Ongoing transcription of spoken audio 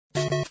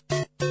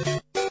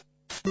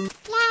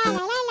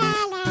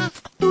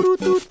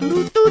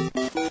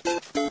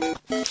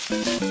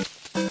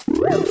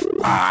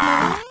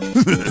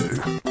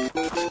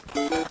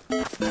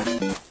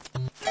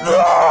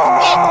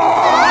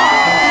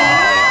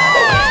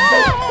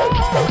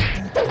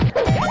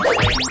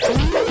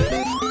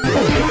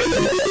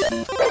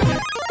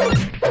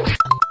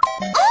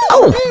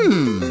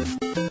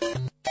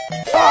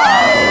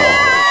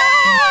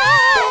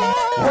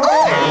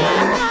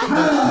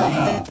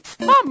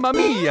Mamma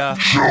mia!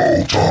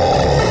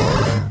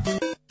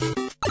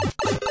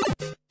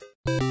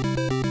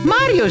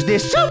 Mario's the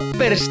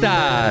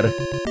superstar!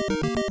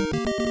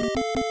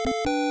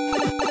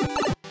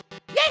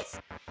 Yes!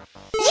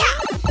 Yeah!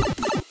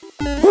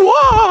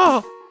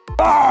 Wow!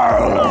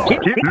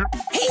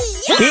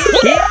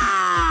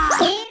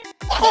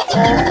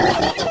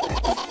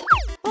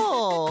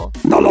 Oh!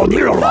 Non lo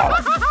dirò!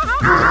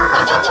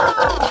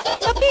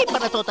 Tapi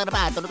para tutto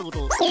armato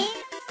tutto.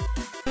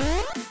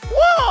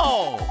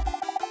 Wow!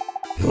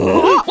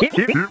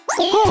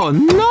 Oh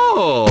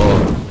no!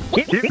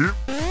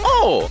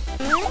 Oh!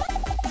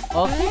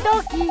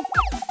 Okidoki.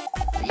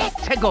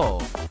 Let's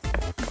go!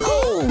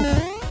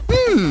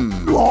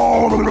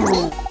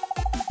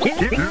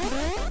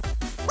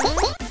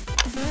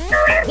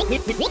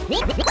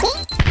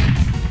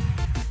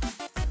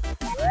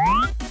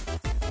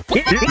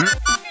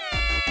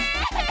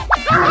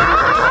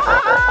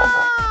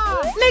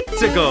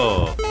 Let's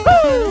go!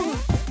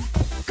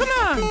 Come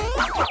on!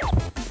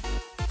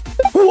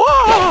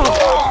 Wow!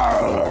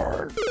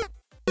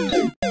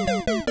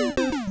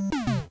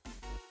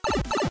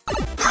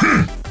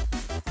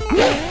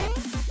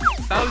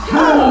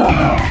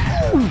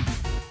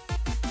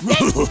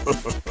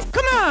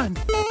 Come on!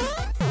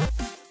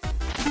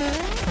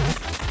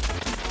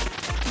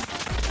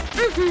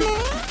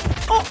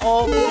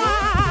 Uh-oh.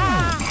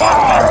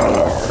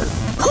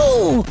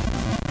 Cool!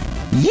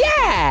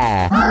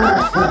 Yeah!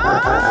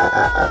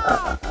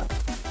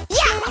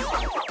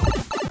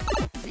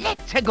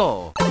 Let's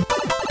go!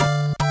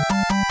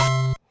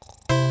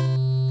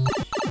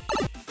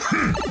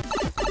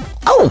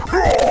 Oh!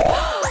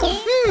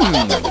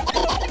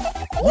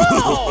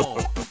 Whoa!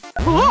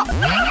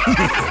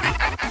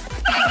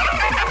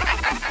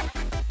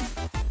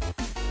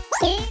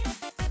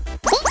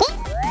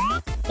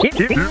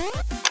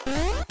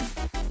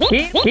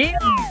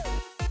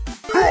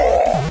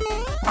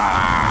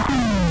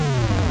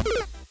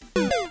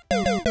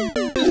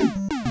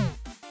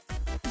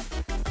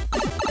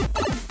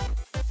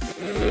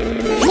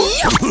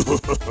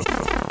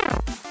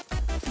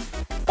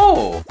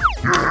 Oh!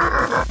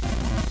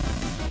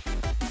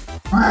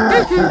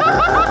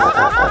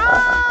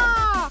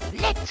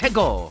 Let's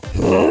go!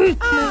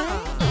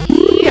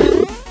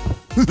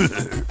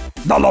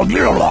 Non lo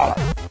dirò!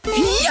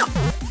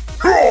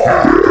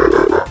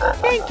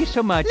 Thank you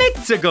so much.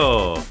 Let's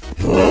go!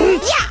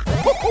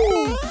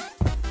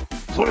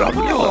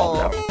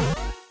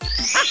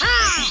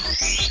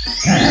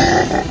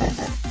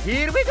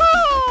 Here we go!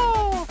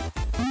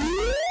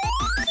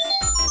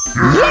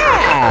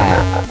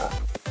 Yeah!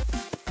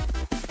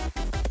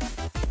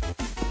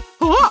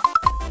 Oh!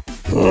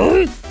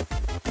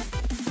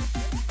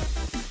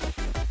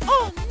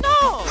 Oh no!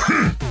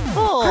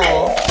 Oh!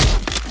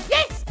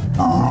 Yes!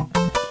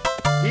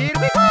 Here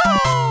we go!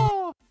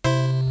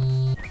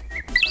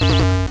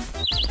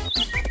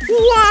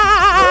 Wow!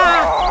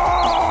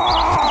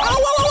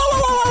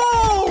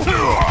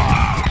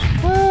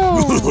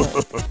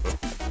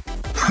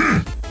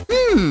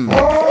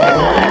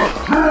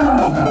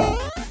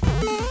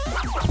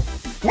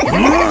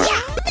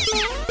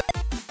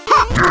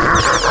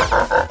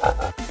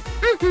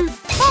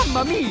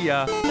 Mamma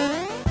mia!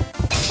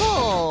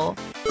 Oh!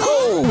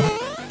 Oh!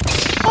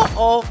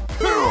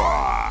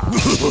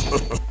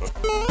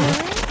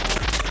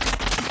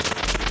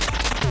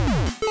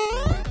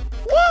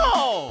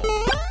 Whoa!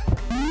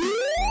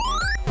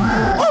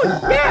 Oh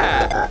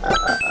yeah!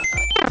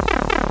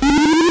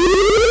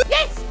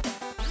 Yes!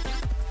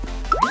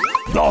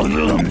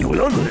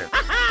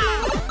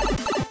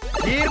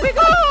 Here we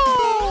go!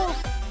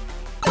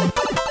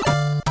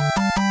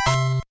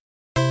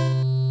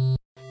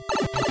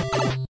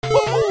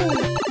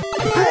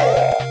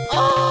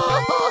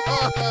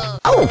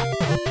 Oh!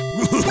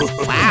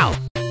 Wow!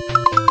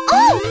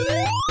 Oh!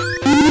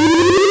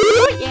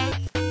 Oh yeah!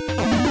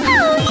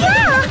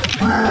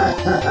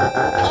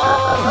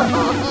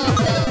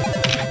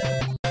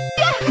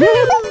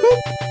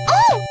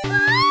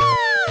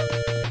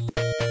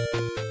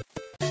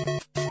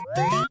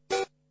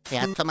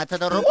 Piazza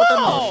Matador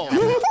Whoa!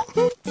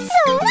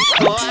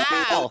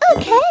 Wow!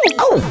 Okay.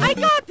 Oh! I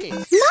got it!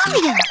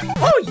 Mario!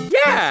 Oh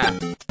yeah!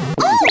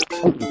 Oh!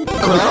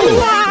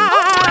 Wow!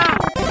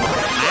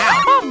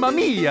 Mamma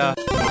mia!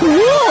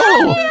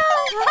 Whoa!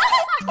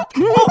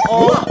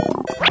 Oh!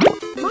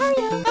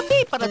 Mario!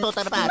 Tapi para tutto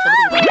armato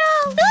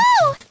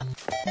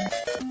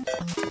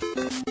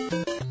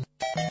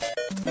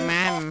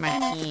Mamma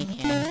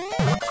mia!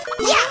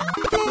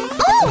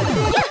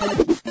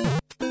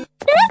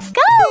 Let's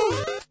go!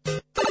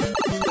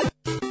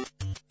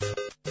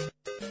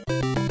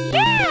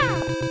 Yeah!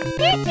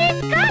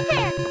 Peaches got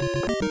it!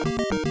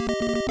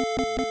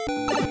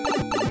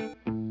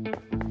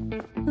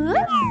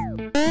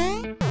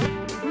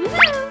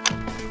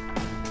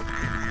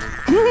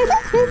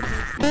 Oops!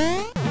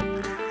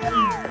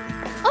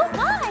 Oh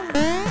my!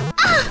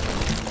 Ah!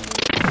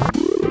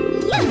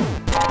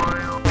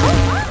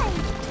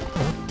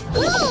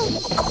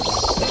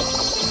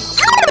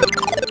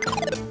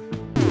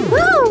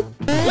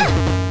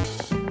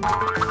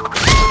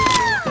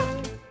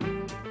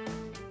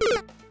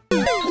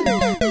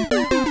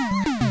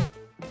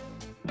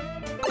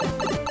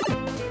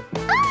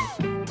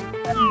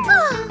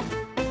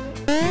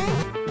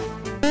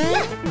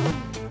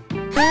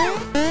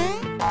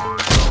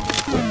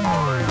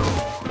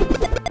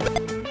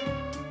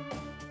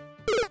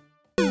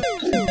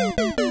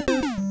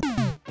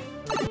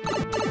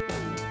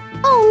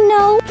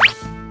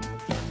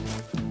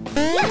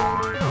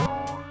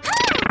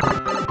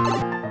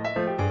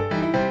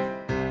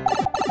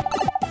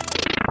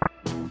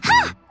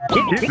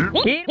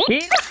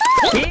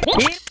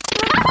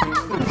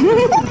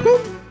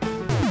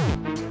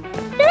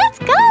 Let's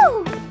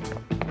go!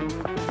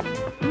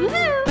 Woo!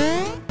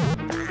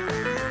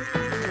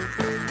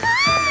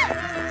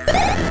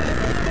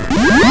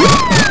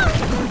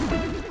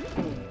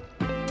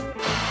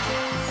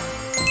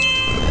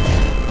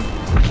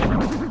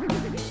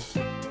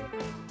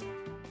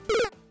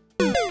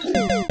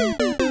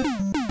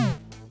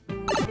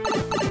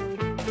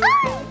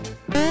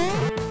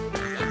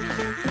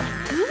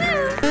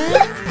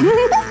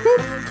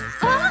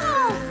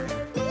 Oh,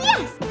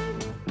 yes!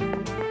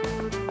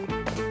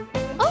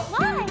 Oh,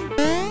 my!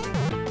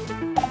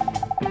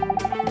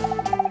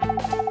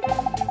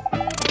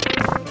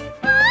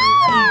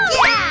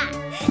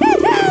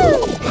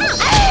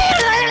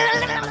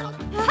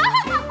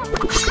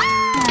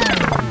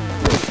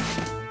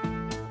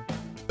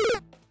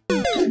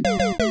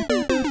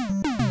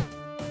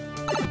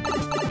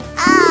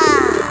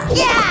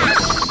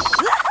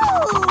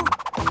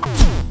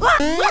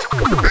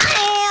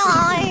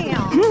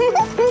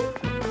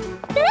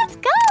 Let's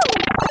go!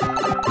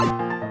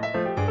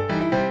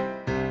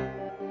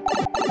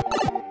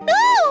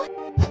 No!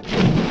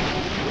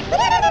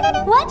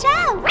 Watch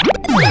out!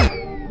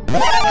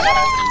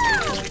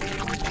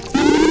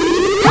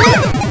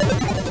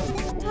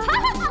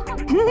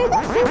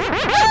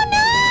 Oh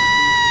no!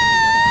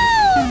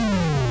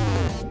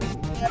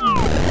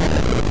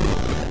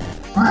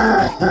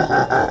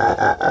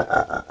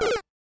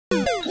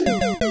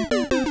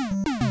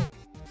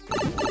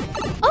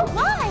 Oh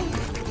my!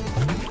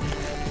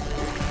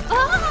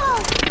 Oh!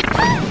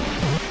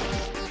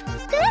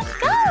 Let's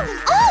go!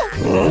 Oh!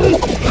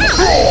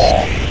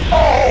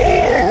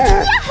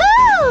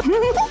 Yahoo!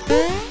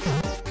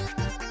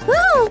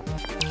 Woo!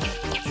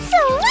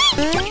 Sweet!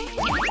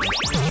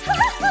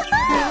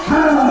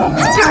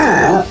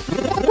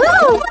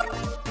 Woo!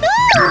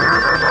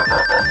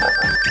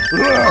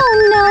 Oh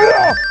no!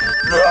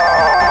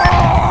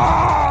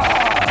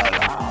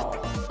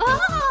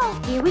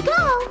 Oh! Here we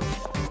go!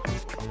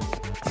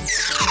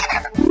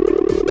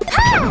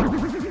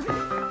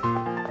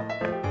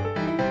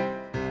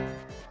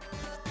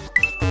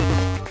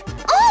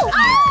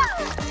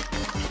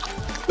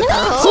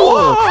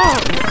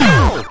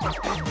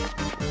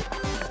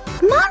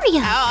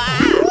 Mario!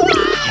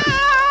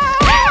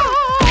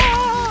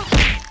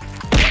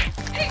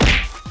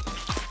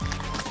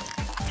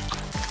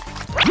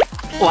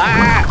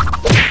 Wow.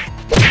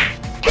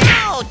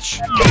 Ouch!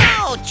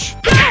 Ouch!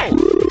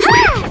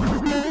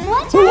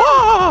 Watch out!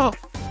 Whoa.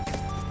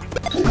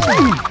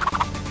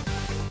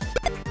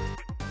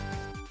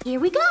 Here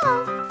we go!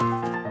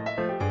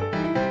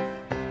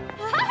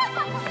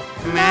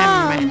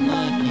 Mamma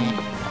mia.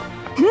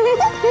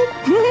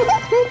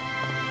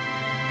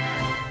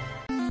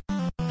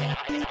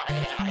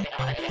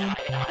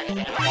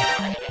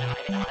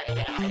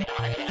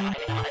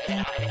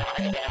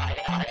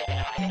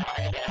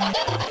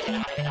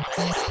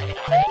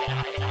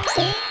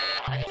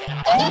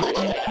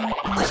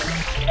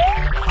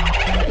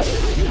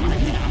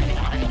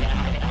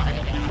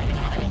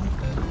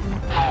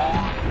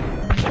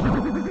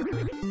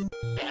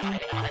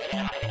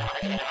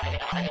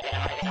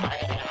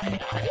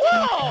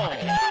 Whoa.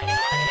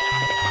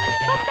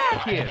 Come back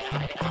here.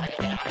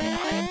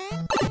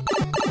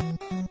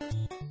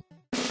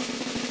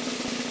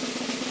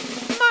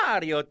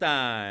 Mario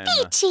time.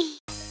 Peachy!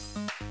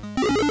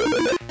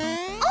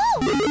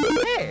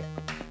 Hey.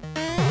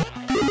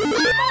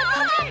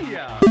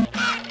 Yeah.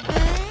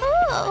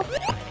 Oh!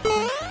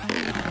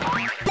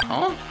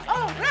 Huh?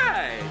 All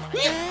right.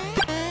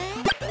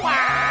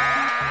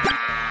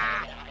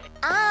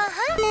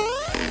 Uh-huh!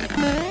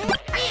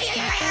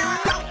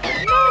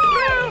 No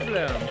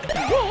problem.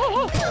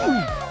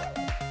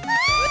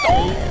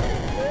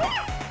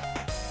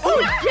 Oh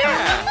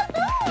yeah.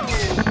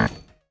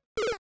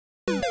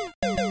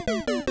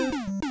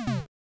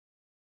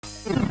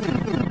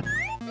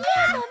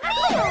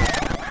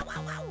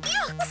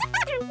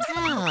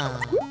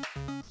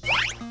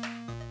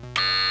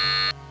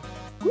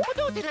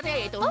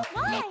 Oh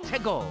my!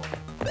 Let's go.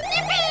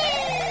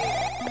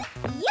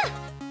 Yeah!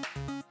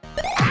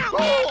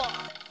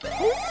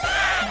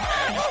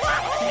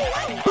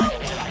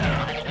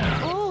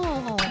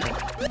 Oh!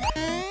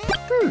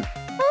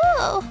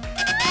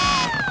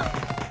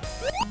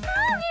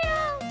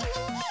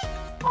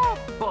 Oh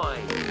boy.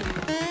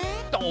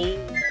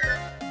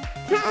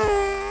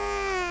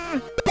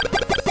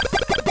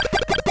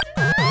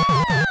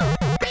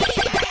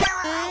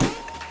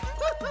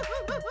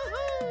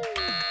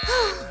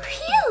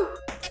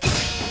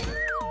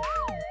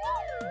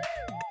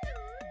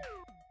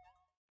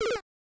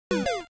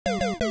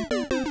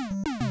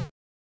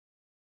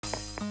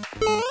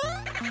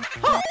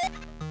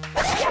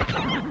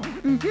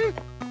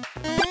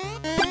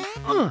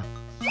 Phew!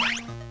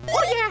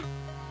 Oh yeah.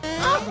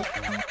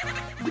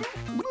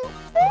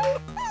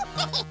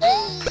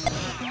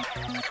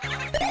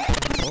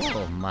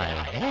 Oh, my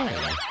head.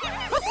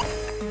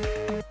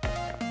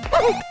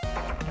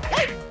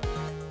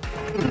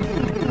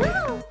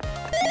 Woo!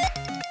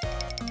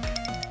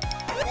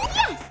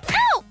 Yes!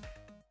 Ow!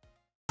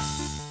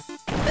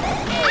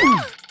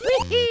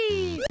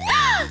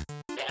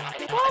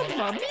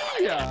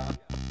 yeah.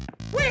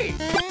 Wait.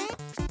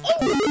 All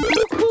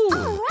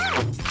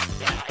right.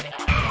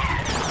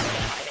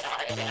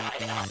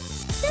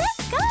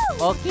 Let's go.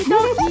 Okie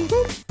dokie.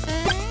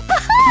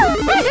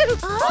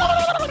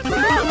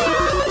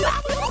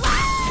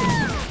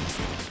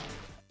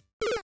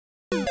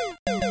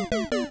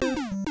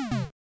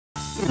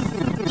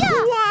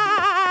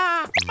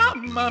 Wow!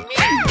 Mamma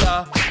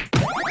mia!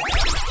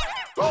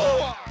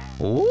 Oh.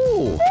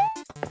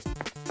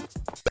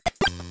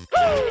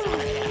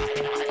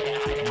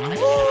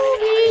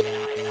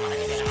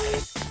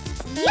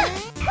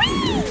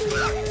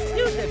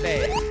 Use the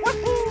bed.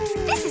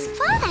 This is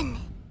fun.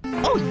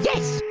 Oh,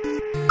 yes.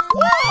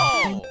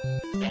 Whoa!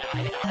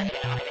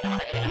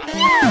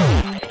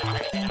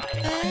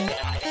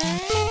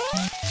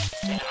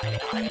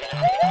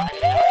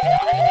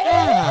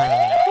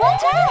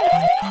 Watch out.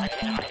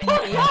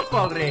 Hurry up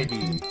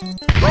already!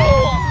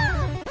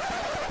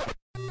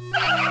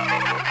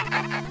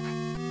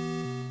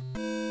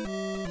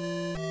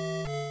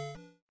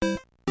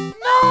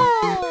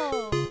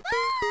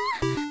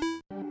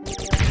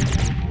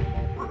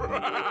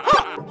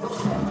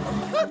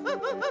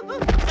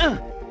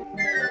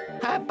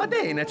 Va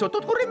bene,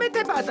 sotto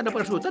corrimente batano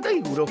prosciutto da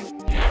euro.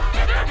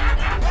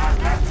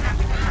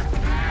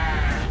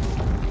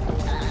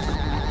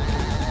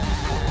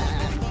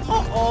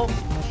 Oh oh!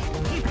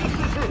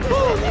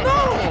 Oh no!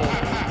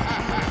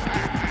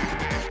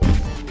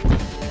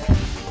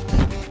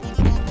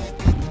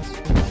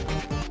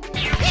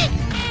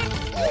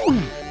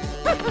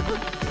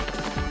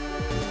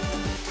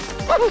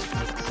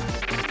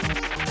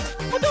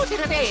 Potuti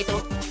da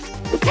dietro.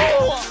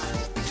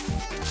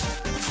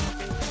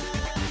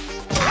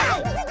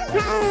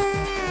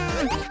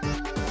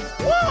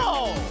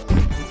 Wow!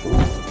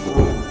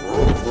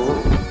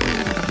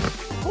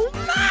 Oh,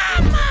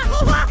 mamma!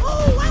 Oh, wow,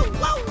 wow,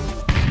 wow.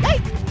 Hey.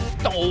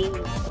 Oh.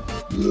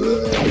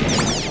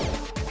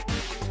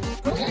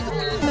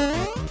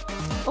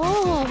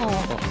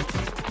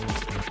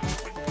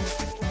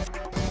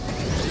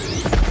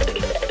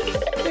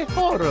 The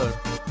horror!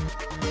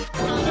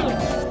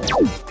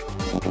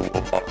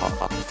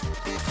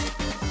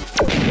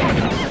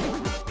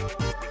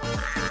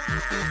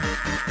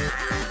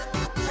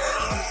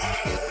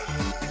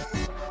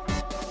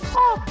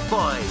 Oh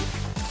boy!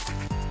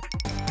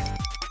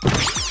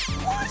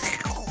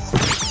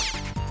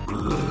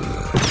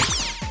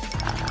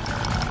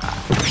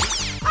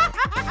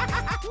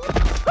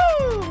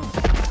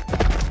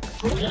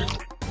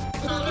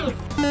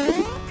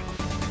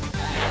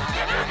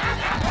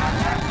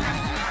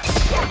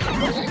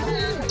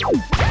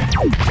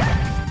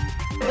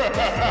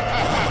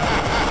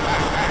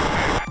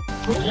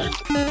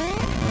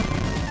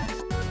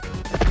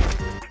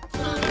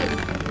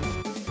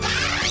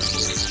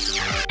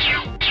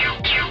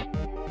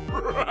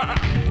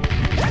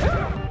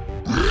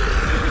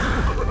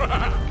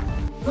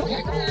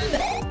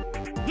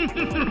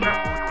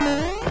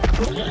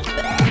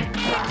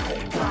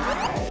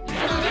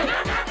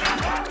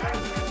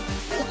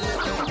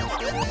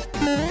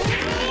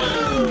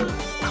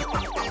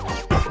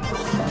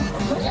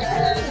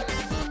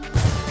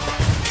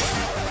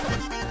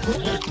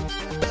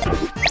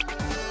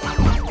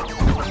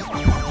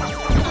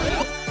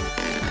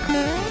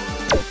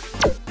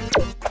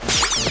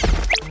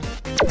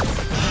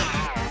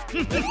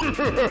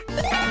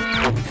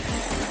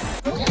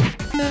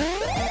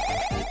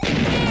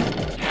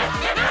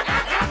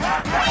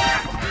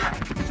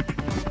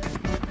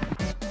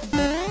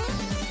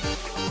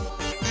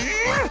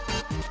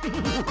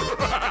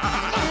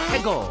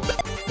 Go.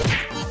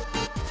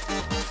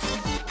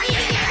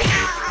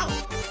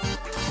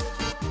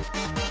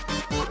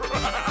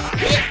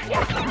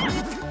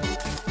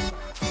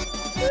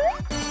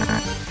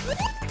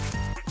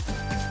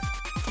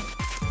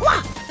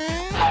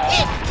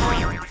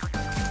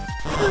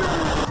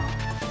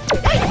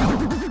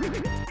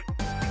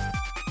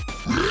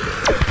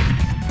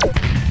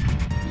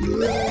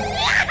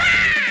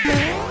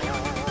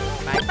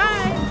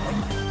 Bye-bye!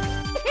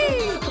 Hey,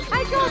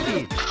 I got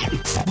it!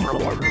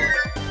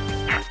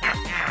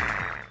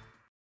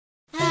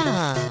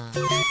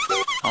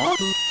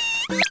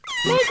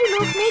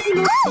 Maybe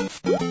look.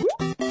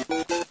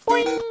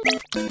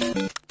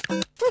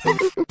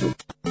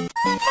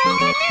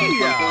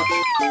 Mia!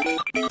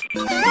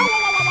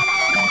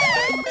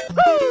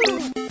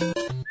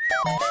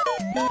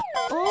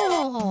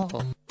 Oh.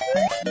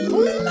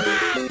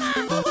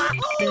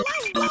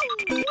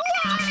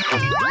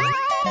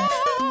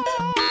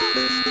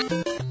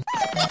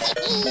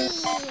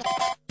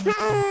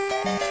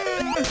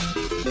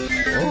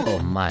 Oh,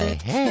 my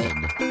head.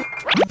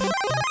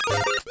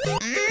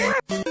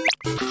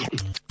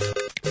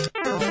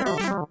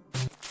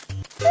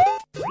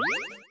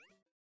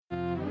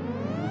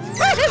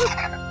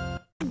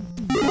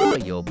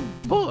 Boy, oh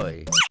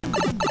boy.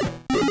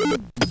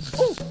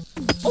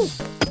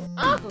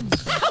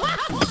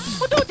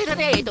 Potuti da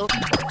dietro.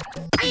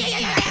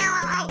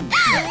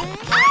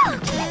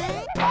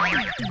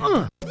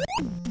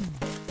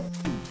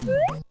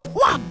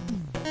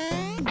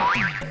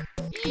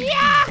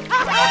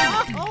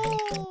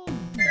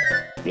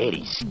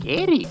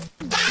 volentieri.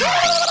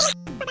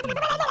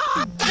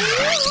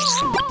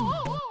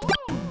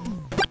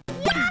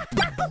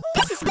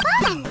 This is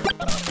fun.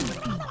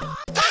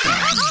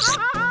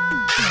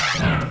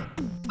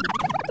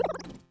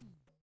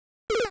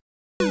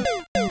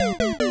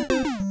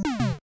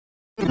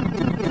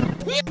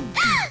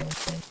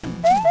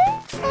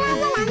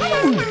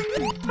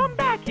 Come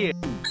back here.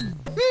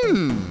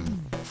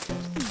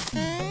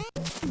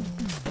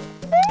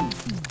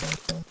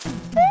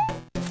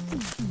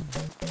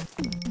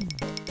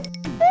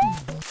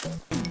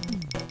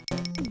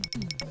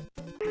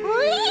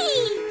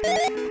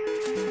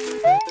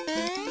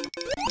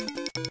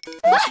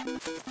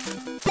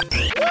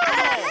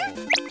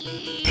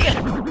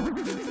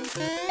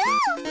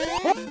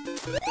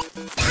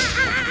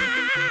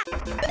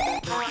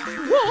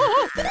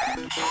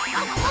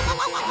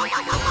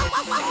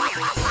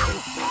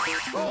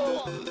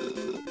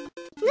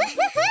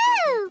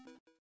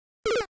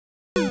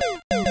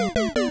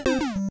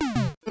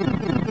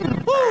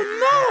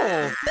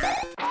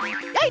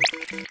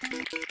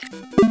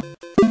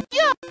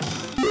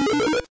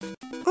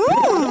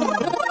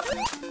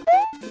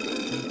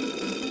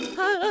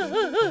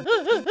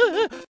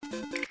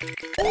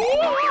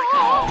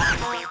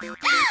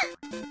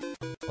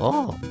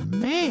 Oh,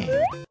 man.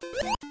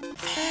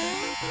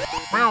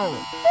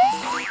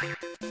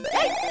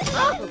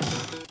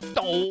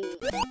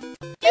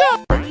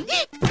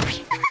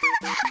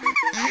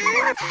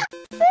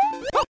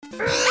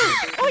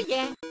 Oh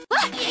yeah.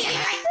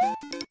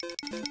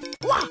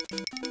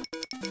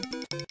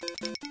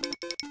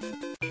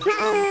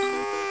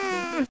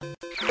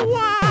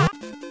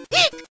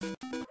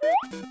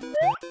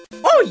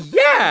 Oh,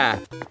 yeah!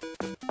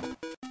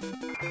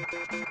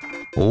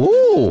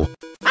 Oh.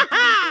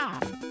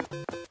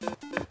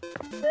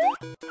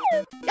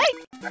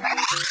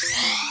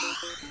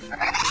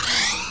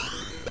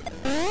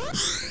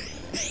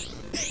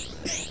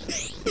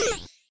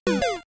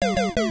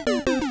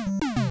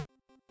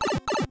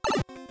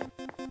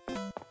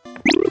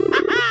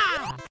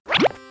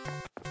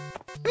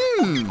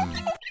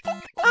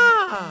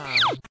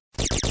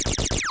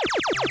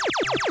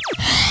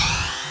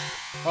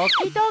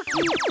 Okie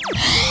dokie.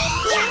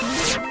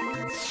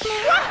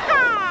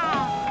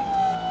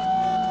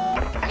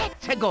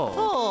 Let's go.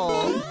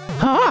 Oh.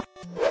 Huh?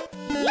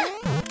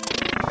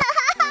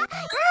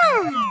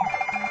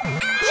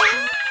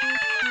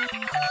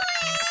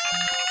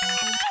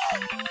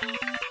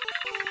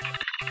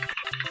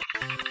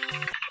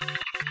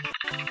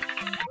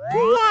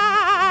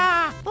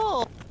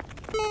 Oh.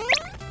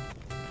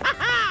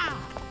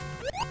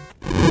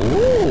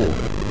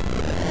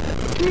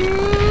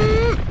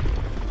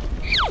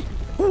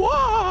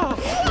 Wow!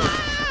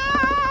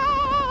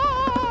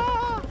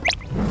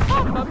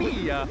 Mamma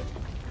mia!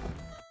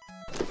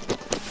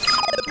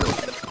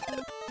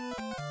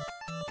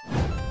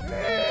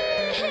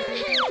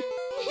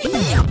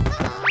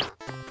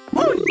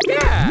 Oh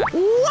yeah!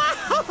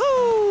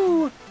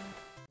 Wahoo!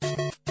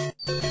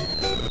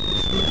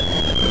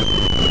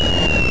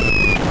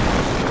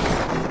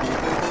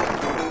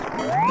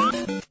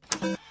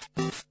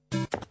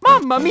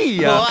 Mamma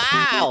mia!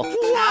 Wow.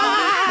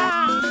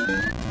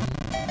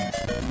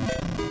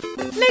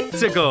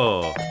 Let's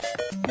go!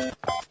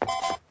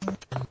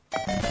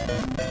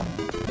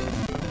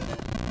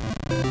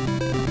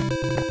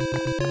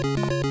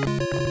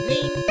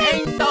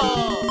 Nintendo.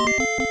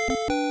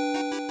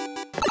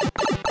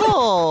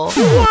 Oh.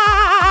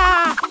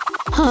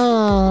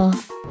 Huh.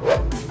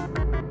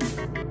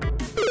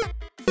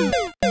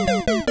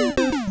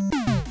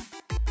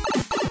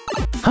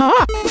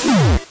 Huh?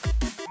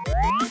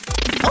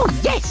 Oh,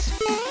 yes.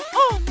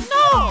 Oh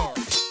no!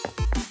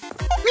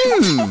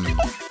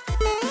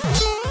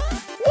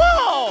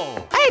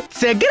 Whoa!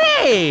 It's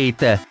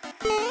great.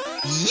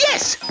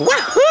 Yes.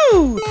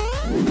 Wahoo.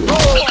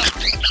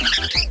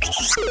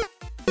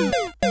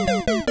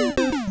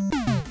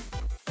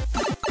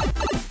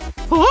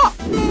 Oh.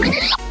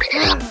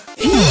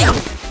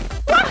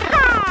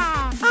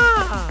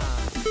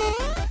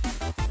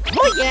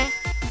 Oh yeah.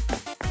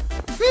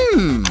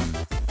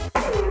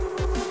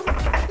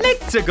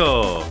 Let's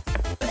go!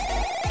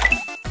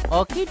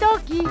 Okie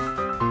dokie.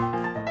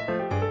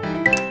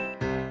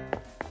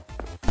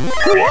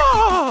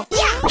 Whoa!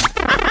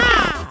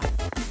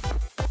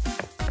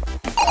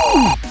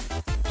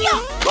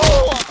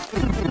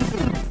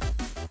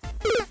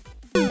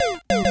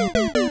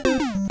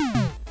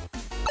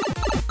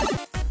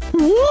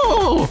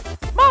 Whoa.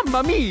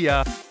 Mamma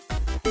mia!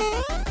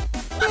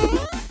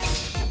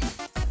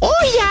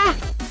 Oh, yeah.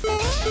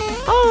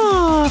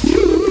 Oh.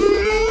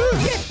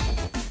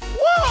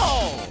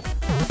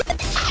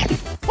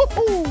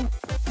 Whoa!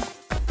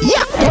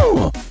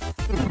 Yahoo.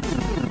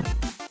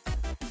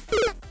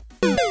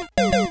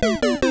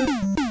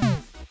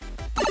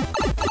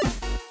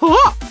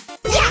 Oh.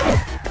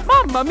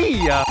 Mamma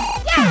mia!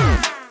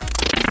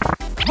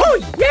 Oh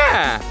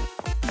yeah!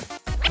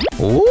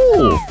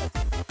 Oh.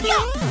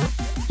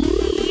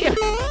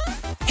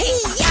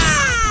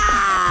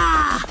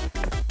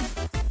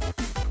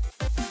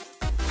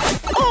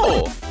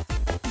 Oh!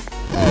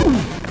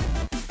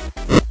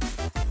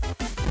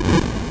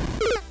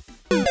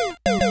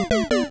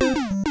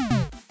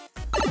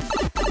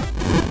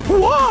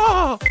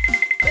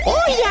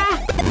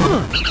 yeah!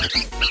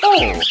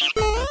 Oh!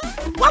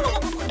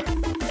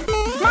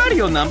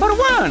 Mario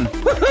 #1!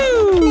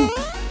 Woohoo!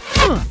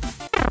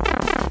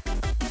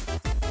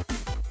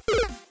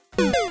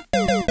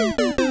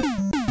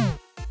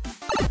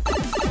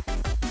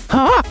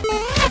 Huh?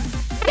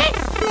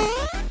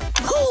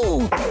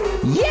 Cool!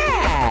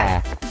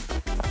 Yeah!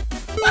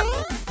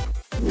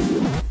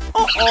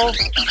 Uh-oh.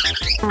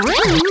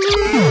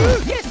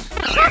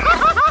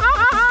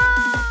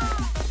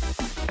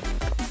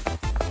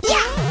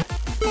 Yes!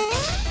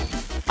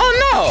 Oh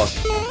no!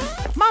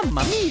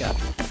 Mamma mia!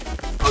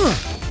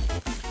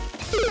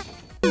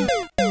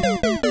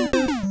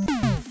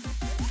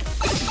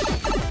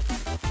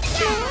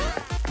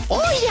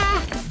 Oh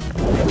yeah!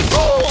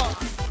 Oh!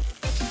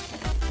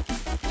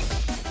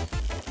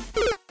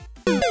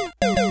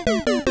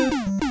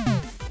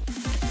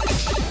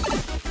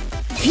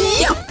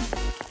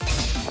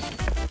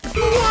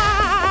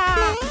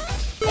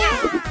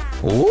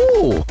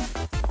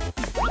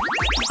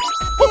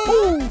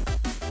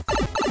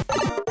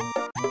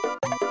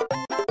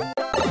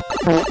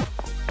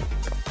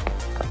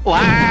 Wow!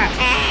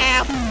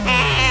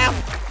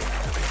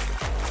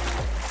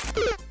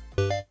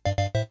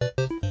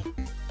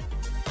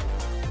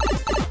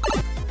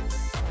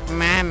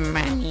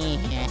 Mamma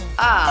mia!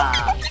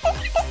 Ah!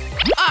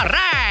 All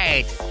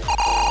right!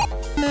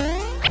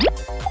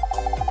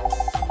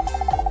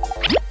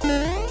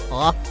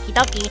 Okie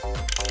dokie.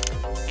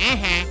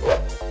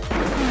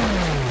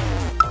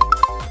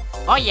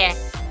 Oh yeah.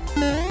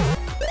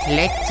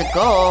 Let's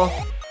go!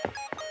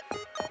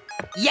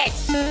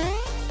 Yes!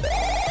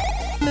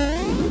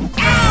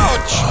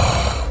 Ouch!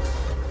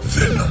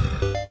 Venom.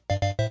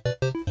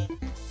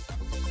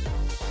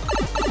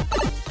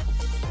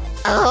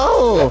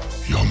 Oh!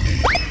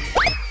 Yummy.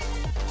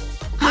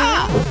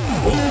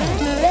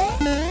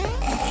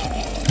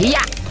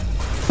 Yeah!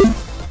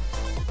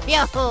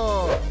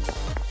 Yoo-hoo!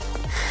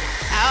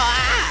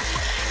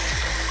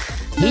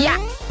 Yeah!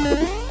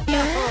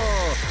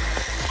 Yoo-hoo!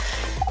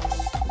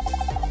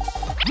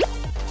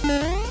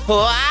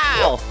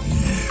 Wow!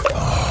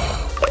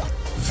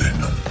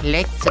 Venom.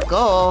 Let's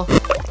go!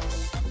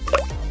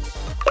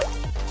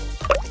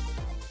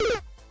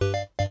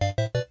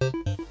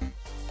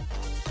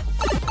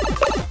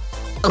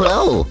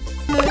 Oh!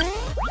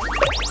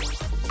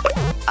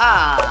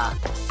 Ah!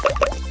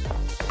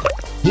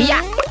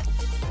 Yeah!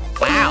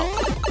 Wow!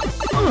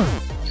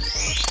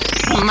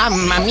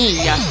 Mamma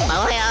mia!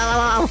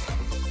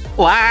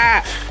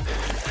 Wow!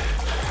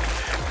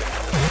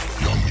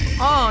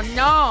 Oh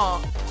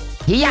no!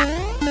 Yeah!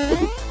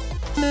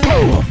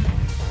 Oh!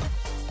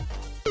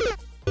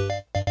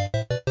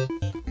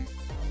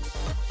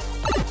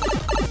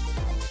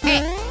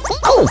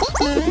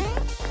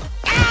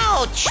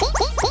 Ouch!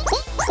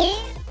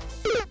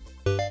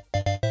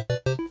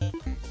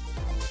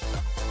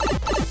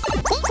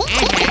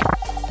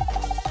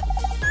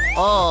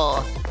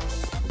 Oh!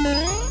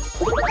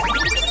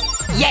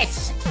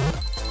 Yes!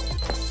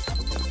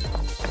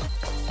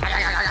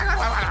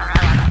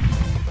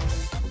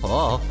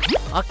 Oh,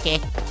 okay.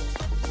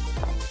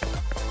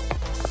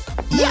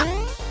 Yeah!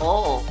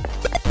 Oh!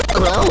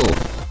 Oh!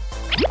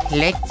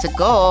 Let's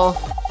go!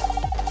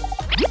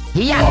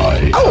 Yeah!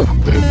 I Oh!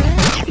 am Venom.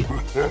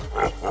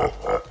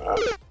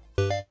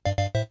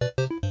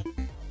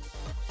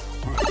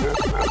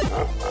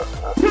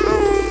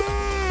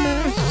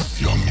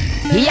 Yummy.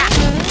 Yeah!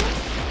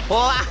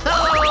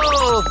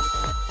 Wow!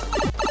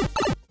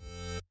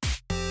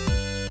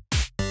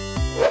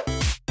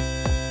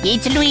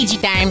 It's Luigi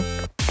time!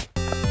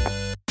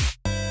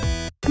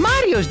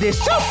 Mario's the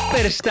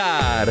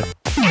superstar!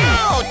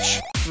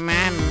 Ouch!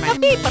 Mamma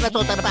Hindi pa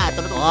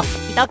natutarbato.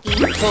 Okie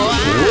dokie.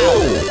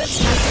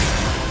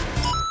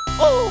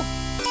 Wow!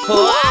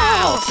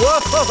 Wow!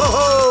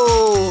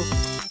 Whoa!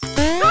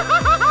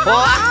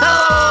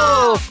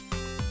 Wow!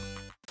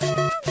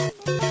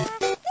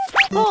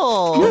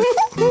 Oh!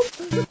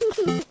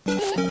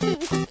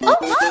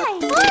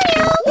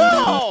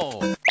 Whoa!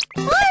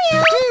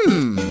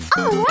 Hmm!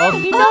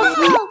 Okie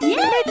dokie.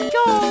 Let's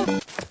go.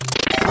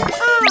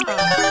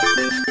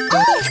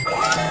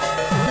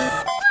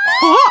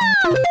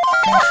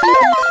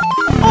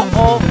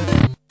 Uh-oh!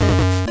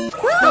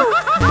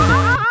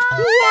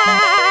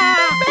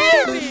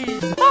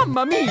 Babies!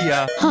 Mamma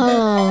mia!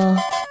 Oh.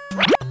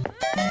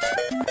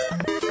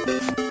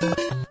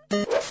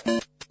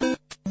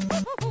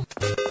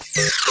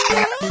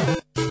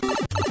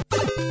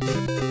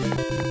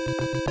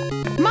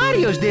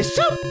 Mario's the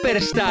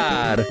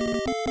superstar!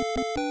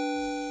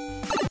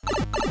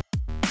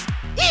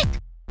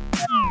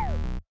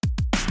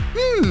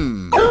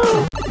 Hmm!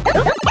 Oh!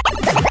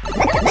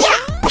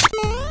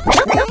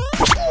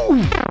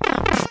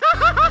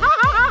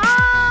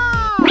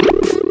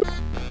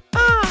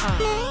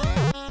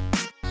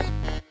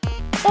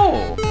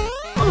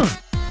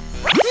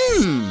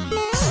 Hmm!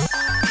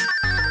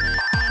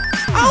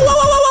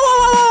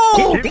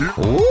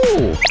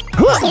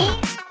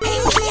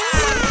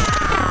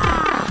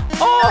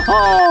 Oh!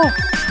 Oh!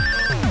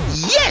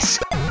 Yes!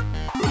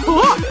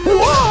 Oh!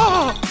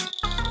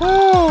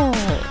 Oh!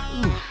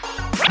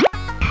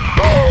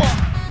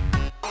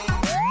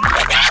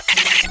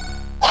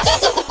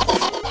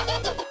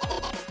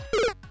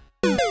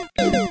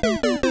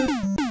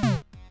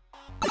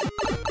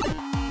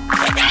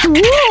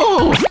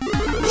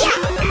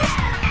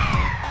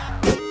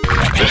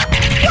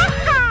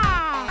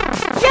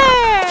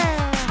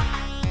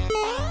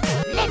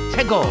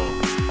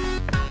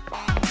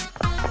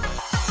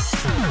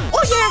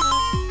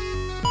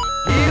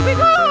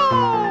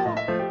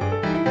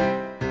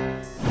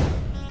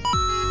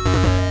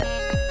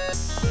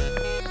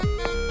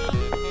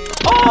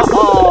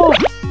 Oh.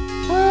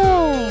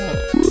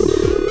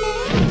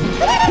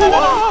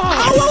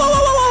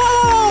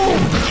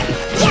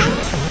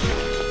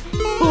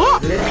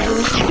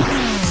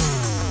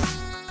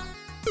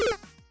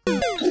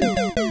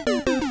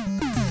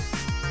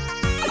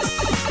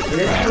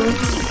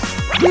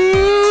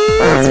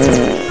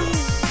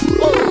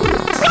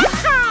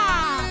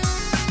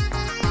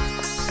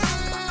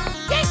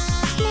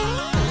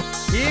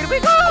 Here we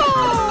go!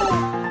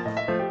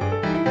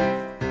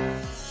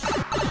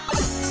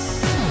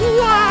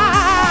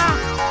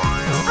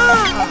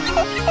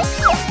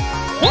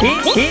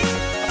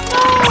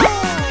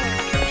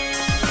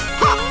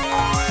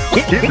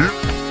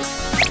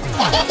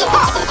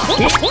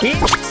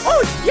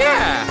 Oh,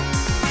 yeah!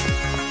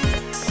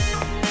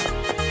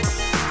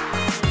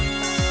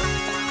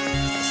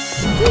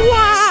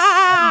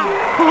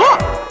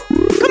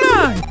 Come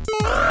on!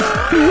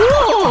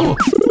 Whoa!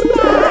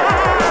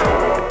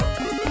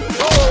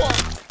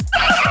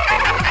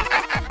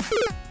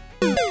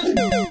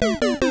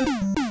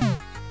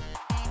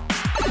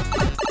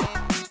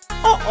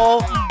 Uh-oh!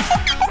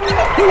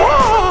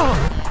 Whoa!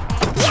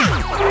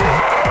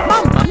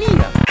 Mamma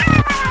mia!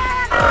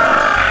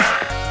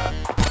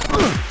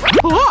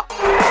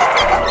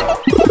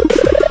 Oh!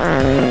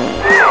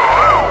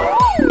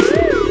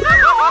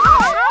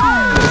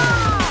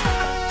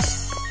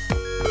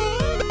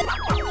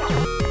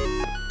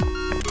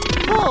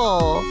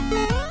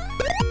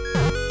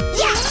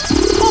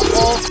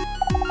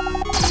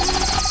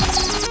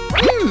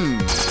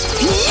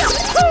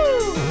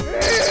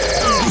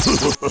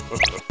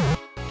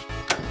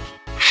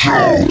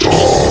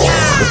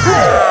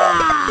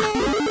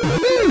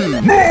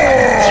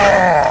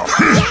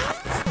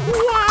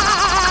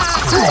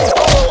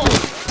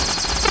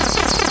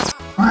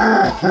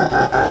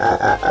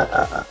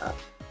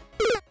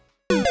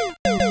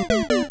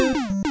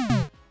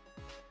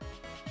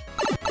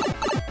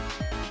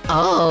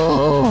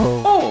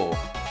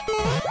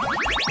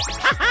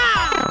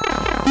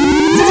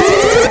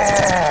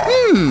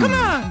 Come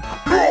on!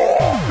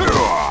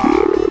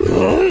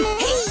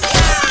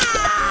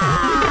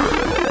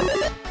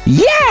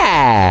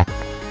 Yeah!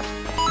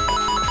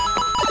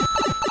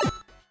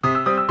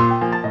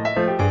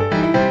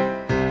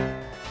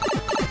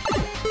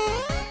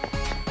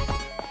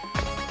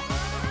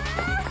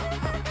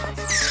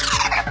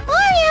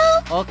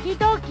 Okie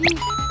dokie.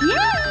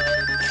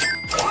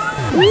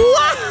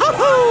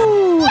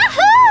 Wahoo!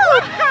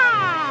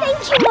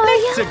 Thank you,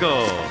 Mario. Let's go!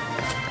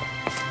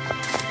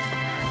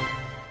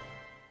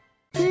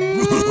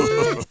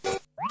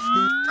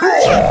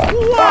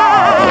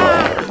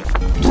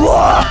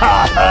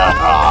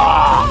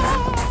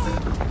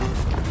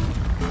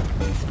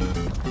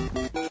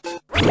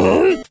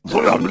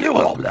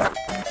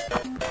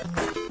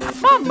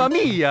 Mamma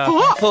mia!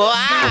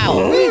 Wow!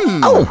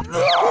 Oh!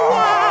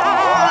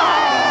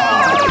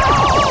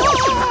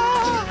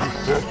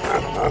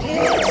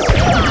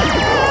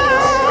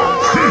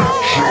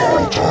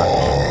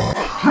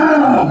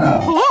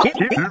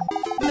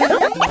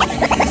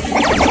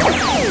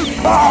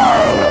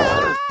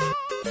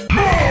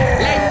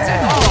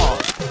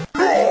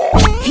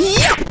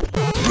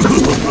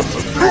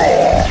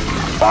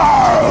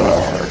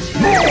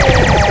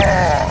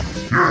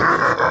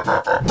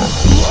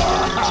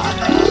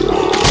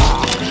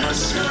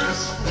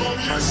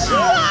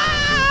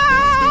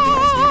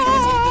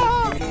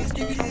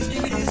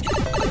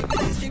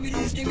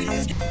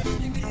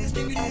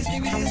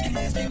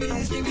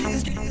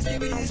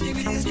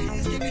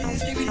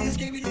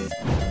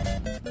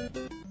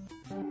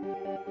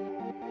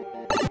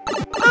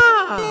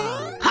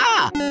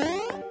 Ha!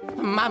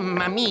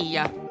 Mamma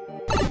mia!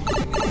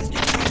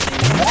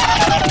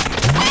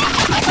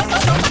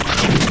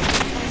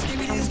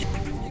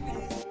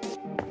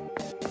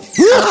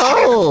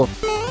 Oh!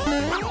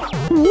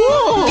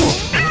 Whoa!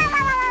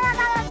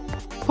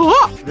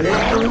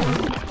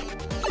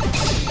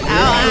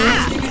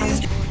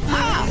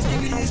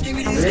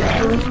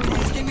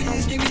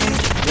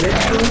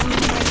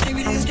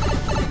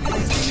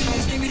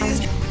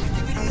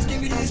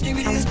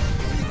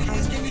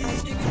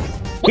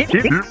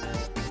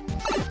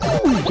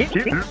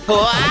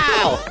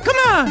 Wow! Come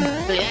on!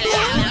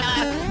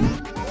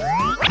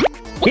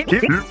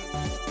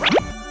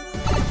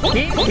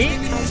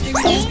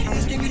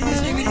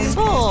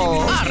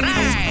 Oh! All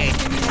right!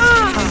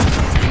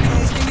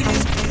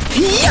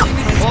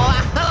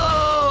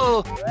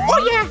 Whoa! Oh,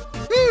 yeah!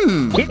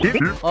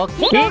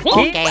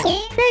 Okay.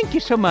 Thank you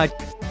so much.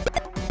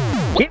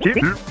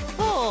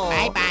 Oh.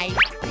 Bye-bye.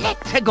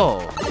 Let's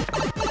go!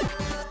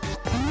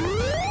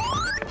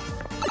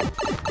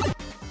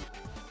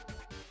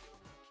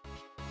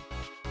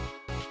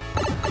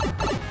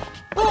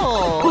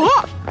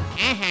 Oh.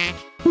 Uh-huh.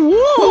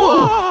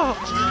 Whoa!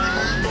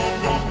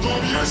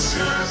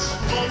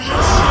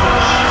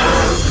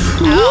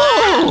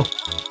 Whoa!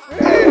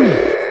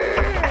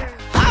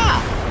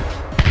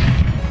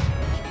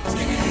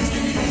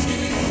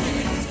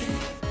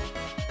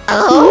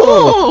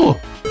 Oh!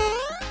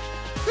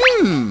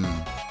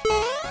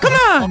 Come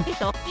on! Okie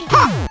dokie.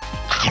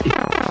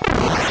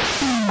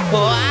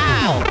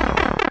 Wow!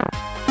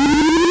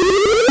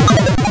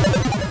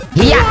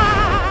 Yeah!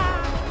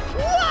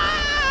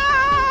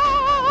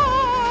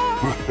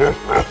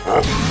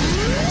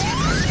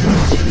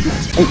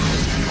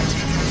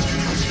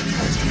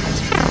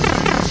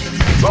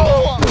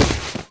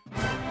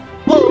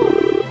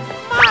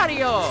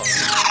 Mario!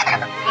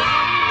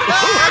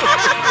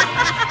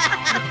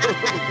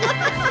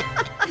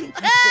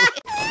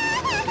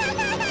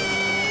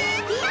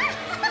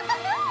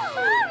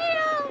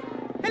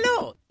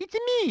 Hello, it's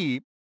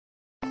me.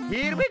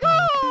 Here we go!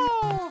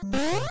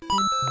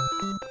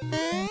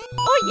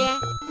 Oh yeah!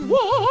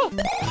 Whoa!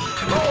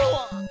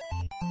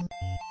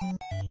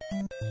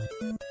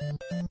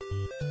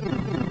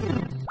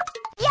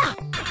 Yeah!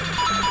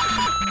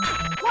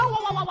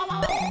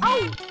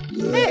 Hey!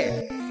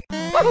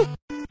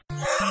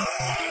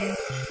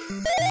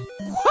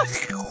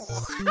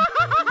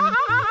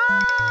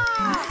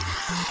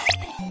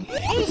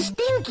 Hey,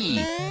 Stinky!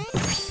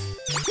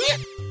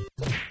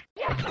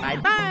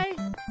 Bye-bye!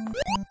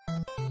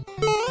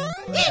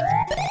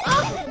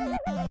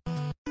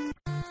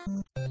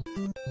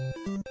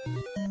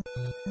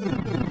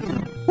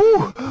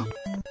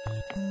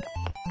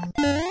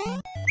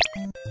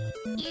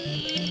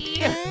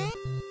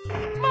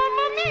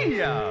 Mamma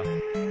mia!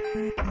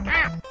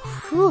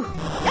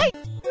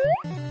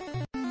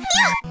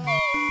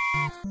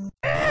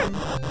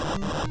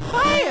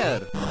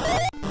 Fire!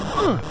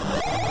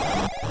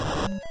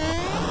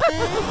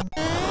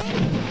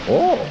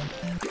 Oh!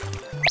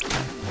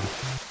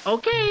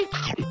 Okay.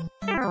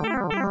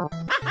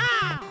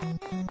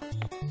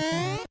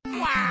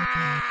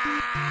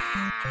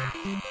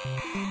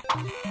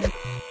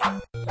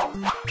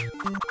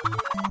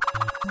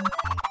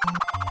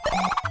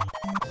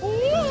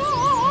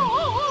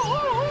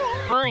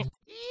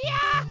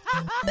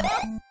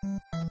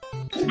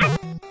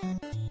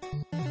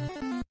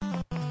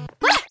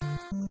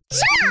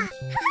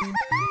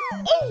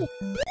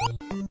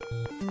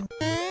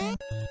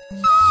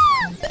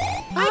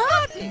 I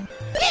got it!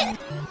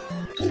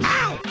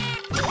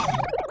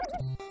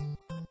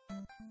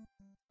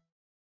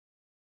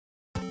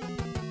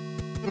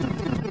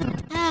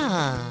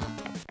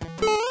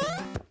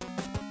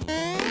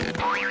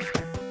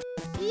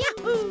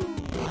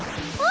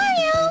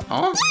 Mario!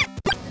 Huh?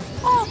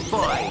 Oh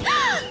boy!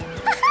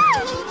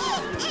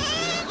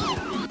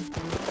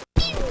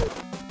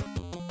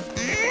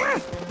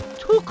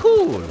 Too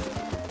cool!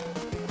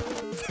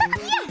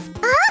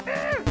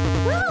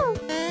 Woo!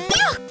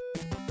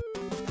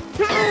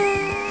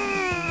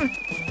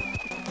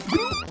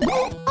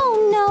 Oh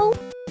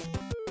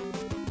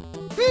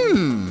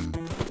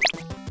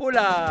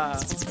Hula!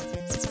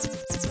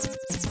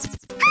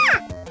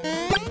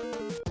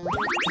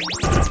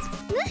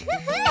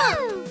 no!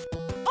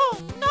 Oh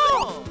no!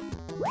 Mamma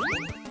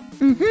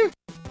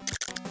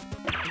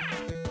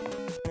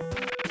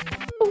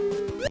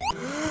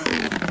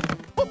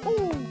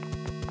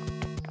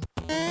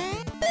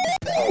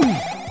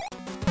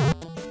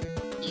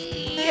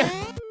mia!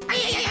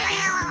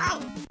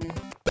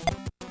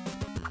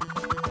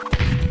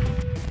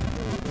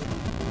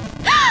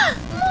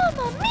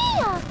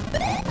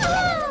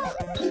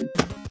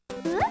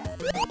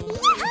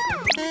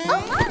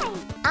 Oh my!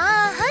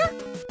 Uh-huh!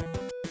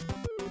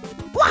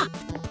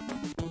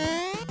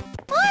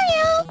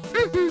 Mario!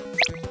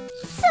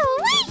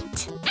 Sweet!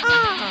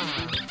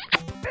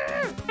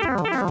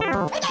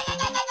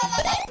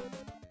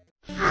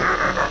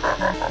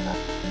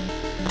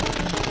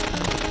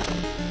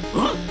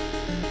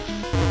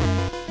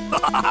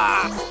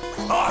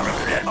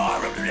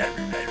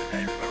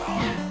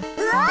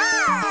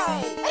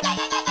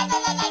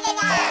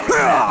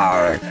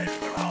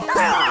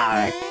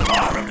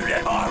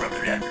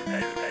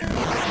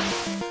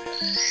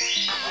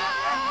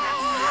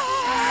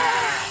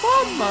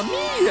 Mamma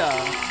mia!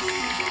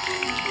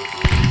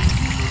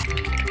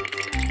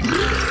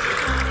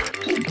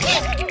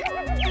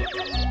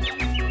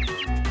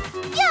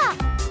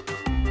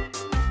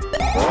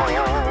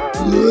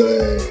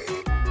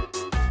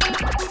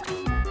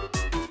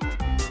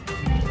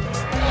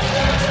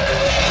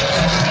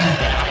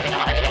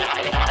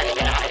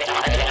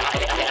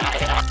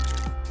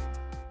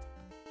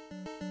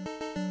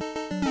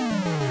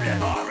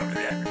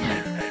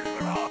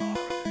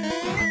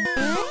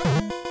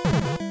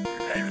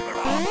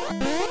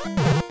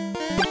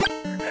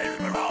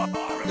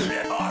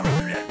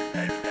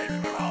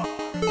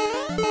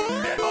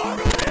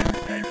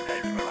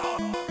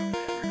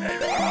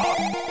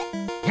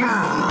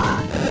 Yeah!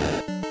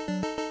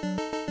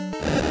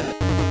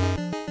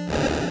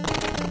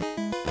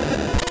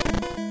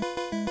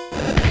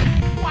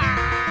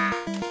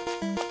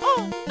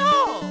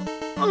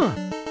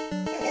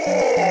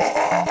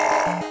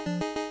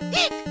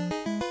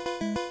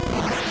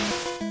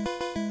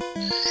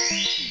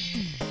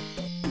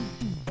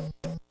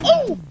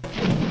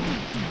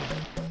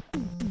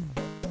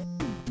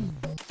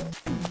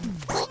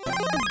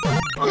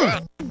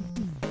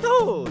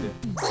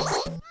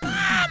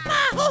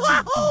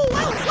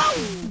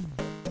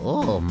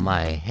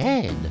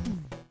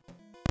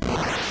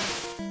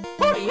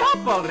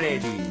 football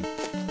ready.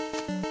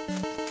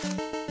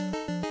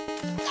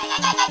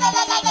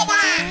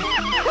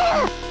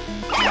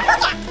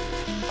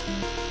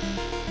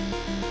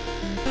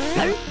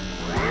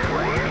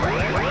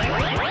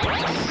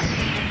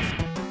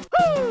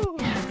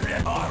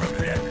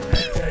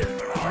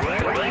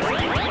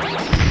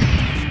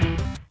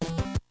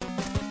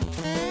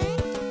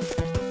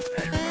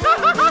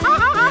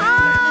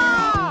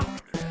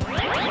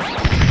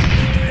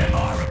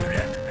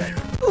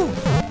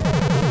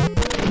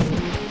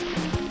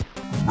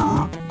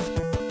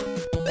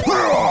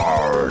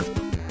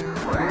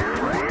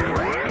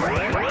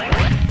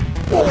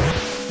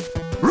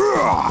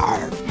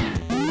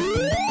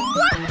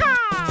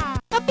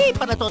 Tapi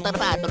para to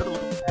tarbato.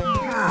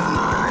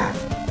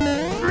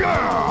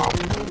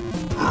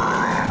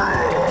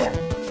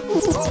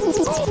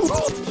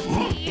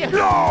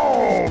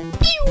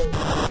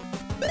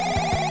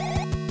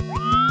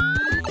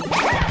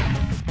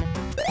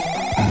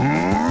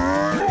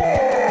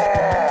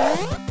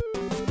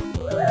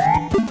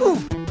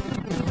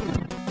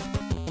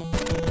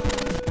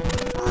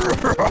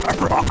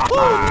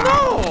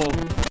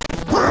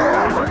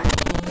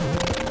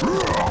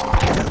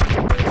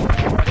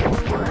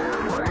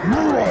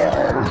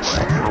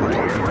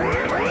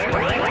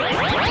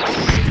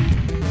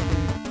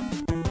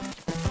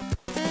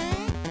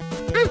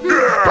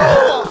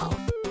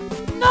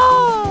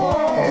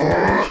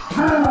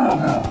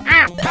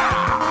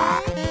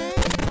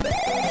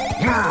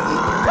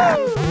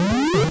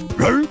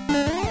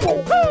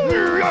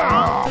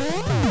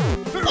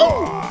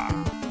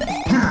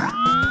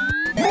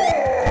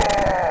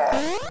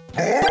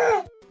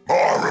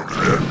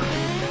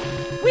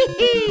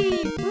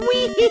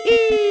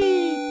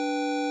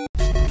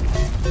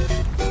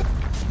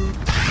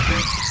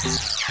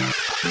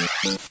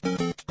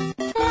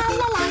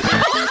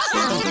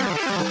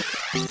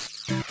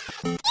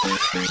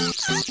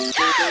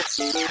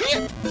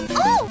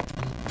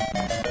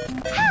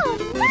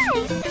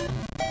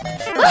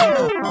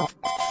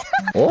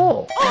 Oh!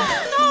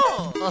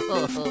 How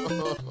nice!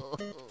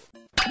 Oh.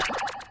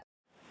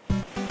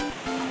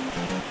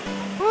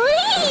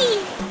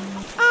 Whee!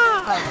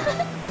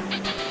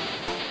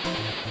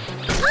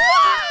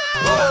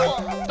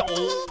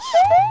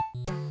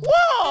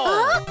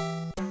 Whoa!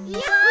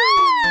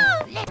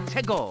 Yeah!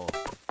 Let's go.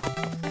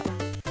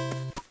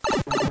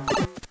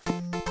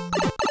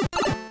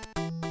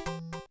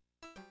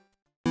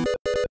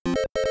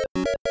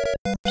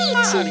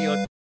 Mario.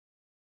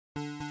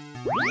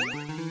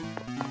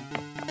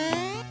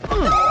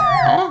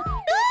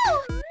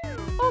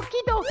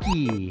 Okie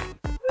dokie.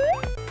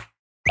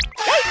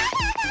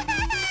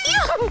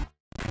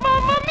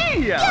 Mamma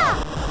mia!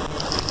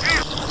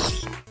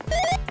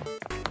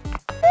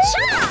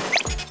 Cha!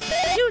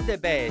 You're the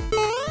best.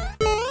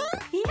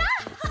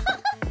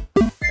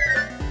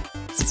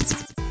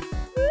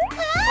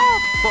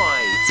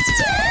 Boy.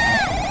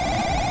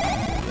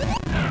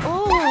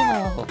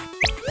 Oh.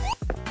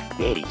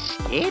 Very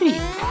scary.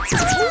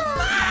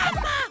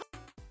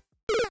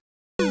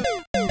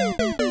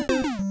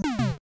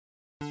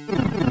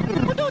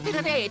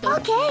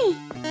 Okay.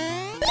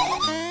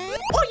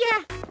 Oh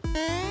yeah.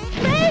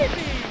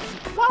 Baby.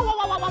 Wow, wow,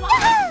 wow, wow, wow.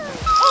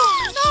 Oh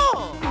no.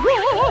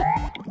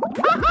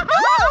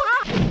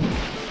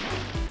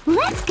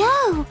 Let's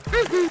go.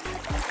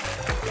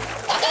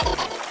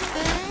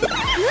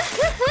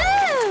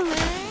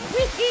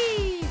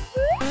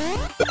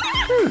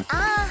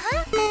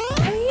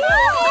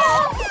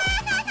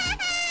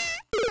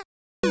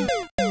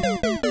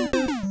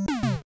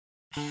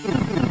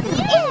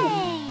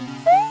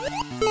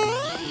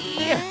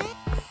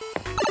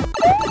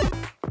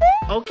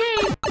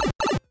 Okay.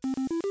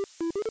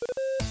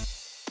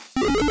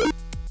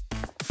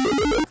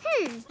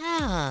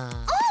 Ah.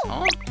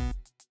 Oh.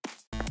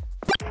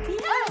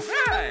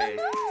 Right.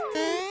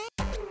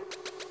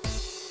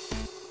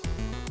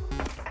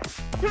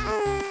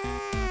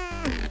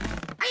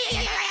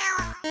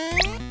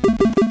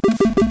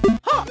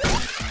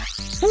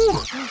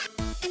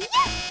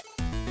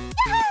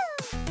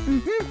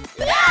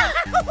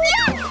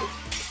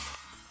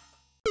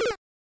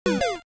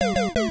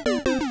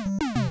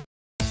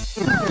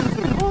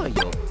 Boy,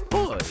 oh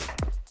boy.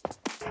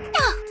 Oh.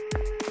 No.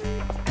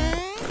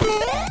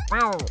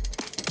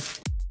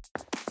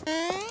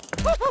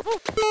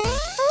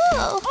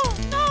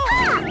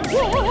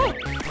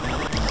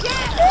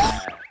 Yeah.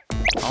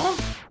 Oh.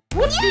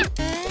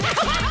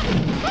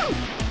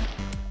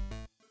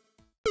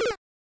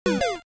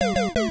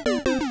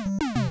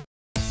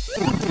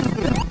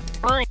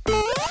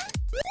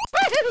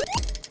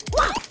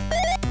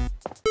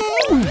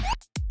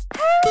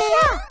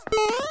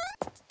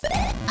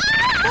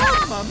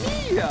 Mamma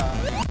mia!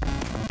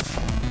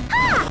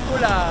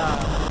 Hola!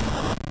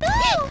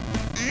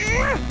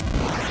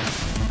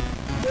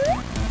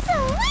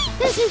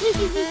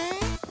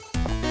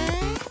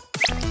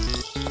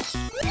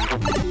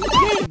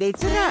 Yeah,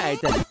 that's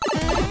right.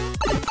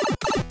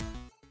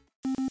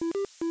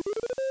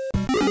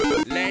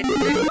 Let's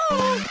go!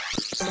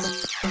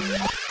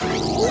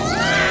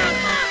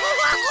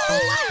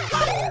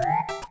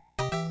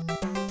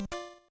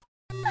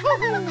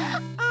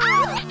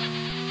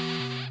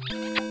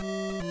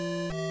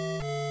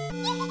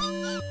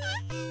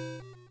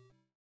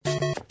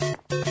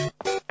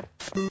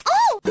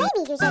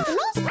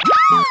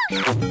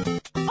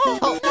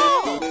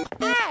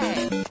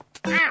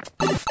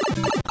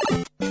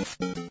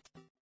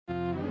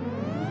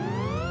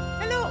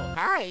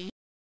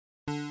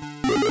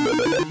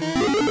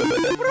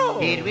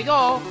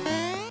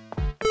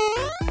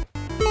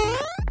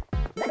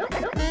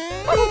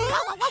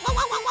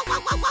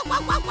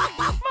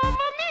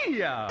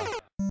 mia!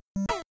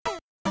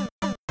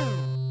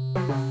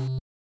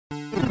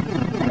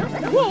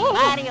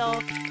 Mario!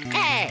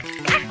 Hey!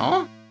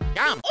 Huh?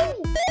 Jump!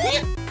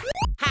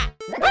 Ha!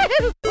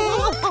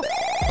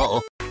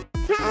 Uh-oh.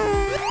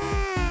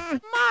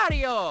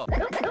 Mario!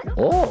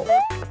 Oh.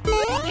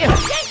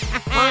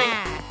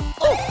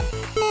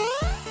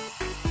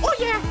 Oh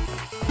yeah!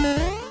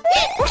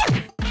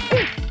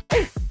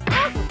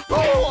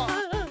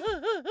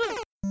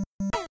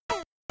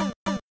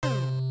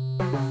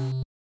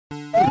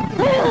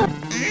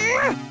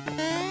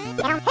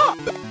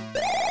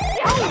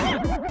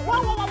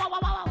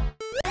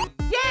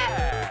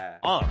 Yeah!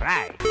 All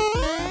right.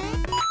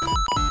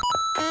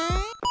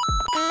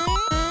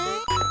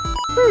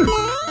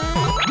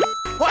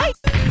 What?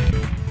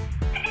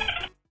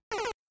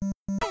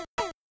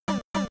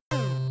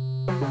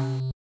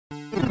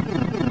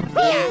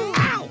 Yeah.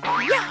 Ow.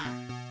 Yeah.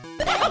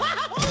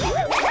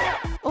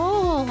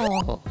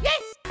 Oh.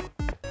 Yes.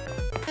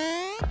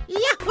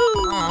 Yahoo.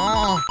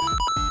 Oh.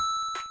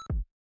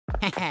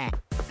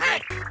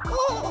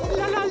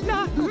 La la la.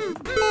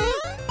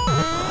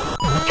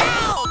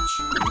 Ouch.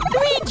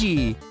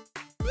 Luigi.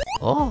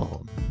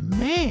 Oh,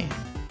 man.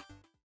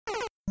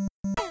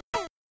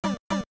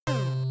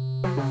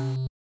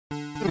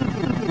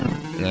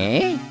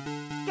 Eh?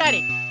 Got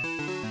it.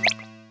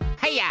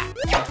 Hiya.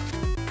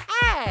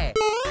 Hey.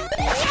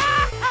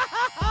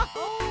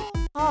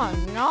 Oh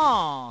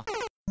no.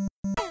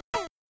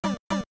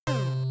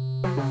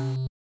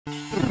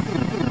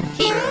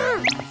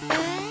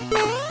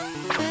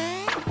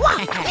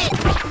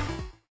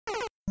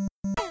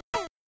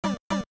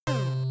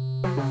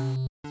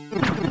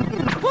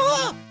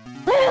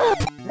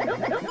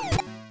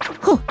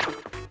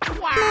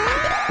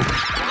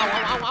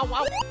 Wow.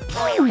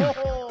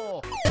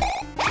 Oh.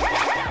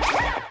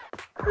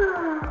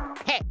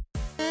 Hey.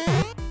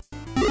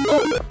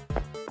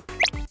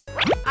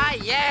 Ah,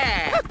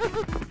 yeah.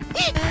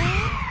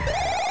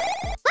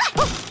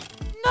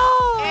 No.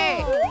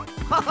 Hey.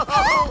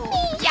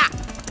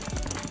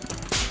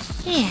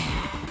 Yeah.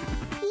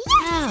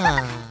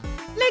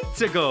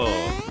 Let's go!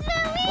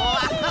 Whoa.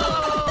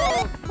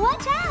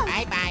 Watch out!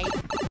 Bye.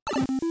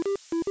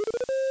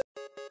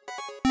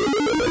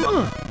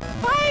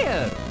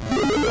 Fire!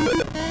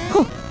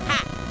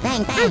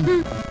 Bang,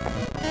 bang.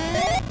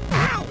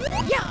 Ow.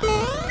 Yeah.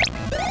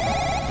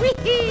 Whee!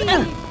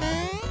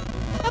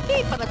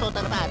 Okay, para to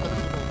tarbato.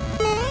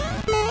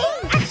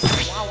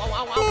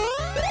 Wow.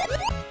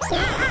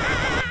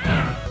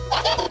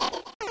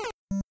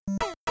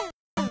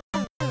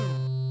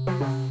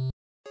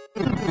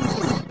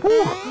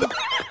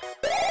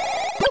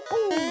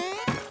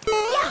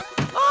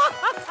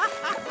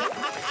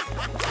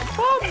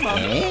 Mamma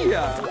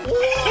mia!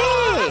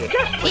 Hey!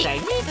 What I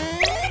need?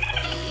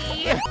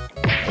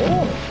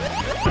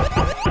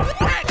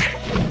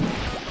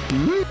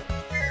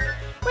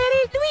 Where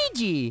is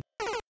Luigi?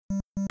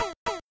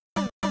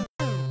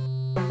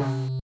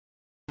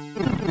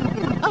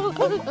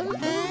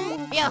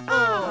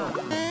 Yahoo!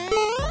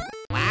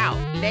 Wow,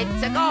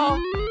 let's go!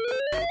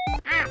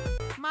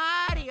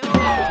 Mario!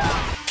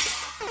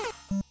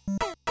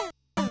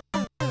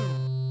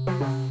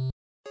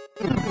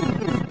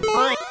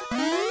 Wow!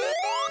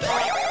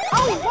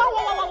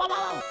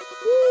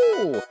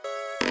 Ooh!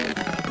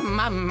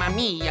 Mamma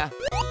mia!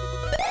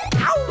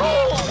 Ow!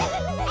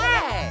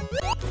 Hey!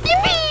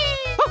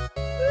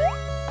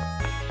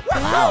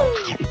 Wow.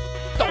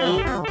 Oh!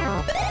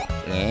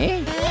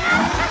 Eh?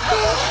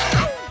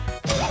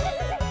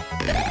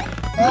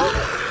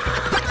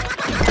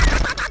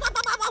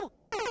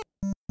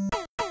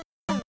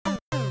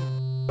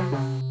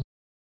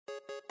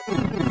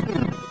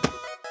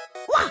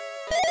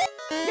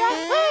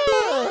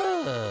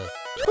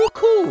 Too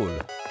cool.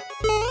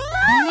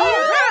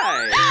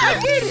 Alright! I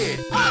did it!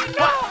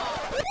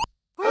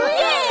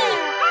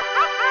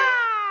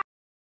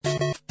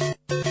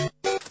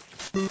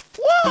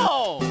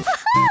 Whoa!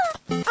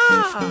 Oh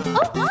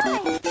my!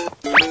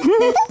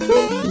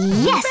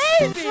 Yes!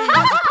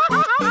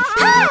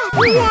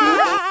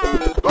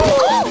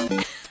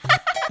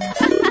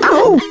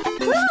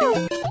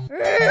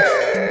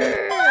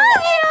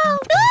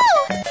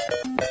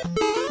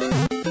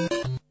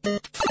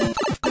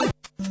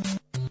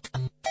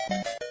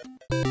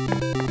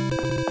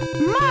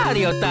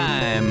 Mario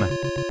time.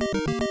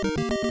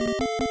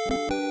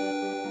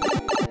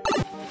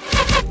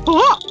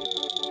 Oh!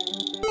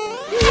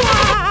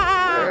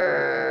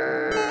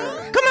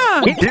 Come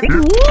on!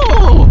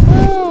 Whoa!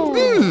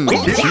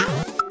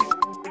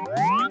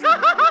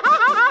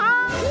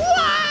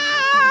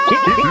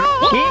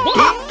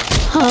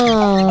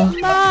 Oh,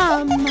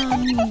 Mamma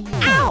mia!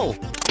 Ow!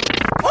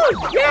 Oh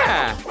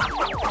yeah!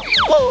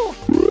 Oh!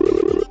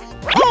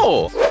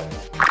 Oh!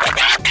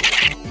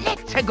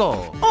 Let's go!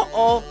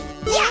 Uh-oh!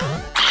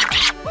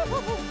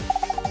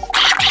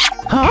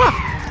 Huh?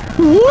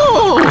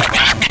 Whoa!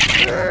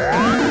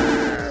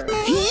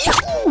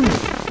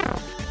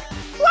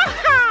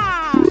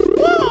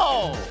 Whoa!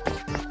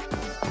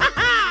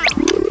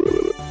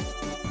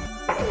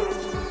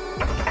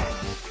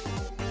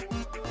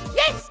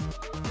 Yes!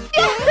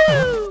 Yahoo!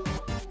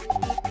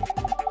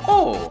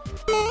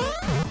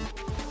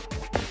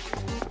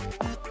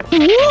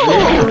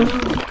 Whoa!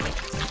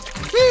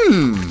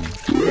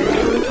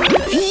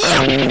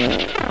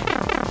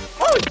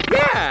 Oh,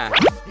 yeah!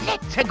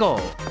 Let's go.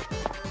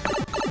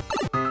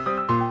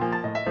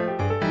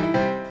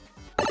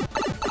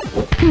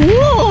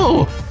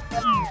 Whoa!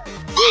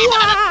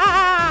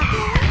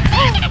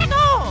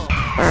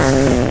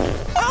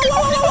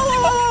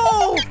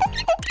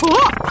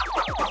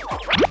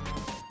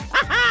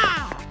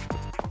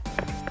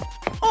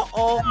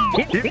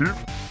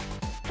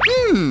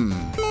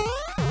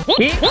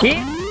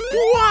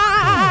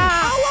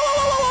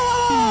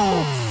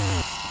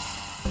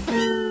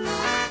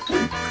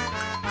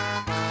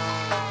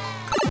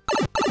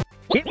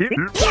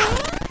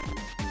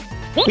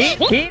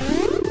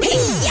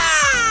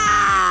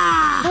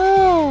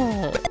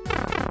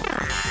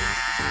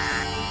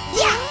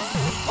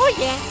 Oh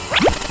yeah.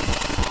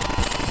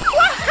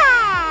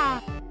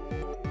 Waha!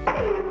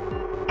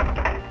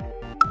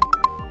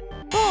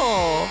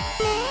 Oh.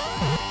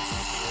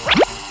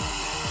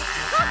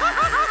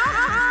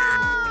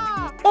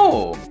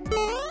 Oh!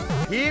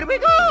 Here we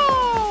go.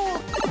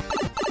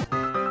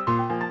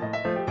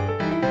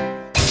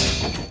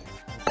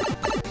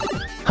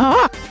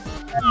 Huh?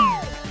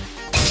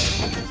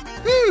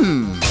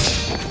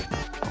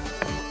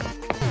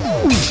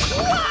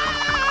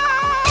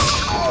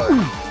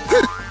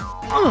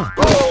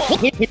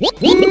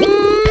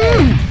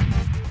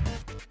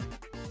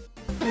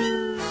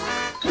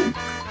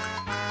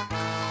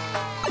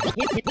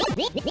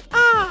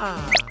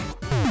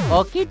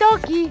 Okie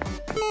dokie.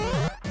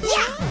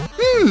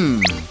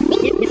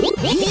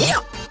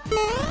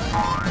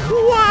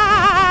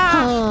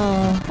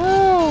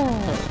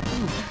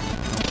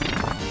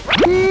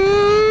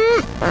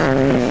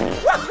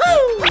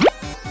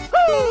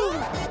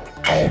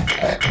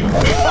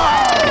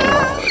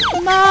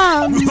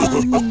 Mamma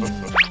mia.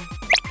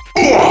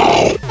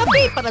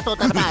 Tapi para to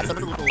tanto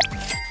luto.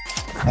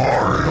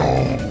 Oh!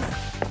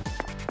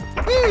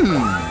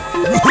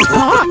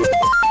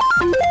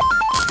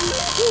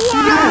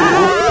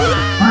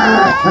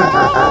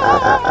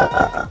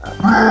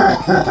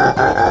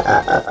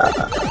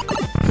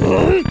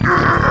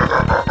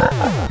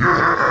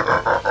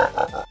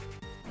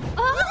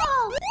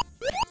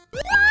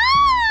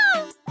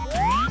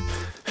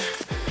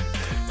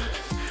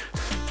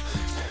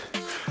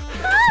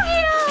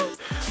 Mario!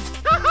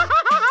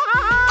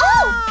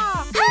 Oh!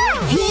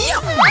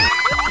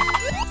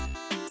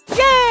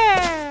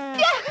 Yeah!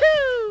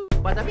 Yahoo!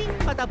 Badabing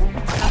badabong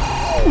badabong.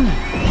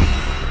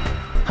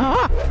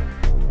 Huh?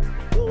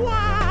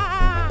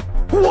 Wow!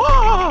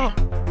 Whoa!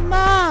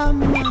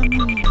 Mamma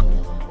mia.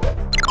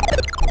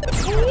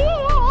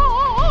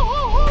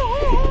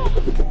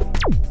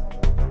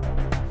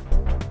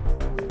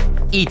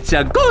 It's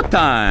a go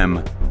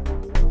time!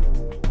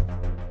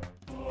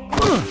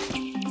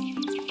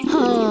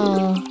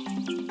 Oh.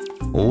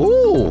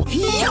 Oh!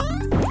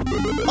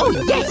 Oh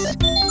yes!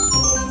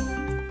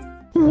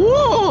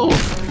 Whoa!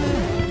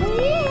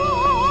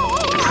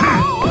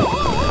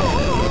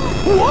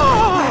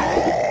 Whoa!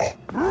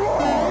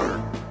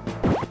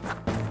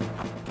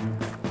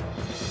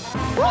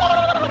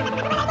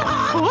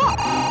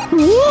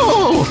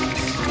 Whoa!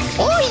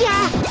 Oh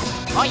yeah!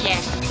 Oh yeah!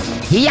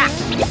 Yeah!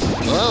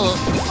 Oh!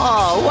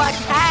 Oh! What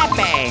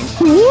happened?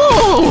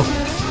 Whoa!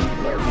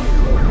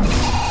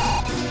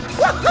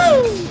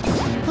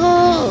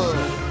 Oh!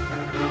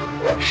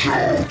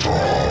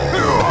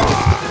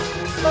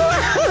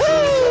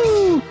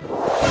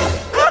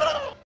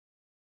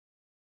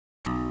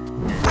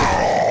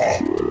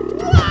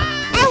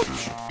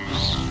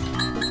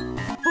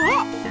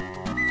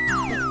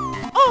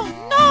 Oh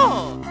no!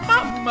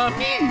 Mamma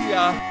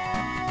mia!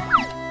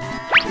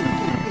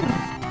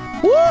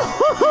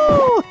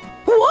 Woo-hoo-hoo!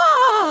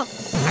 Whoa!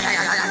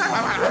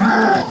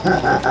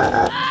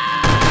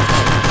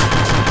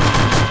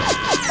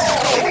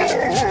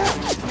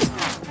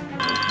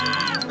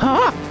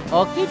 Huh?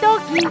 Okie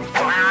dokie.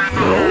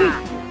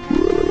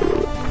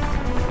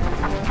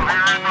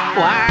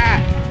 Wow!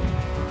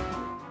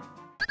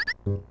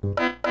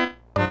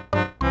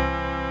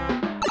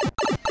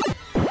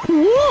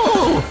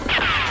 Whoa!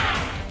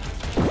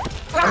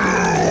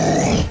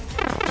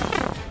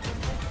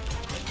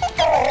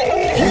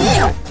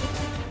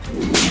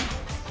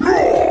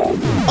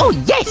 Oh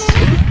yes!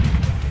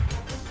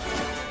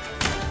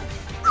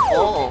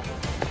 Oh!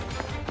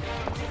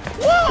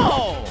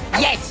 Whoa!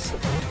 Yes!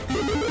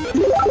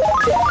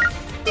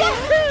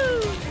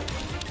 Yahoo!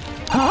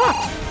 Huh?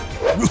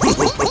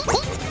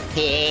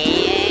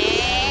 Yeah!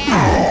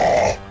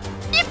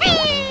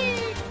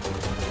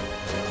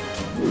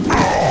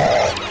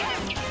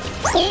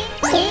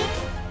 Yippee!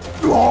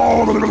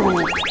 Oh!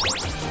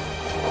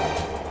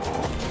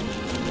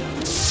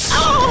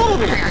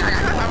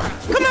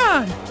 Come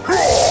on!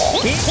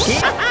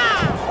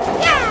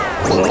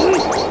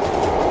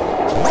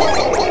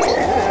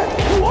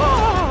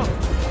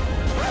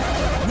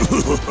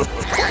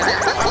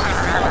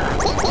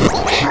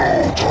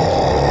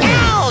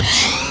 Ouch!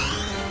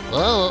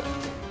 Oh.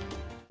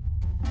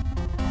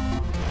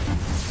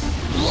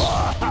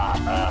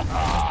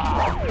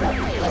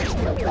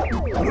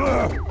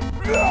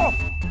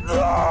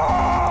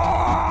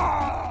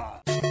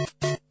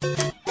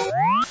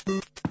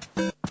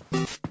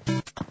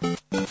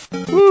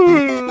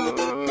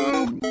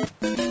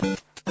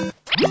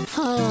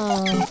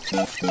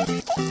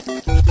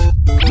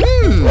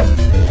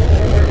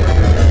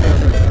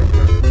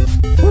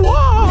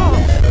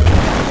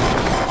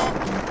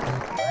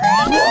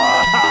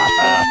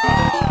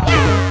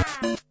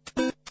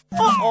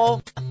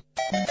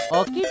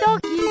 Okie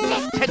dokie.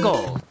 Let's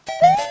go.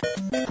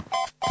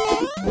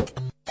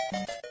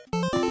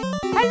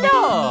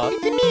 Hello,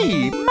 it's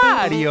me,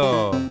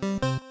 Mario.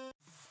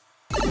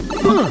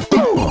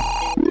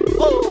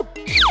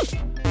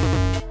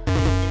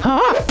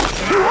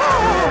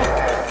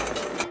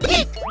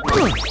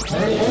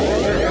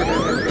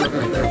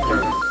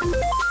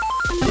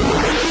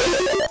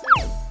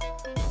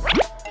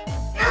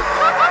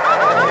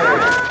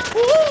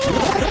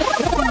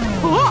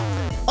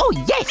 Oh,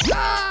 yes!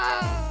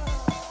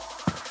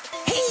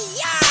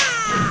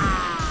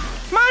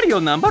 Mario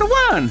number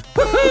 1.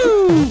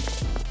 Woohoo!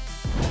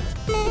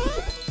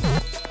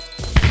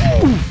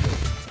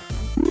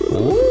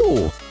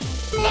 Oh.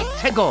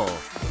 Let's go.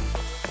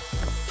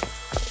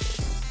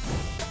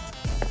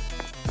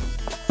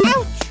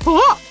 Huh?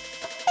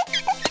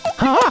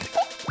 Huh?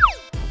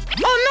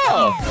 Oh no!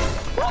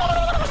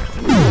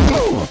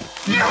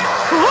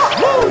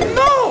 Oh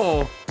no!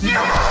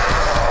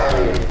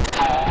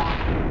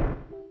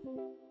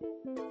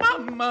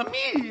 Mamma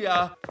mia!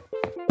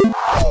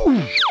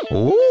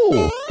 Oh.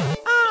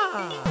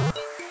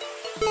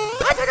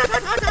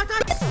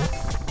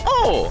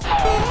 Oh!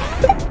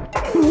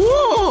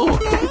 Whoa.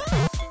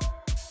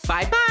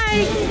 Bye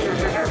bye!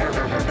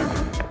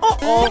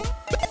 Uh-oh.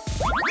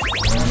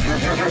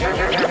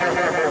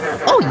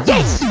 Oh,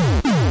 yes!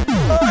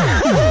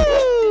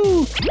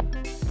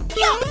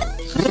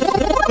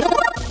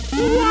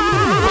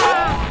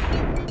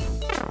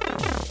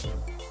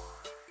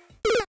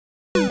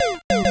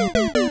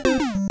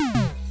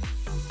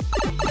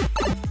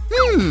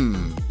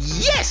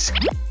 Yes!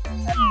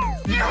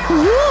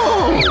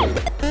 Whoa.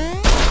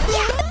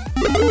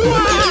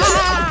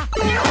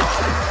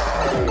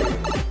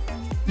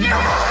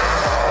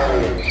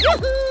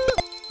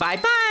 Bye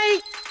bye!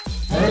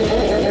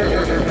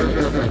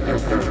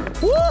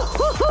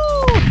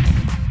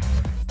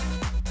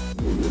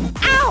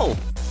 Ow!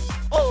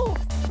 Oh.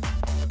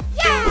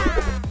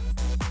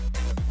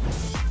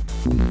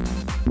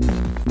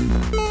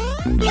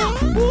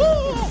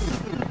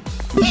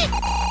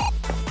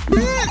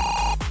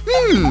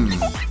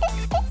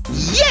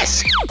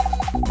 Yes!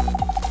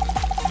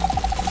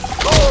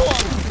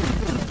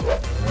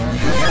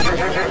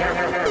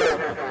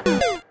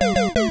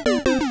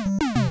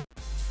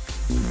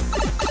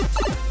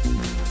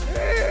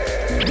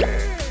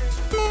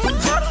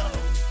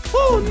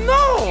 Oh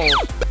no!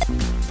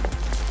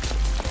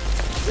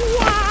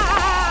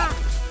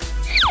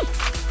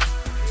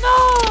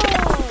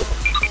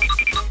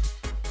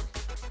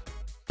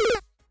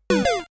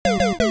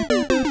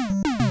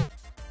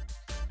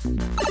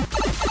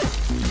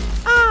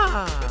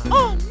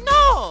 Oh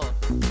no!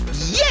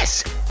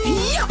 Yes!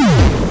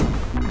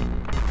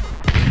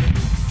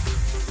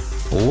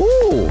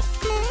 Oh.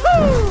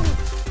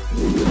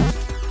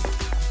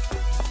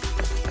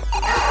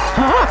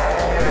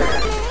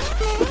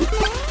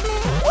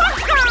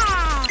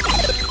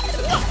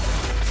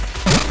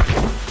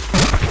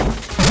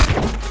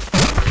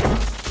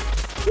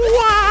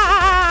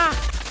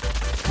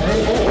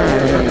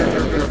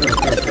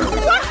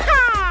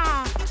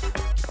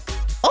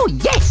 Oh,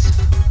 yes!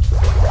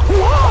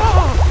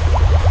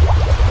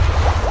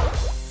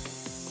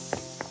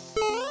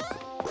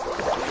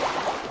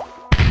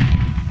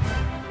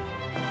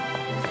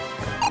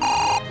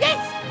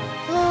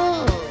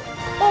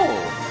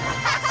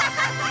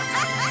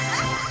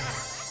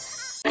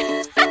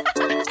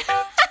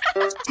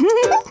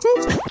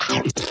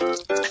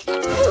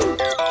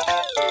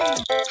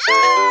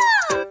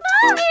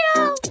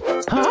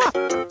 Huh?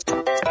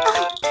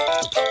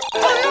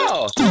 Oh no!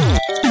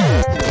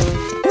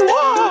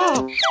 Whoa.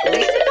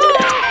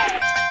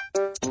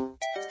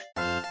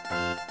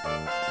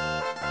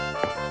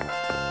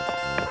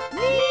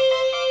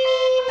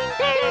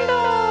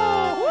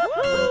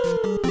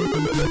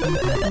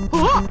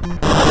 Huh?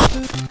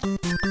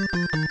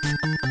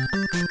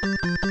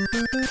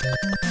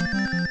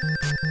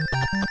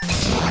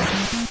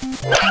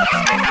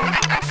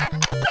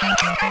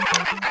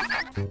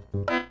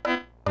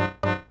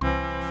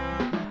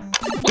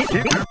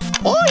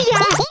 Oh,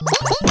 yeah!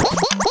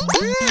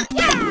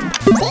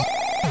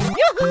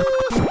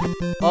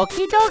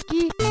 Okie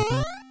dokie!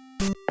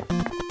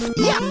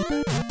 Yeah!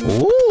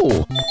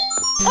 Oh.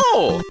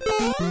 Oh!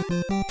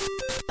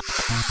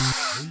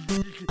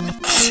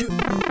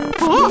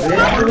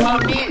 Mamma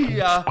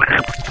mia!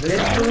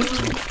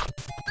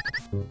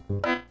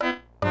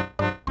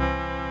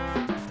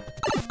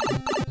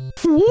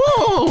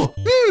 Whoa.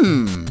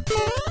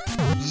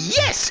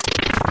 Yes!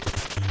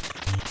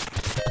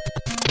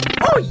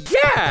 Oh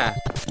yeah!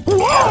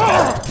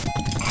 Oh.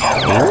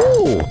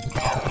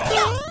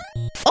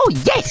 Oh,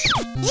 yes!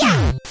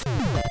 Yeah!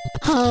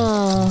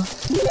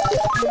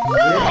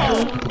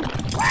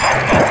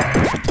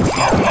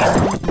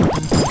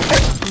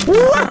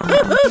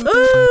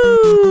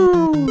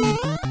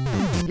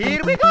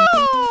 Here we go!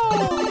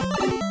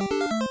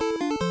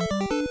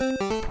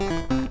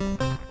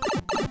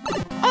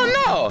 Oh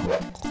no!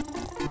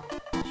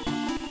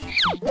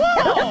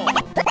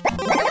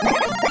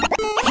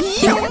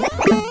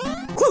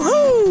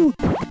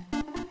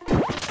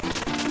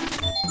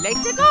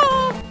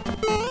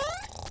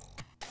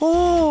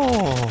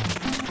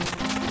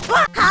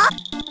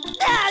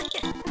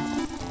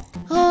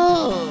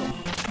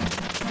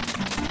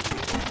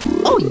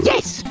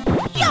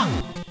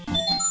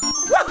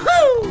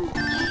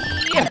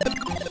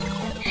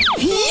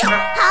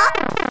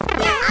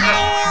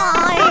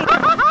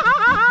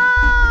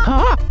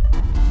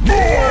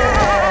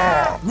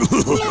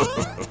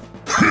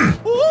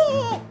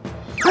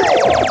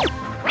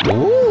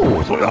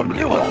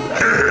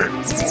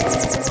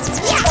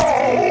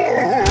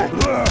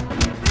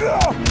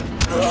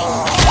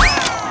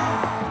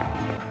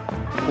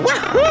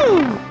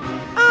 Wahoo!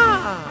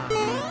 Ah!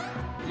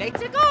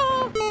 Let's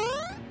go!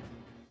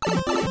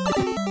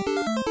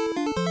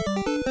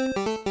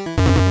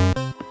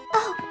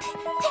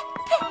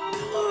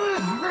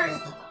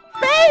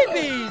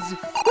 Babies!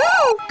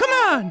 Woo! Come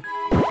on!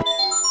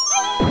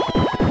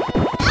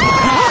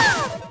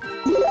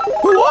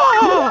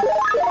 Whoa!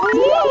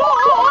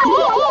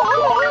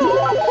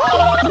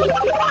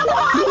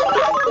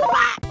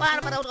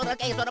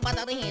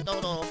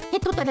 E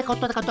tutte le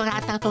cotture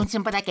catturate con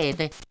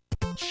simparachete.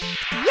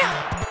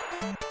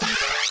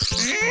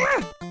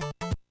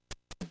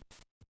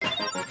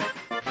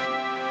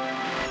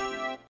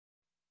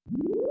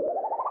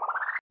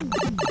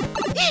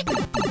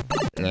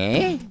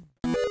 Eh?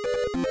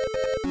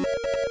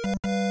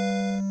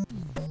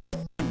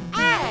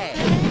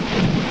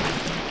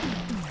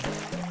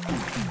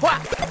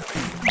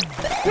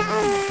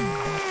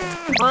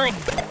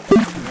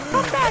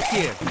 Come back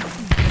here!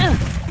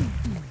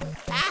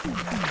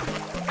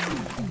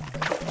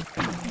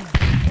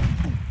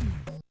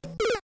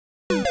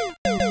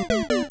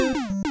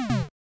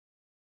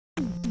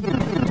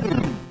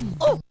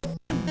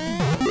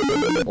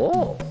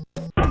 Oh.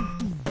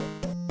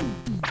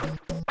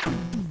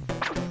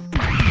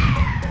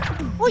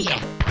 Oh yeah!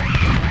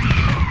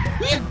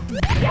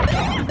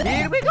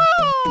 Here we go!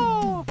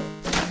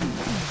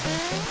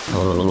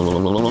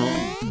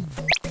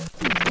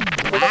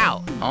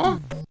 Wow. Huh?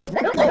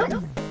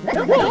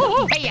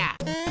 Hiya!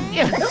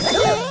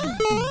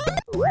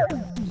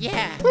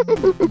 Yeah!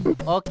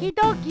 Okie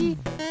dokie.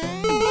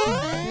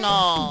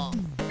 No!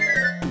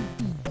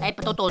 Hai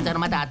potuto usare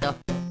un dato?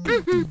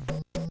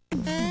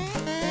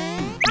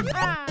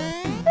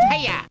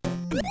 Hiya!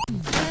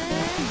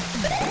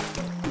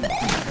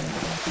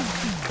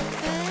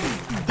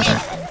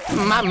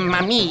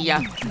 Mamma mia!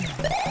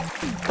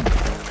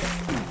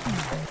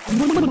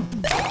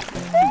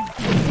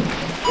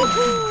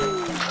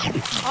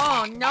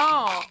 Oh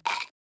no!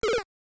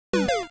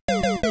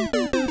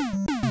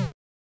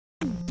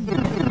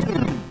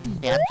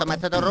 Piazza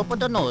Matador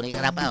d'onore,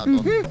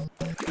 rapato.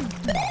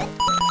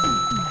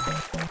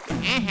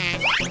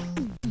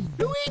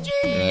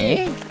 Luigi!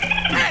 Eh?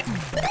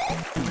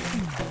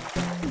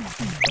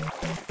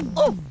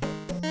 Oh!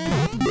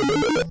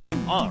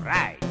 All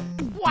right.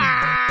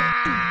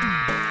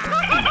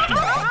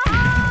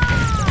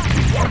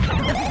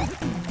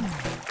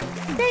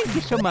 Thank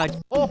you so much.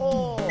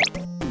 Oh!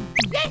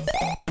 Yes!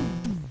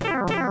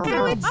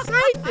 So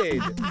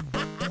excited!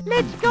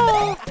 Let's go.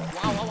 Wow,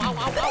 wow, wow,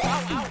 wow, wow, wow,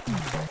 wow.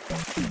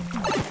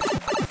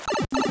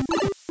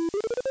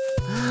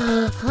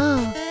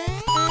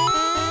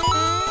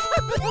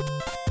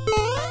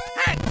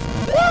 Hey!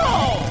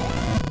 Whoa!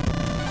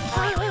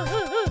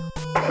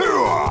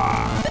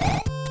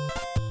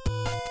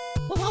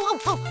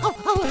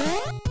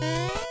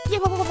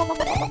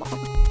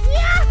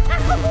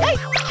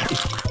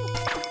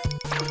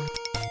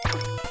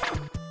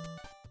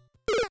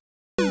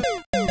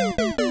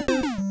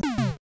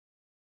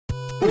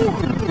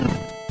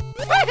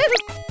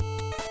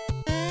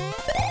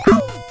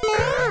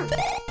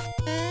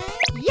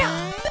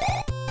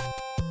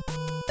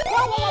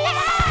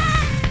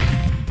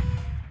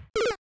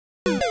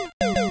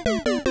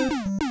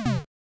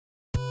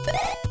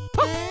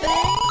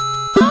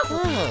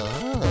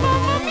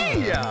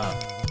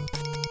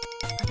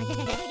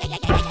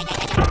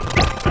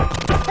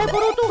 Hai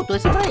potuto,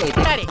 si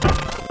prete! Dai!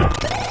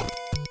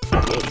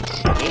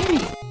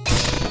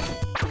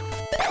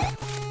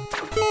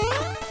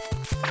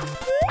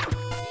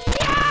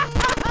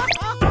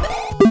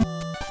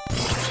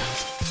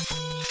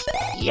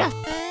 Yeah!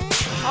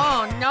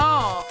 Oh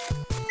no!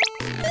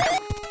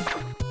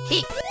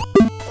 He!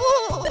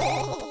 Oh!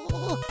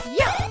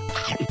 Yeah!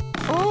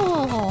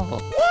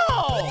 Oh!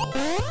 Whoa!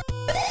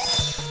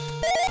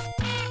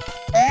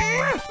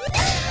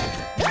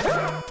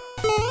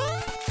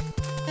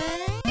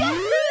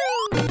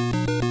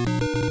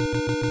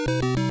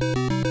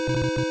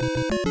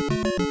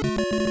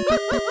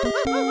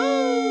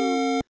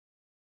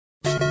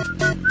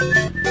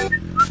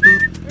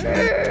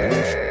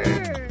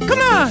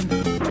 Come on!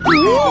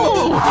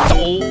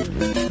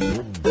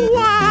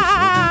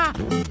 Wow!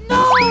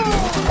 No!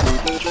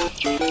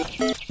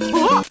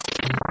 Oh.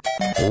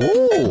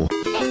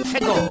 Let's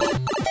go!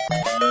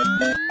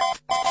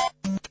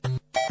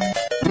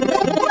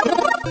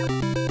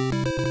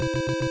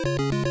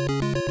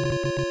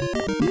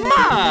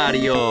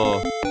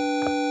 Mario!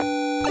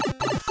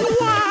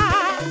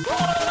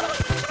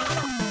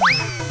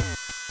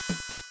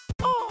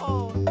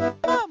 Oh,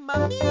 mamma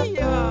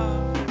mia!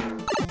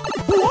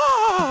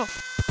 Wow!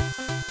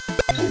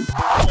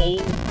 Oh,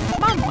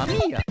 mamma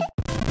mia!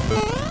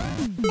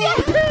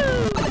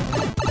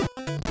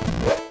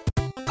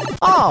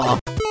 Oh!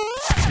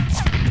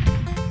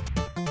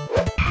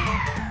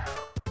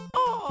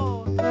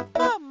 Oh,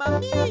 mamma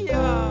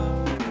mia!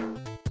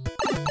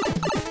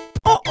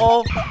 Oh!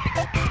 Oh!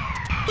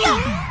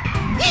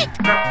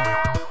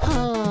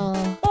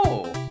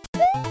 Oh!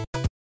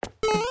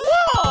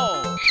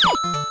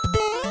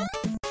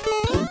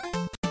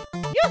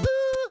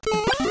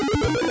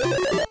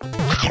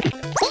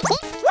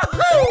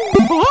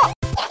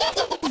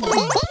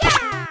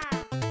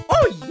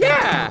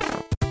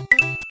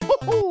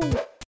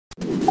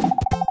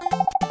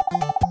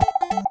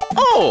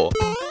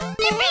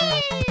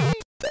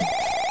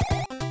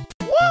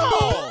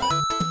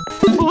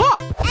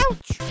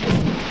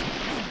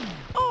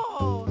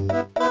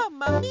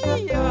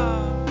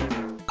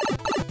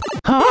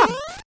 Mamma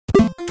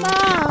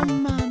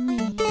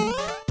mia.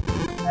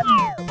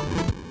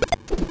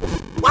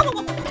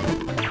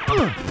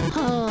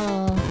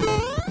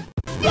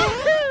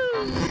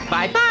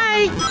 Bye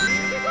bye.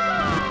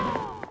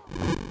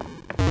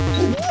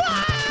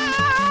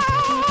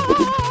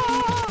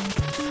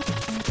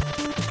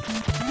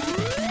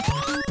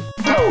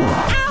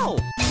 Ow!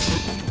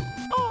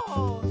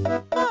 Oh,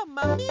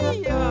 mamma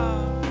mia.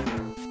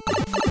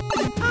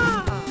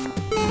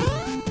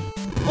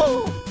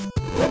 Oh.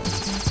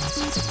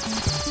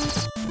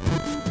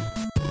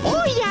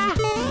 Oh yeah.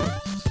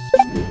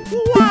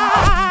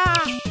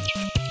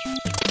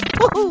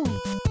 Woohoo.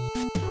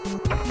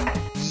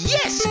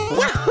 Yes!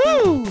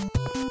 Woohoo.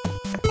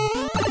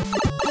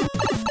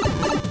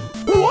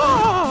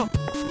 Whoa.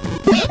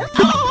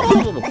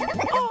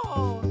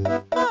 Oh,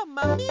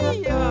 mamma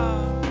mia.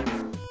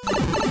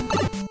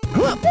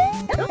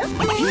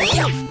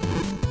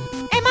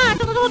 Ma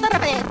tutto da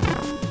bere.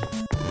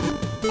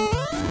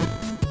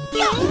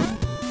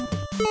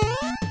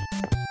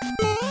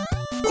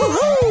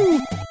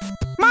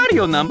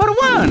 Mario number 1!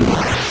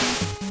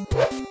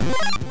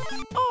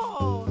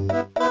 Oh,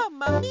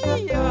 mamma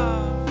mia.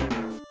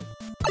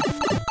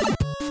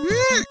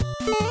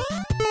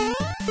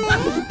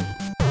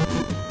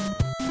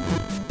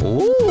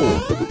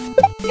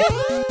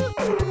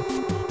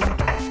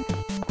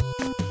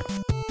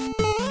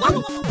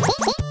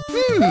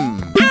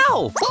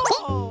 Ow!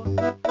 Oh,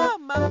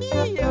 mamma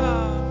mia.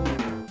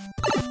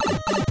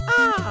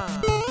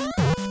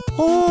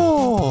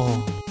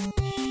 Oh!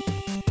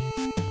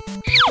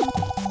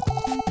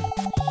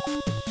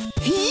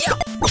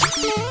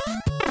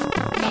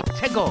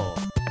 Let's go!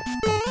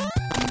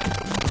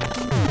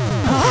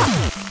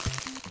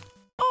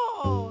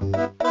 Oh,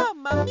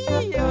 mamma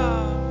mia.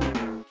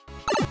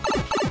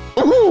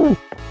 Oh!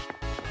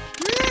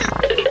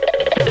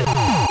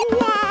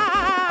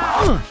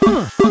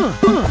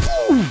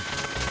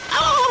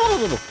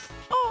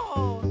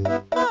 Oh,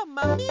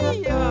 mamma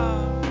mia.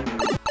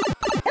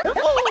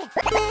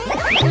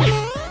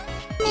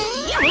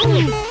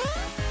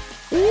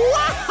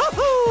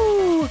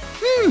 Wahoo!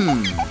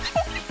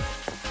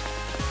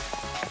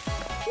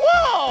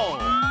 Whoa!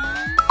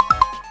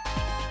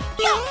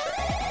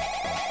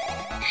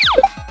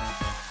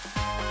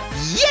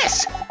 Yes!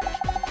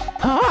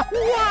 Huh?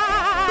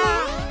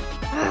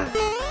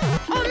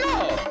 Oh no!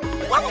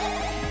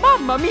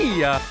 Mamma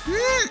mia.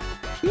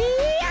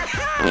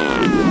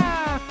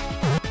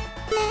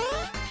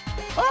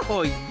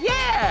 Oh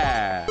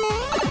yeah!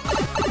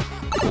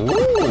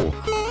 Oh!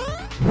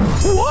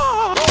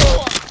 Whoa.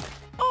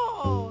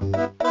 Oh,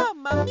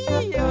 mamma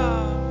mia.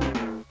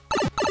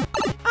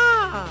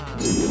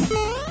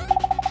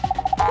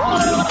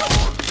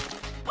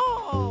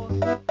 Oh,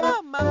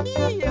 mamma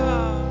mia.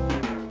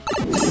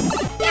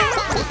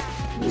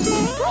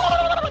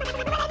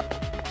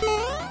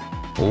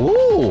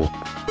 Oh!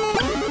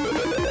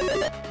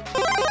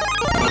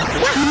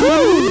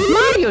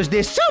 Mario's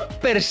the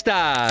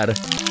superstar!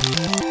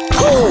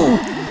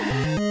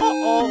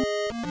 Uh-oh.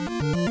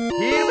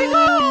 Here we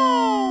go!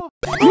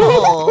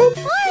 Oh.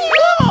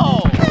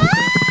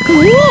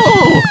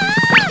 Whoa!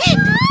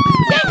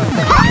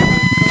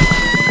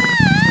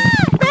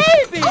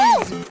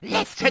 Babies.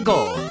 Let's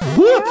go!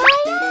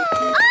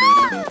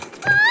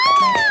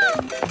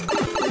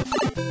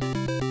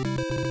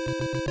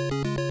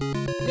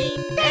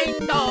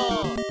 Nintendo.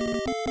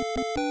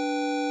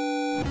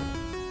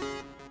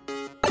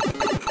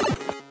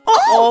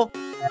 Uh-oh.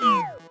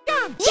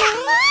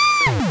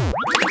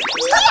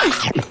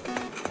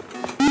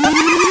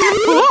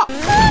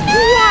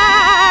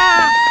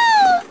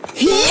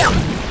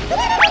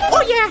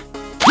 Oh yeah.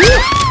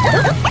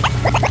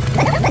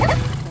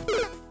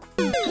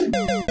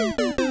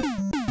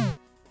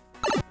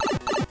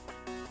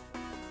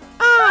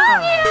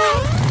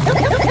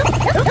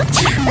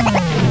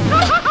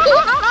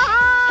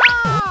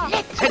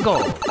 Let's go!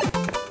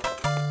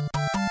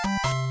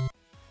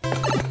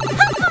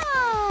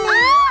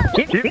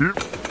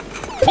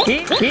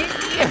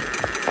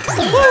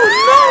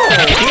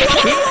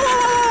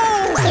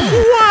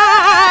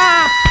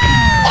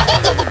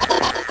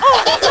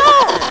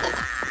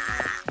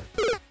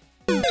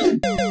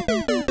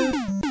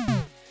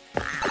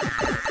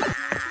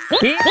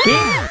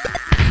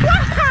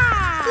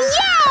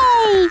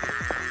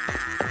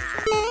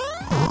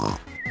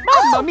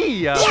 Mamma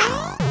mia.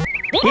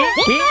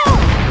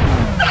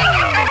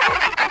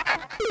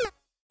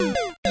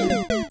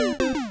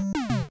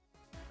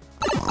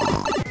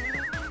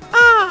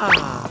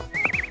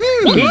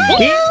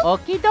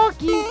 Okie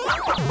dokie.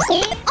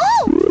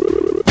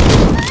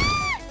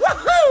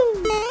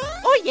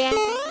 Oh yeah.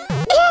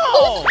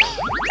 Whoa!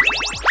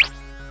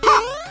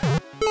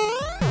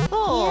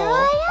 Oh.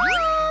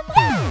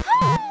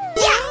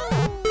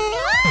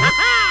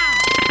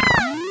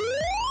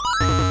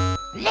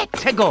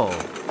 Let's go!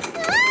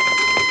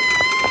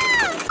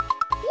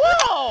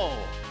 Whoa!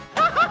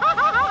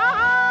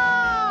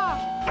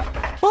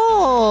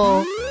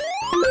 Oh.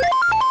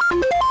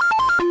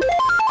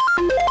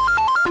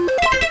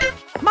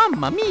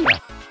 Mamma mia.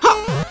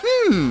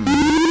 Hmm.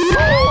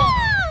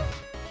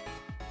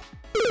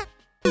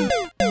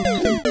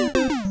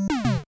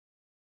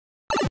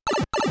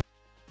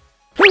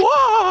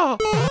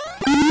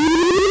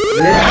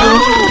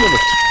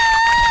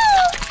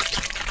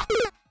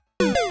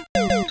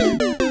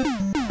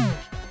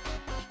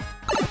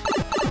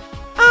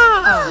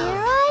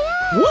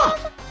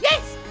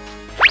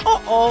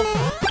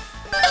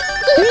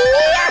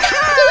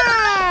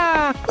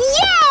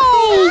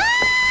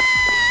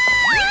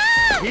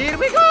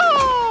 we go!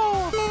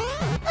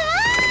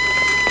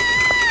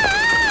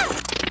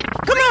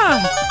 Come on!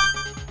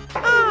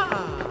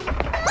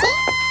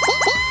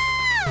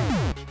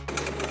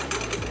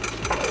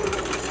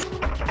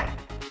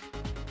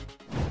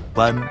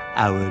 1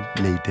 hour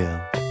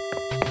later.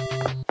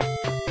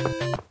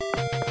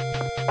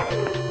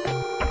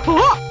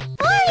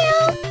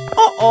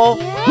 Uh-oh.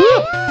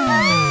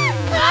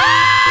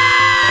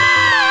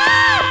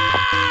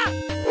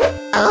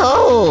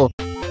 Oh!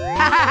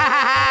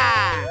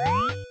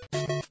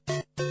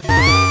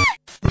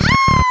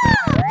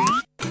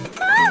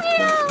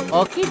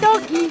 Okie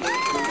dokie.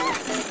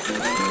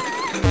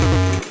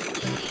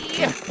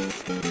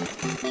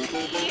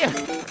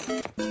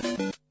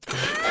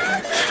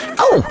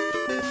 Oh!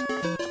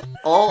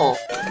 Oh.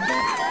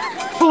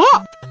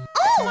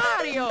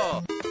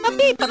 Mario!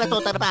 Hindi pa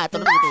natutarapato.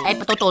 Ay,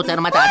 patutusan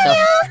na matato.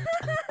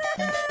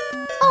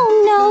 Oh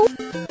no!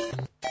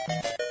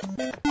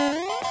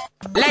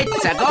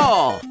 Let's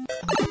go!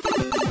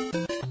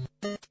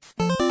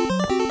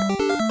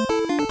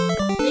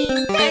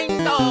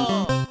 Nintendo!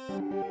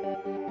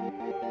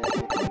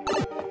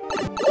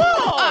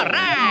 All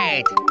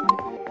right!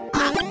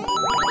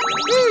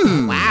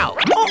 Wow.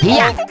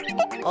 Yeah!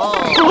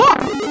 Oh.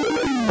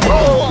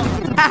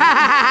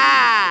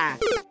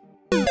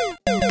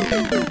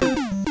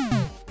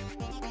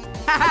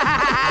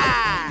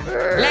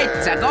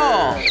 Let's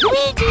go!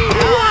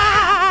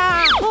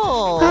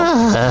 Oh.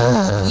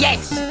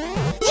 Yes!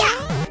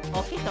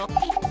 Okay,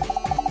 okay.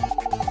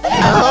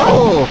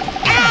 Oh!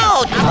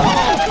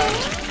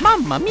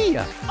 Mamma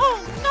mia. Oh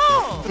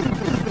no!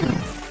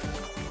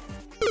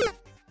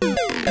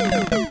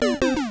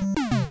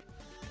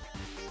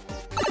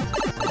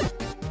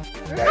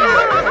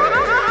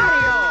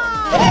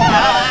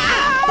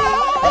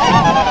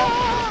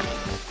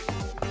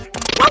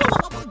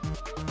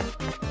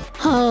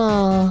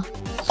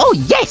 Oh,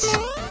 yes!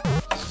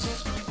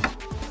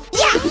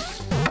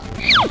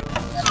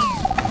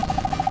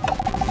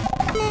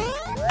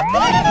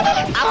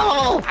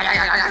 Oh!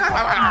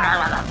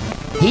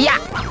 Yeah!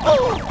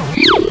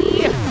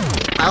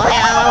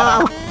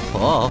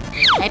 Oh.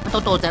 Ay,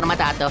 patutusan na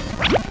matato.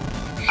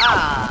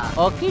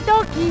 Okie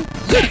dokie.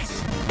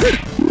 Yes!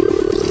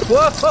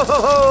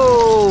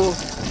 Whoa!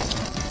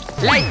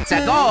 Let's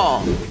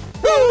go!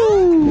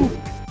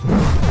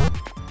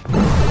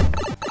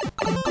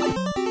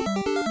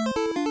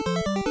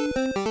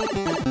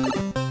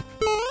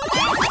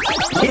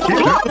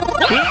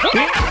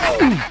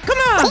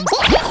 Come on!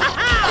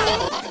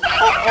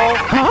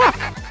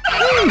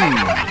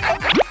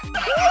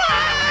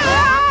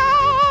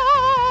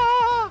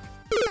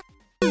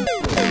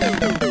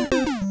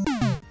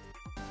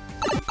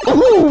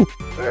 Oh!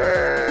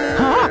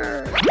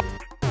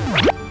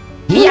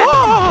 Yeah!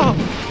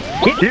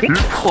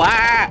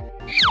 Wow!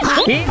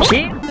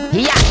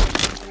 Yeah!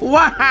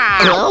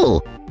 Wow!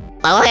 Oh!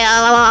 Oh!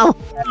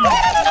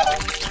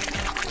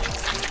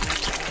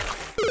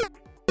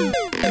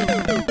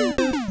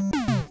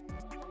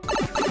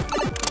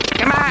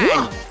 Come on!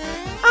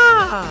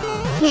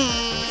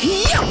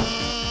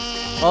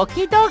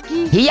 Okie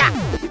dokie. Yeah!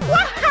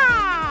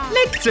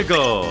 Let's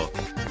go!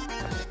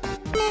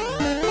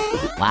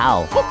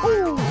 Wow.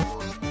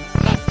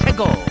 Let's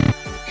go!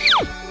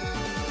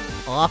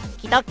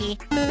 Okie dokie.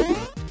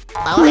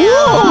 Oh!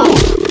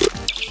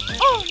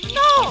 Oh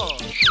no!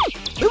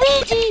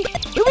 Luigi!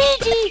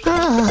 Luigi!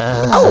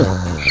 Oh!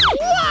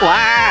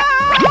 Wow!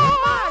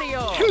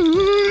 Mario!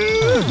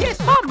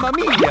 Yes, mamma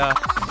mia.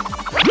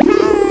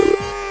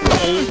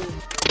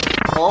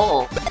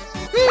 Oh.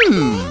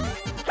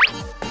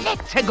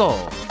 Let's go!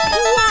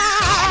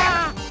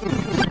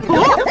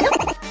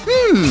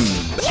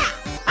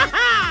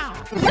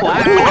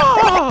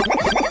 Wow!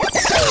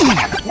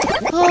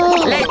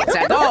 Let's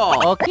go!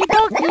 Okie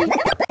dokie.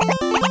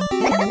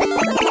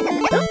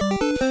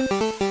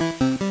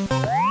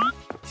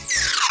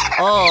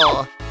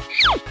 Oh.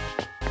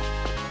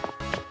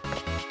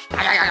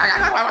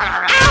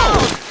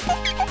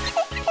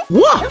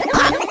 Whoa!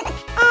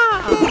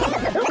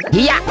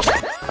 Yeah!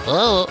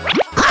 Oh.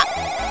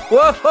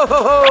 Whoa!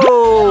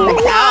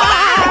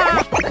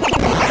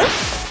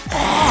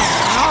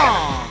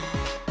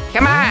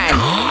 Come on!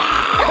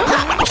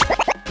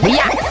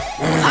 Yeah!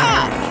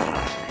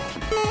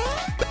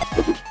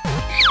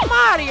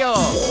 Mario!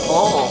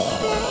 Oh.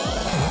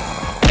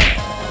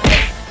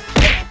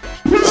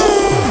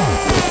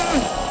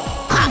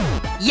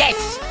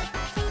 Yes!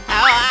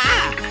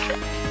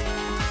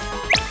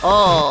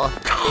 Oh.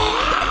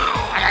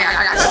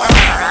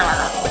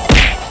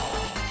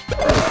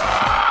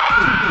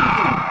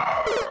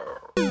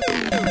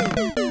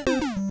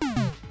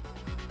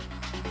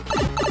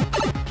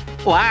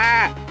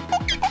 Wow!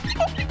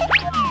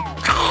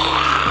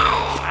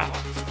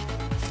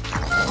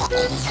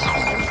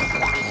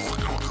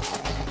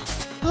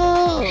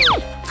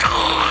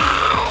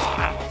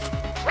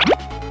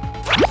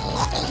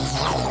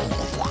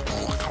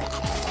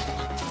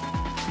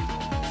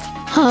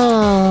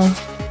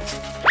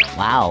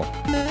 Wow.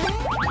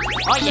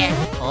 Oh yeah!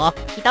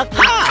 Okie dokie.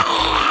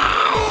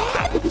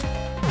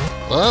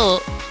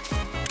 Oh.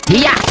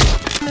 Hiya!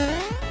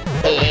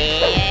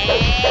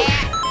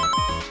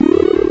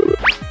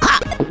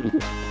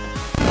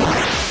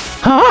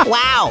 Ha!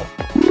 Wow!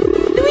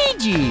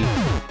 Luigi!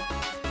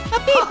 La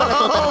piccola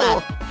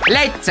tutta.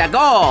 Let's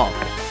go!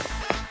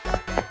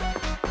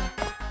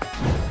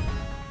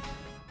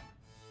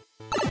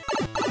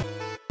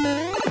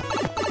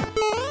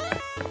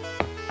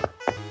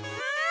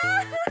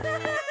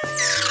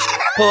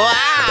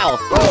 Wow!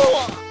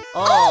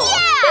 Oh!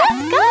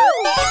 Let's go!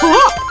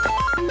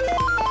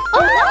 Oh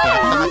no!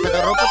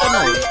 Nakataro pa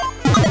noi.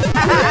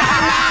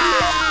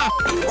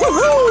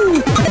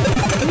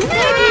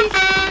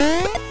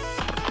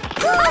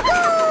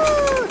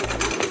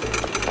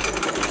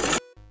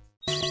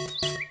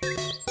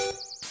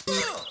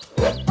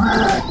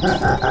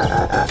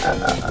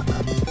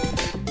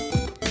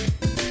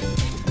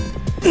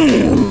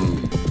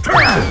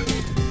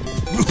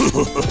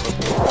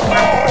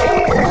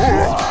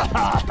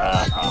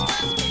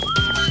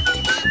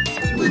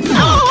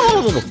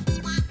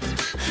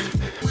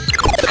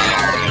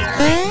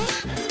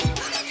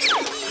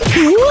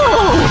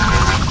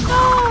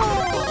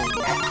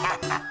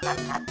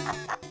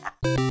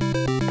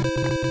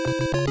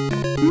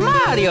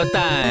 Mario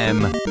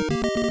time!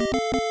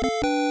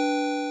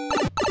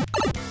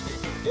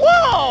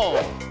 Whoa!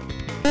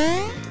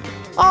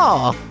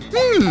 Oh!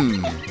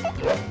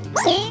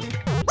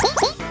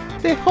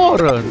 The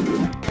horror!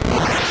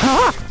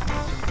 Huh?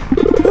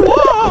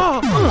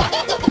 Whoa!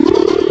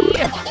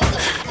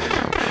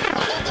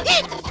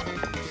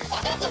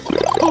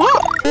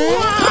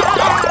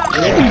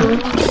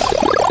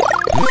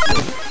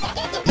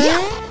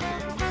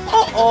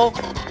 Uh-oh!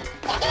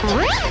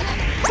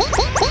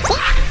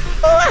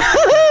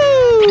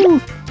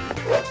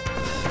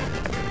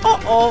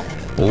 Uh-oh!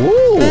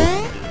 Ooh!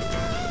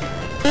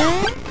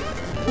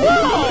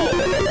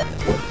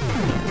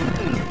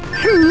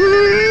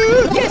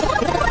 Yes!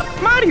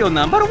 Mario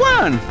number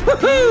 1!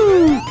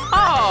 Woohoo!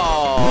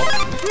 Oh!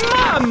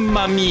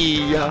 Mamma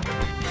mia!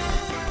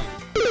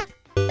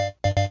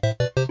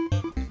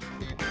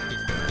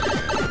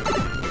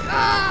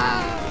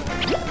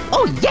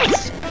 Oh,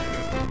 yes!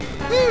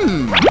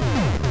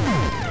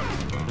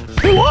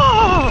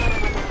 Whoa!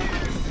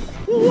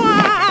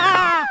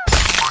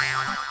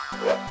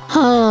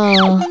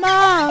 Oh.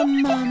 Mamma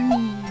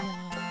mia.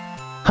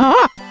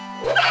 Huh?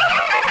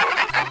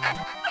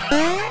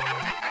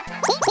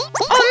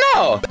 Oh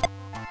no!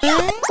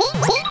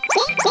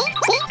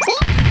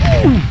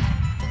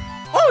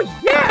 Oh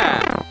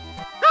yeah!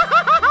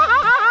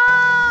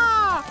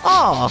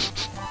 Oh!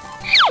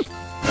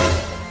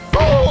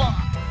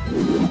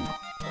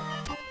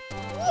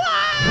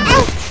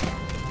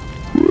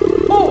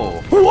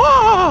 Oh!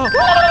 Whoa!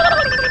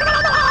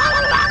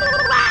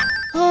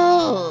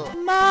 Oh,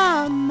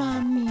 mamma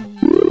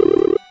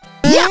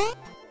mia.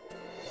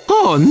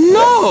 Oh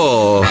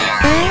no!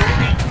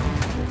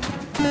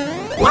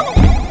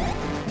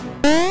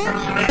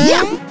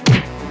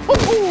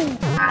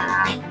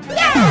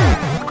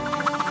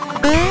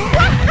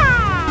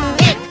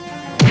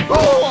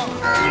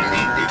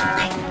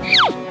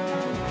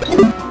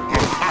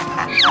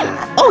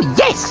 Oh,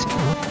 yes!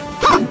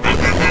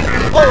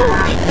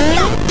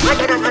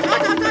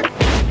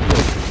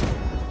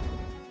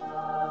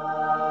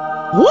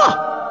 Whoa!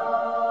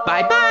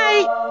 Bye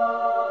bye!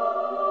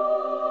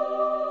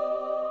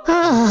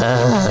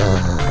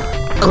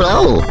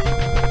 Hello!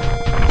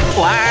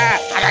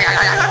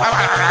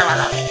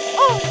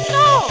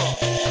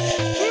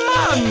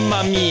 Mamma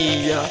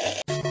mia!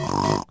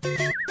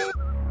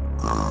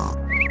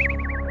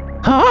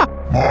 Huh?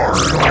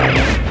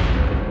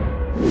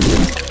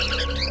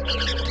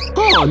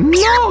 Oh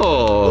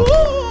no!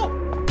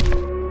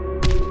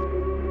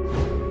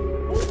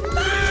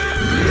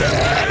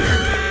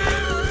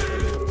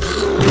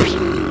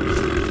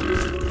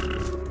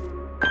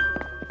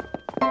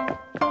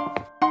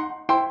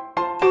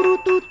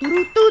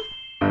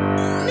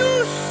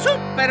 New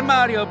Super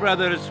Mario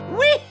Brothers!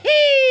 Whee!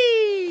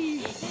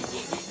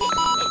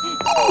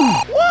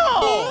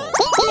 Whoa!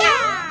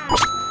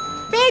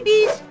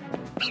 Babies.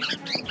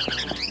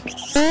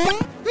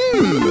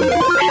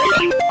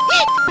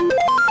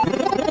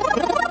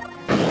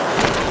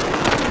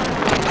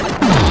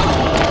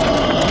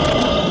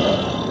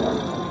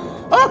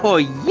 Oh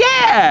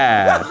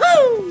yeah!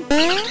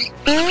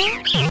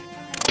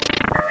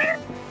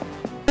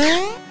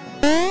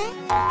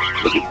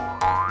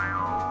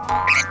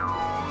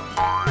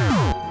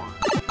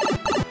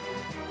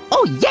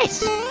 Oh,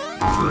 yes!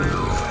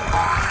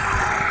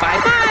 Bye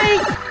bye!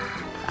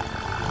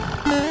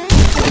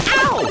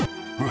 Ow!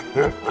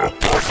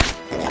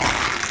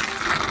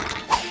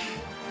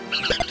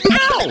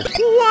 Ow!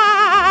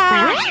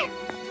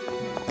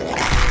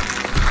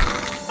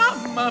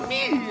 Mamma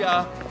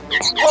mia!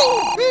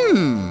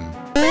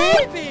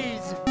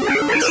 Babies!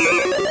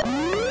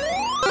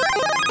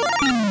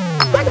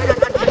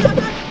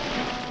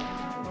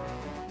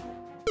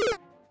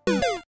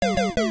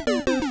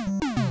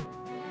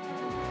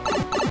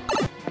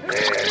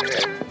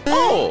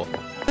 Oh!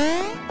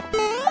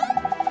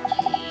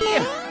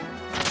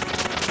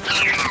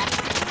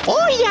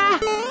 Oh, yeah!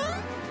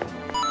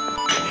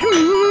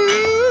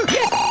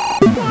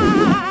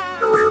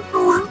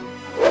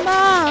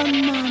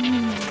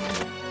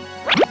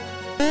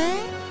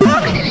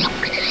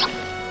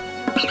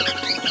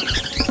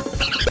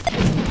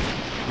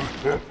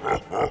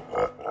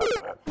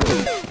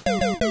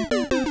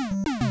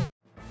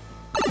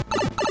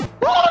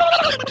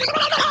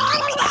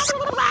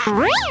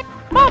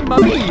 Mamma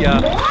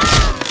mia!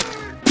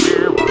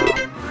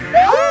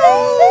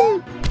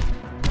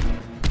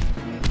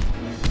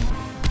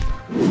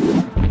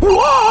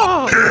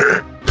 Wow!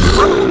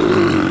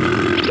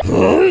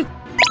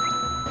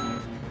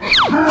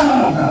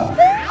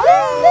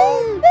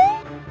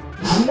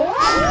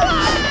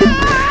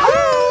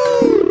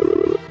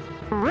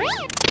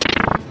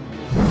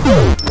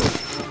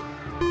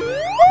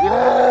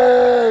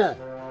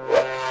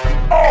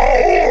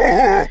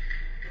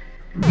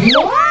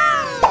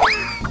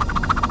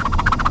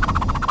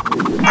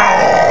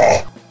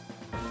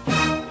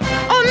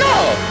 Oh no!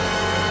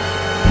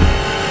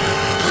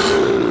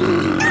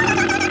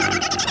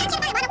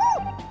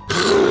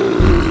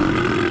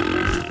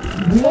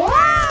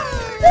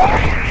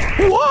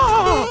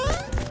 Wow!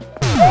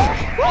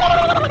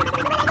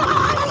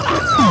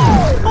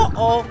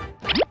 Uh-oh!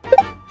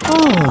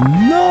 Oh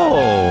no!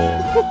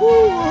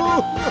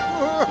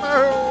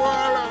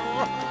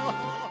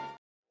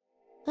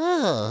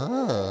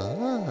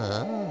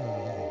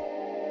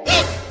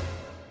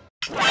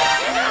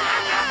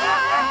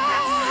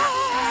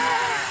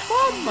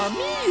 Mamma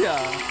mia!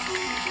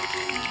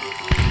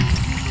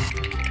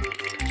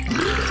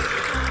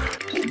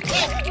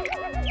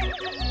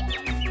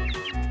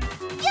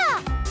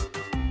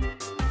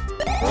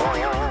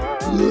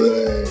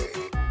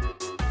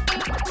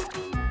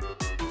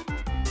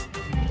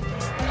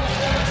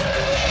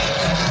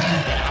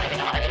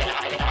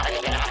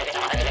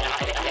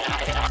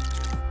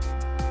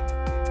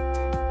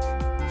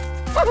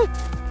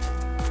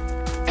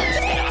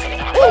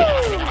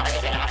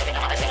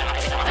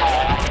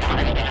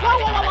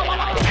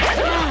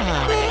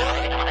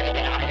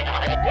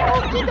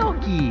 Okie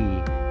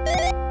dokie!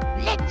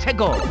 Let's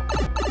go!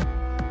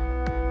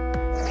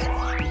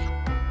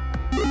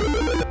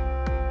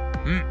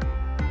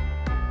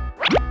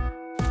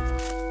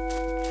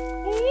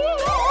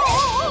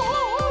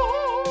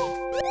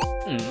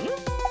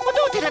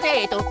 Potuti da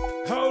dentro.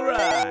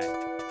 Alright!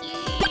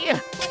 Yeah.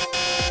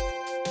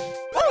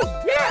 Oh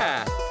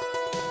yeah!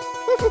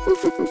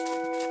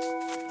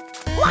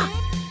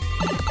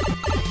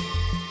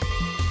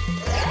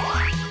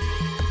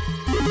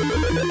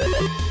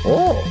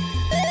 Oh.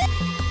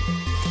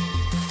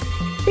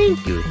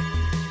 Thank you.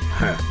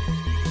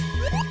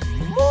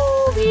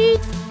 Move it.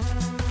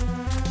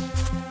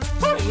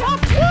 Hurry up!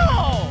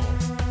 Whoa!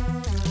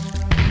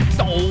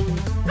 Oh!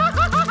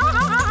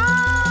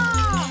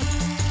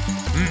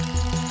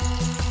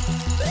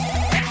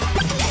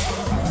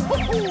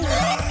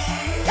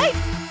 Hey!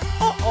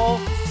 Uh-oh.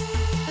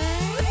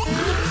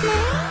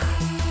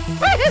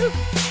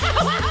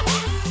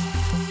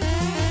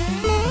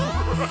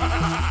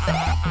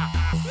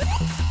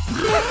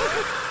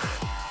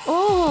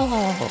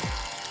 Oh.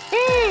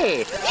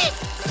 Hey!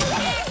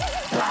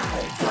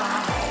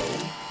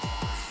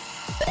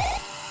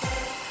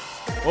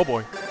 Oh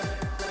boy.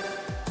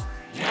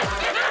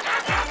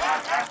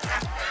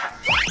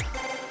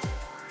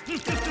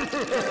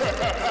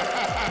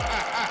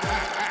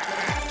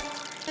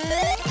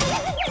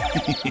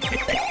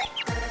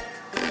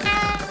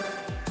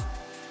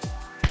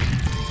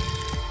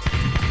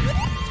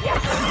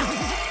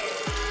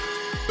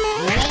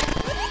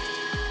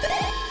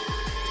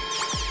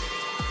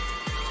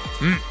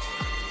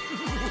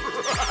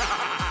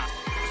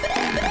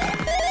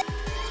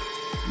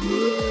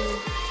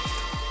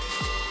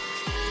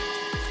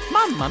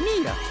 Mamma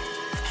mia!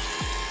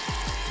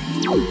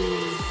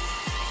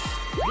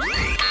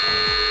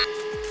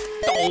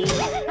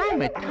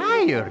 I'm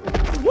tired.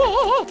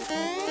 Whoa!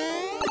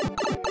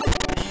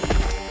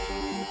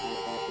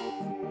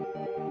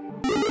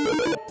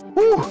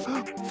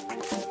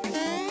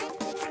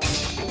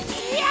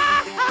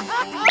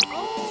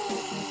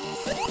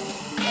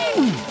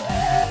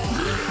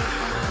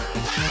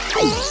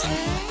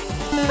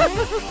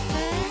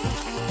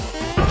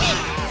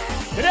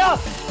 Get up!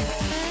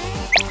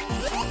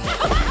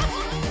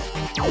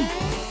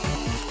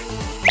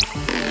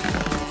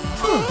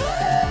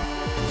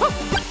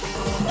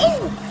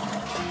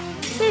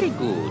 Very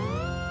good.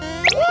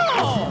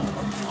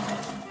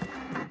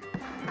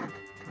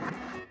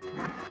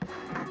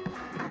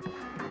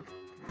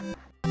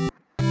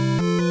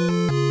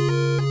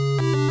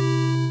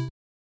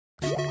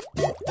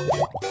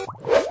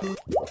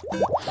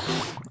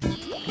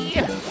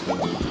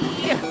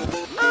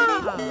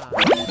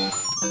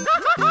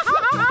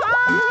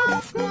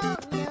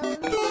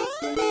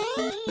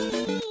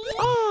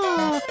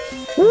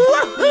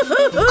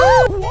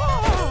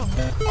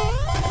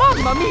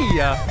 Mamma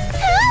mia!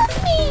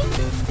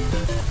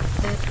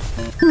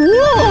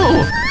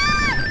 Whoa.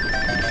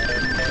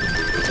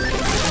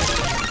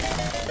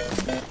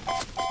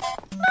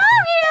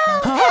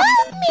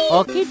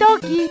 Okie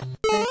dokie.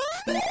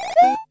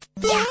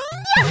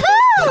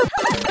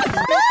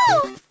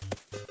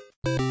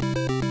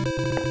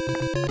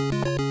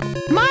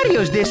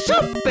 Mario's the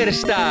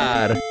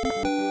superstar!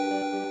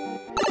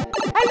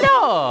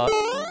 Hello!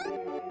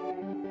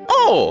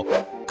 Oh!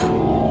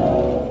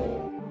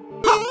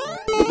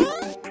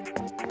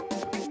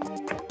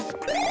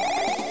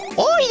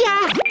 Oh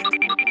yeah.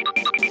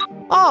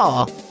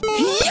 Oh.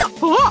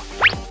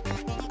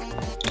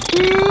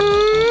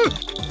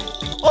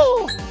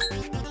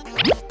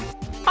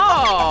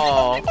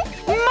 Oh!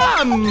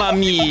 Mamma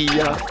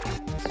mia!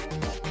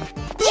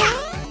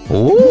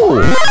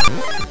 Oh!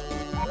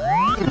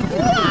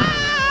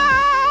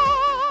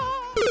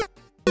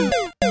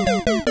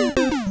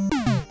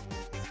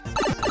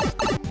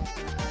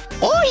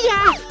 Oh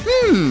yeah!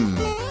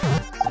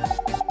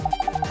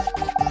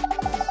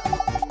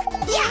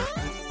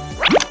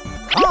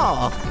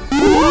 Oh!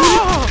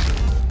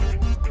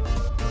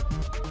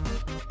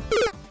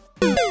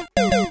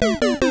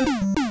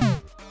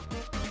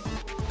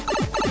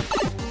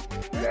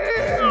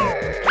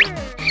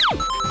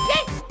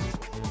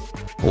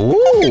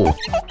 Oh!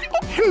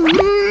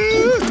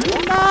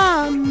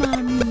 Mamma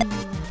mia!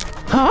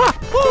 Huh?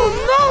 Oh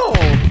no!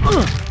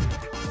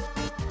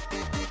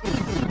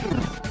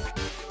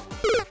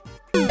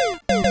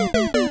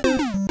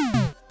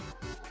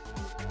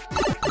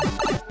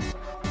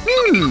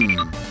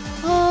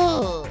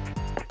 Oh!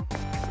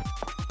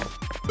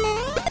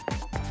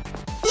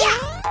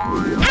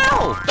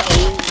 Ow!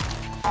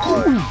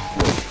 Oh!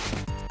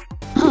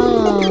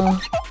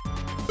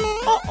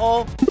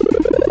 Uh-oh!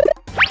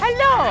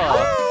 Hello!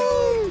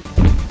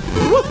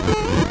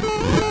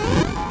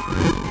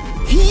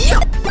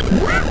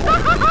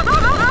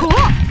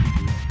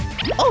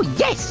 Oh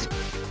yes!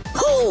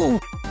 Oh!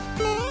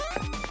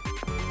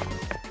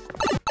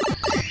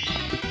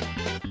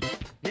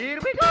 Here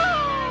we go!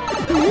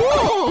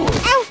 Whoa!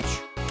 Ouch!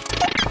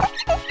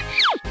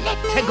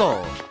 Let's go!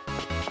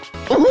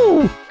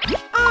 Oh!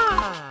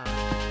 Ah!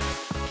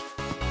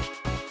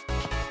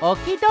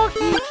 Okie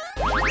dokie!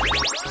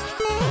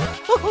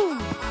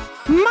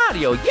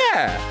 Mario,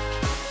 yeah!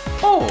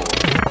 Oh!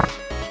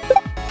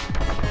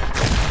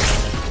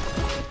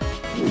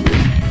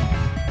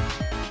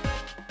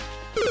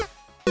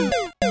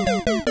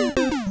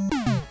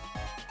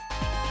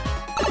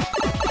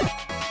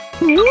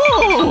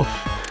 Whoa!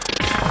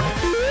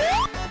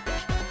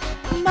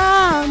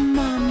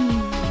 Mamma mia!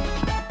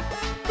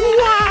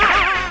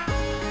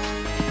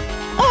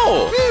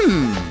 Oh!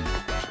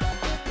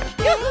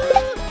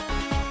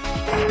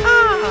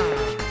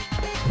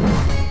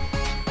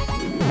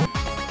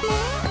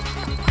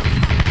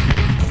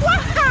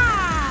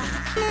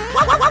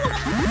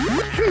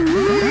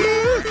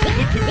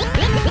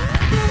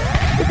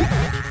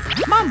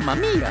 Mamma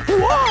mia!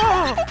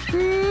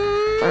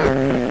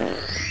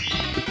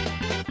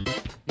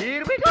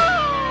 Here we go!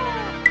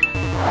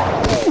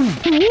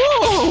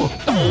 Whoa!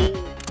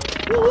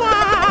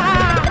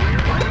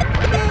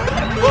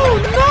 Oh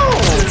no!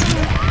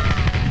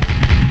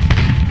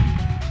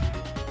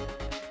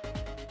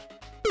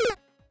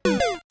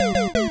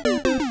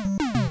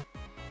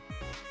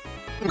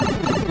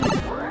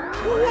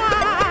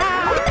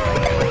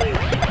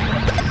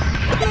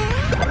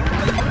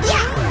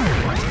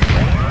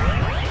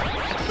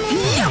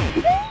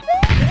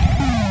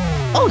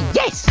 Oh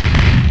yes!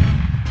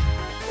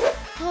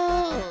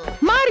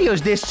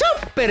 Mario's the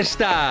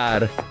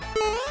superstar!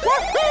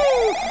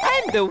 Woohoo!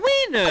 I'm the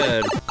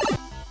winner!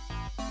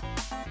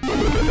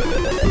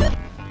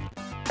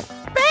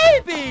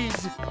 Babies!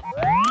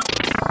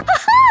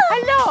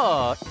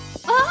 Hello!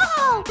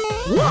 Oh!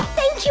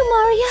 Thank you,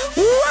 Mario.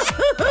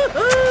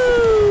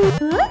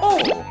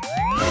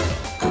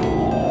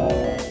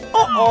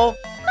 Uh-oh!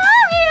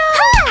 Mario!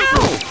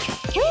 Ouch!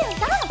 Where's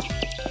that?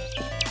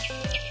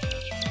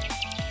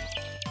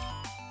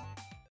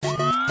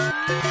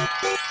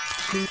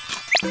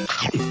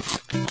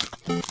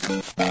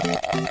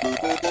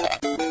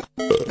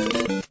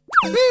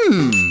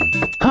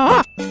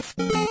 Huh?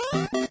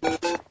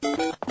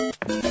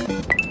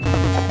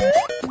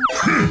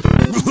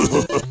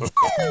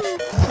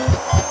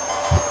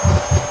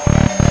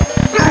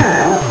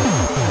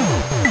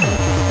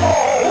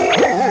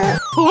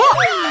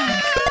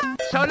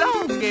 So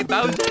long,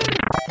 Bowser!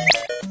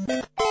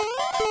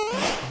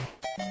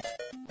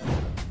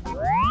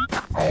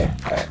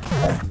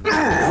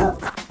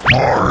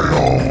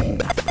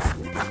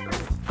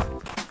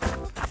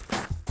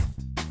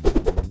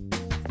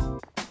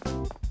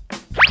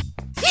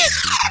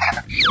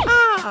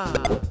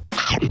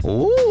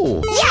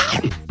 Oh!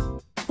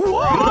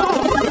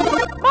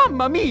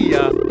 Mamma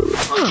mia!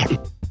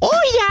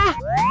 Oh yeah!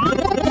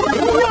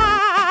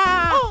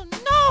 Oh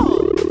no!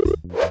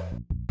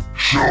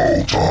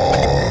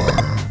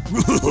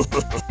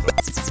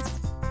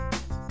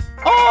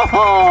 Oh!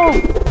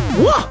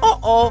 Whoa!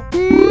 Uh-oh!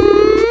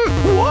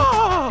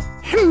 Whoa!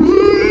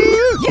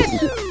 Yes!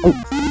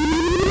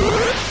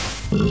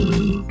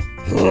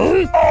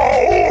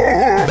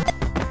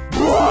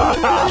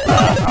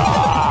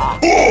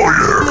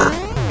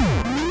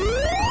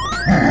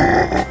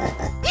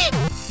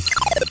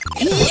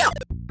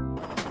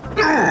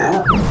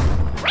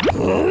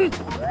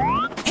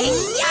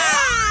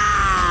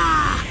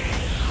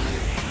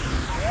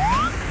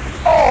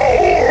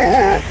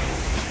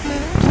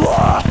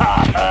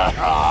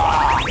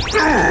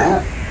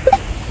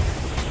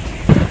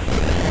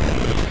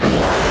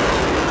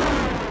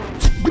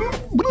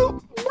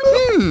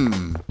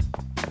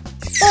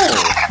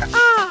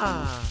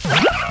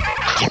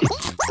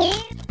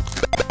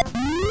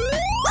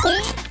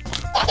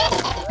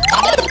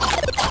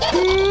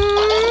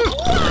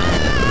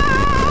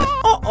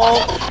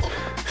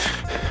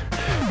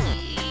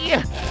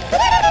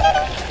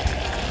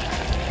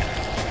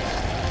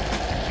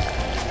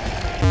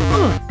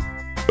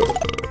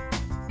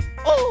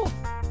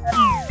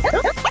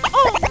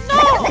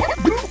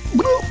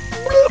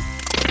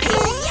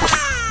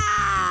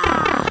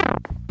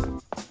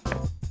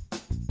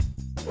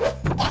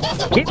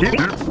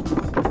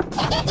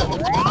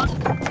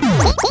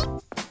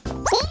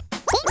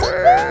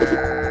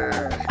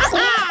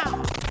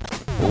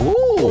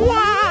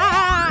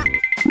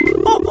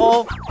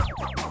 Uh-oh.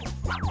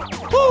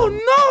 Oh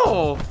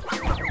no!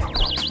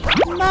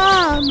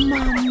 Mamma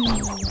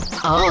mia.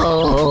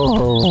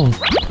 Oh.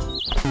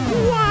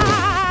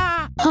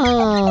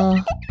 Oh.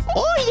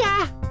 Oh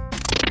yeah.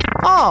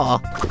 Oh.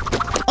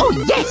 Oh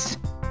yes.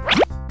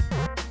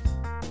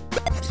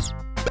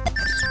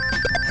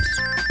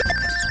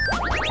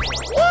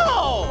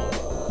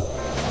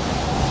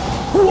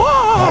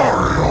 Whoa!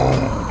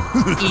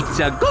 It's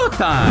a go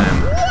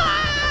time!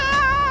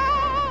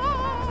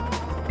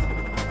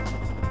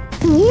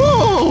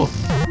 Whoa.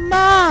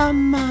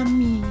 Mamma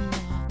mia.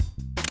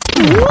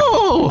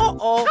 Whoa.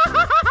 Uh-oh.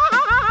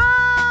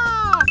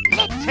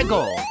 Let's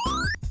go.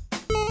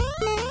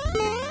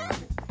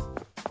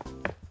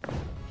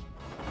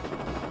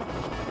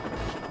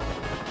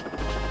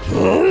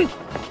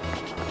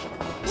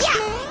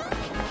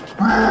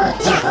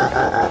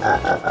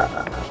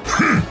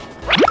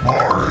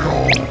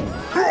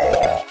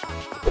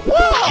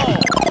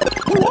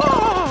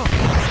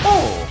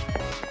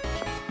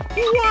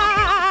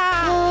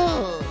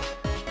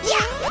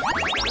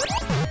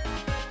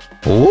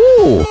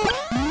 Oh.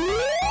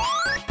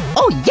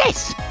 Oh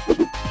yes.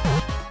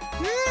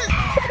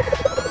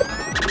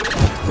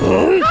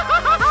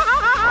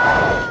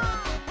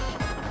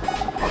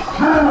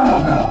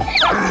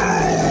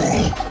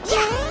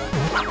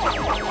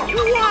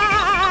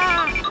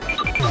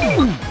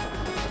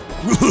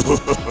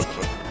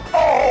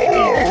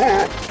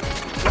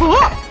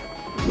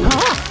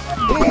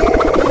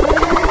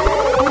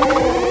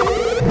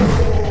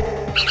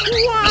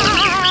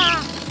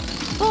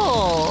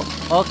 Oh,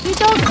 okie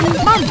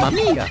dokie, mamma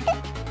mia.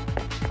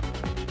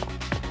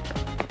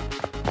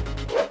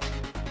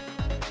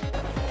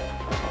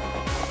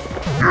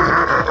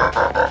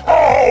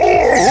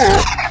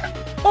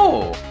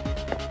 Oh!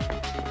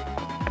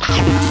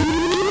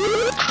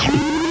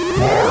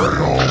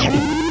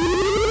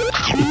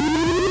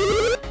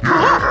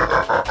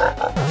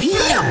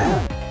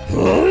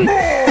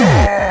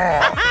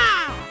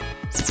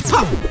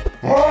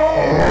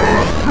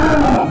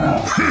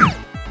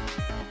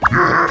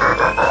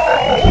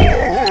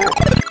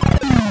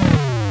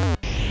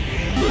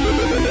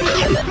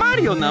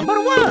 Mario number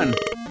 1!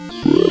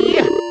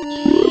 Yeah.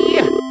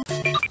 Yeah.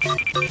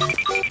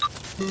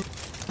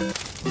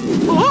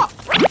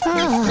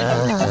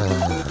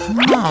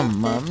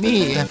 Mamma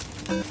mia.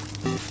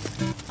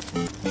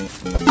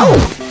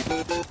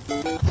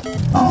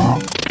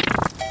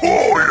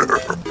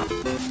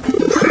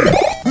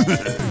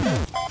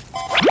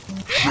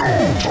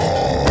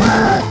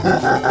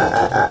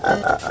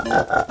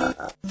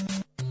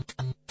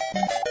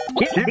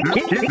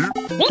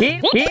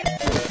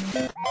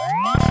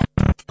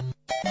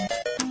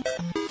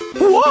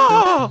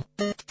 Whoa!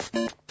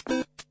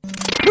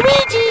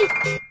 Luigi!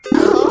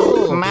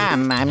 Oh,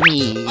 mamma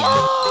mia.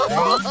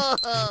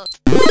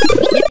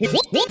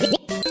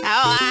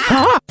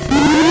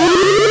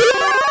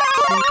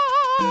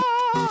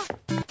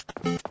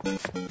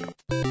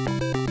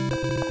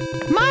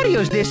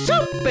 Mario's the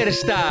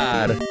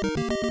superstar.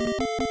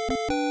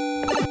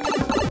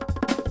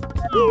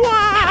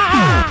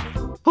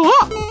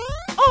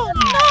 Oh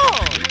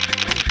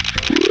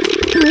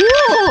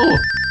no!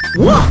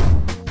 Whoa!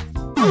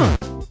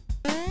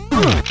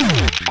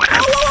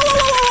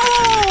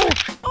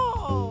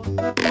 Oh,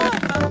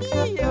 mamma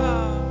mia!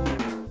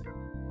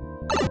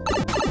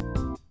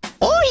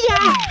 Oh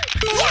yeah!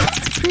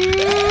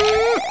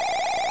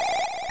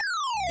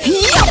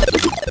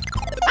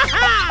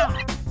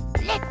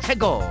 Let's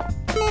go.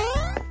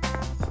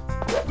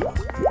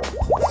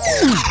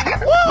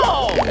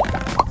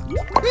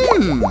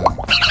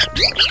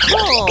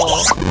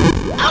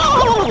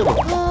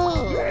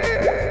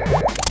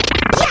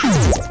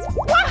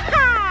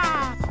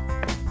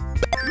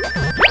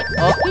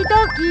 Okie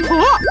dokie.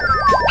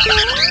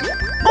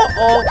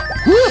 Uh-oh.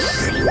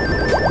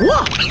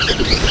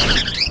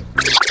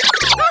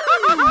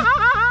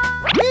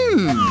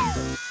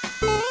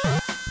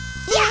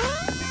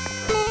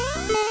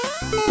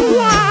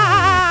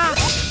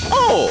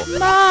 Oh!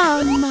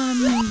 Mamma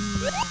mia.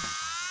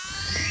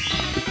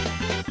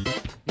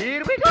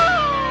 Here we go.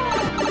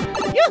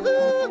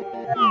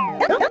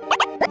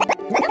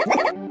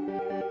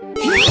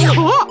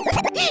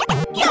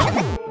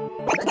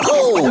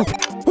 Oh!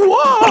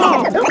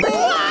 Whoa!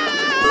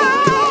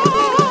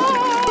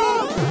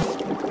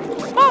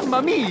 Mamma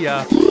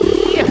mia.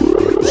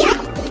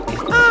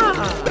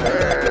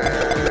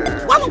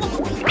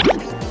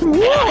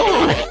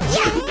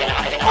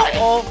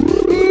 Uh-oh.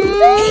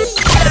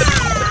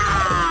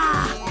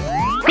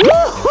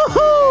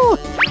 Woohoo!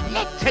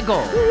 Let's go.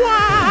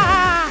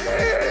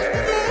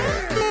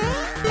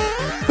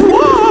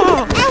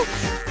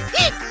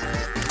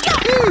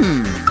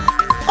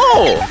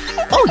 Oh!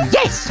 Oh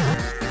yes!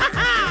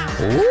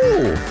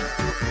 Oh!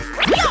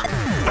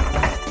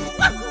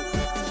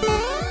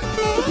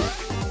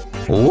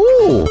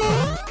 Oh!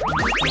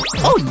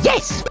 Oh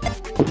yes!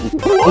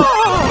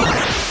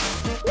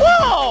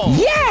 Whoa!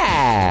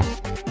 Yeah!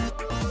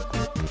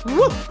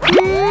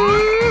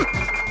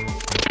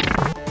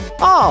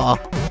 Oh!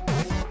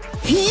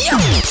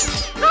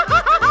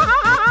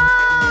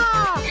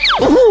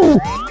 Ooh!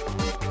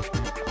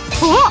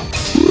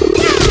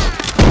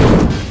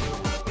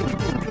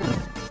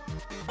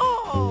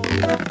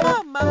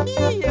 Oh, mamma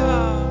mia!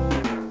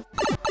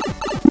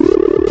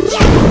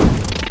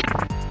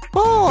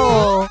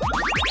 Oh!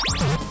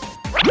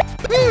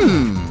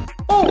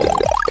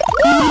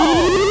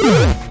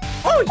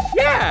 Oh,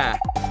 yeah!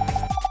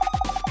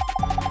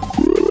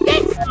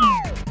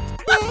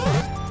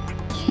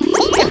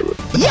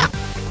 Yeah!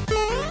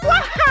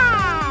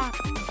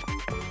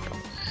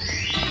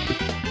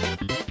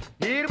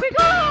 Here we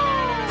go!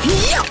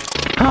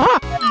 Huh?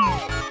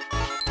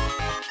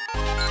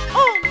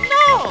 Oh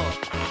no!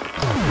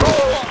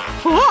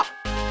 Huh?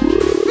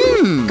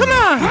 Come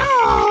on!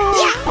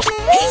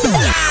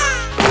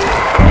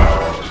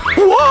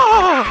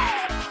 Whoa!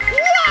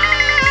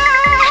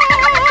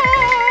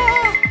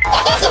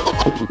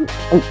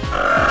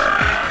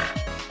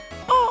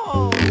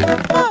 Oh,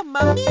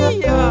 mamma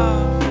mia!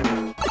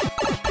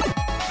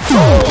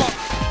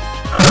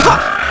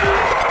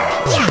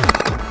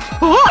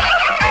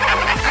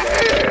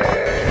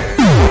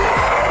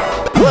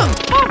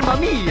 Mamma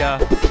mia!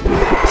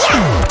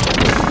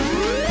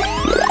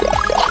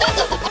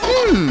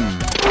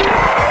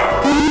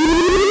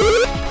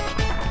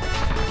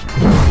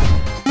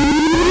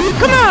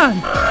 Come on!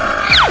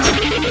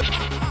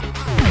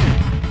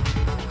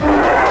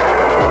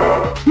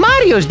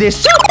 Mario's the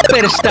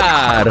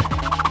superstar!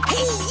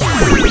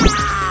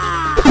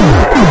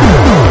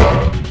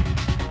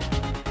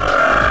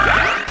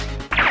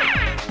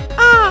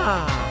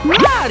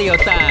 Mario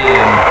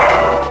time!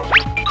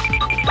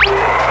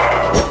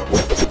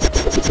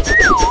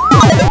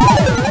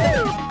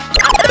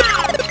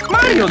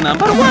 Mario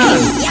number 1!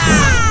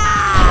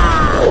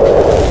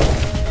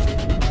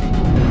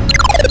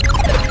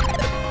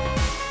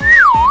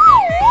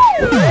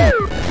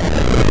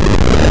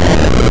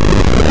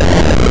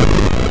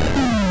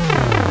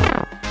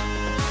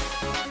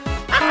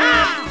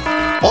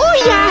 Oh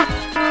yeah!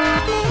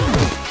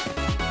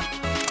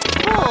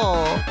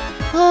 Oh!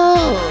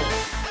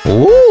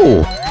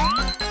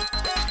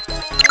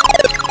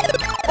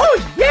 Oh,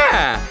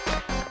 yeah!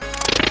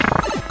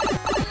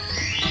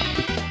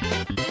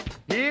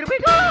 Here we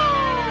go!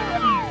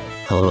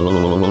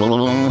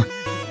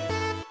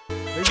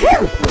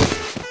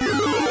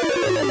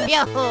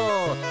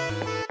 Yahoo!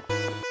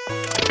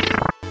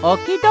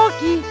 Okie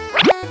dokie!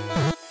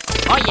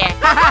 Oh yeah!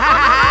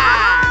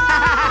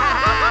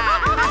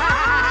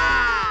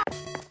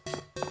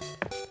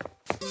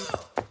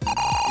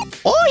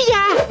 Oh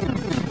yeah!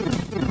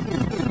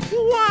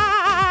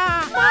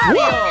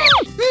 Mario!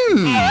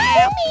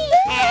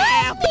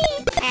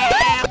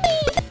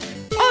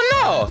 Oh,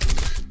 no!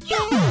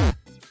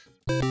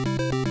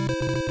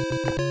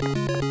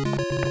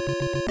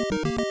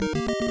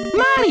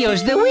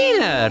 Mario's the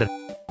winner!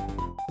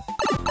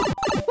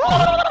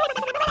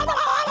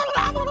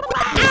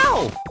 Ow!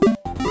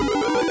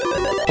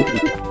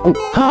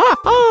 Huh?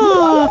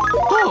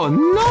 Oh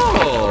no!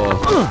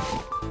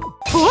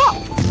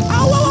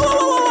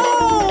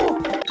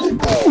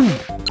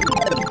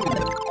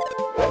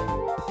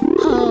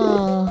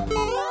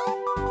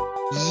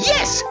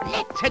 Yes!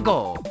 Let's go!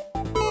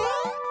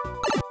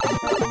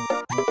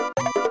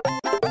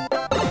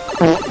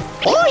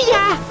 Oh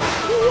yeah!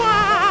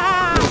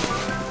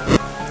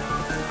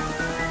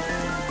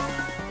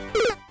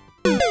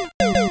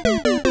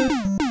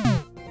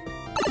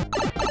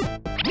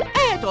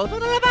 Tutto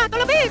lavato,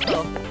 l'ho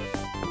visto!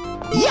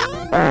 Yeah!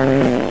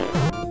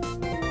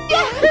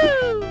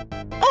 Yahoo!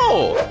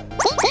 Oh!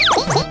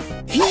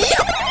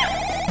 Yeah!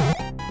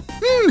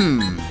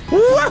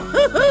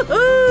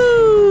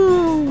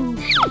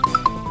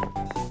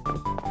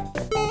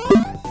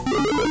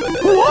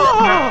 Whoa!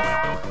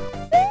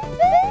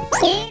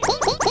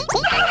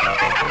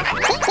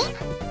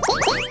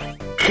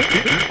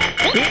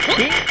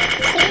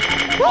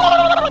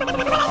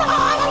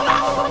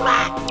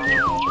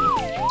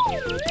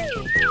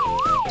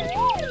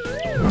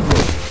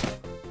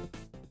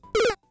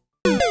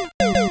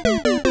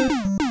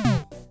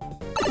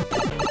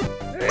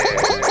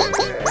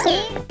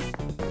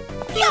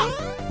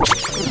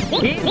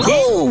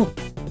 Go!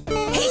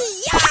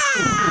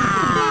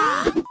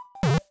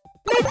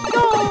 Let's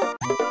go!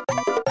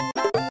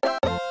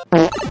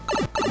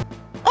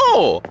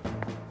 Oh!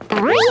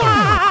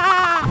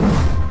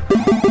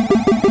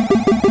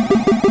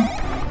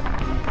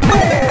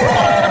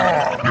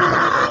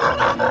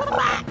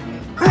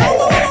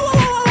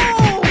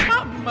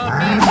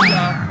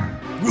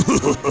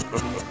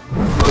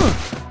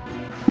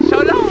 So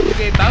long,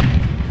 game up!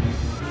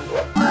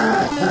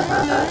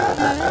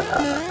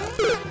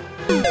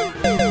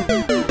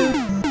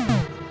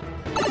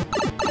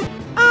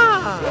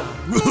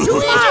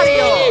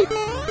 Mario!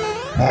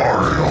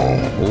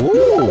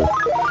 Ooh!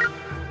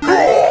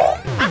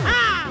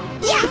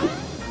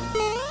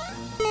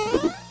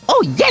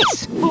 Oh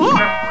yes! Oh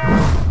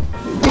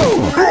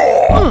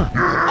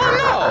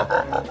no!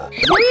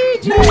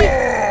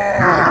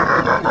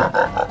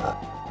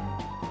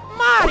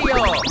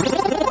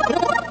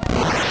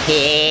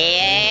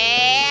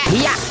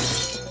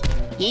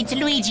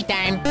 Luigi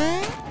time.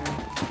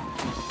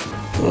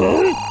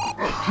 Oh.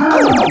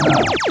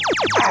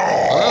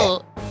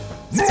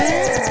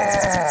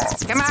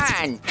 Come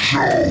on.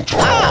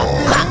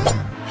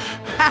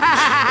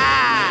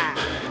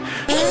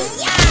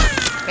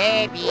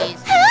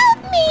 Babies. Help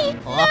me,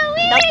 Oh,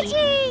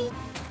 Luigi!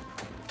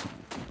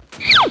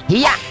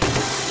 Yeah.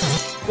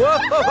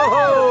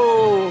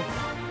 Whoa!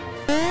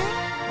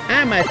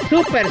 I'm a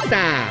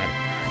superstar.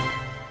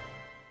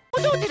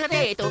 Tutti da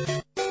dentro.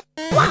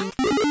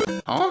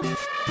 oh.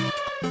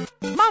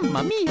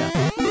 Mamma mia!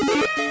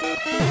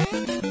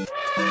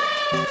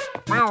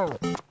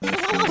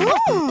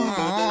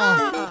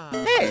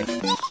 Hey.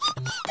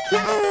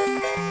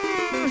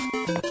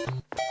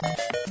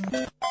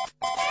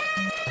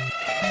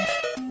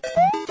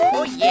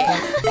 Oh yeah.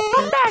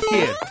 Come back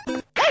here!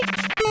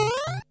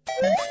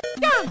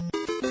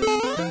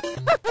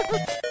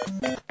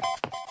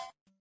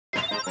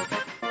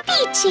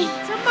 Peachy!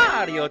 It's a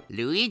Mario!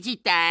 Luigi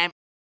time.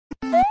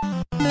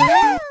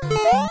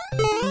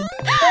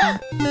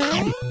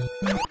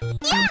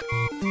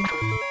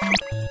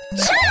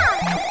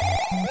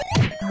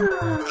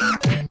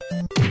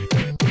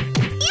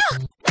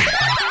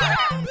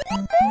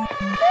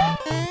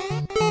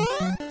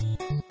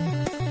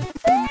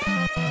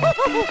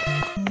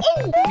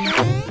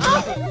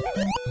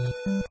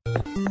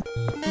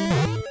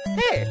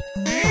 Hey.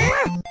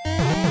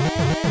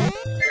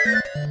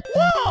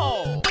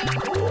 Whoa.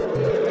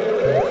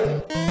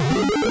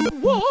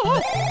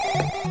 Whoa.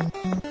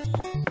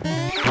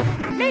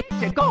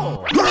 Let's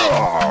go!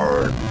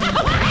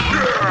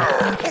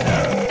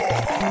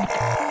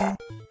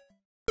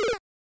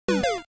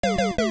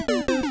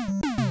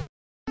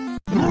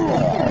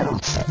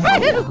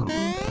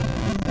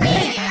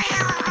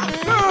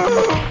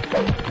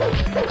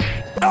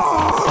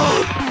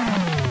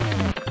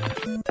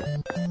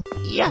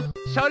 Yeah.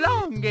 So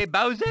long,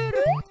 Bowser!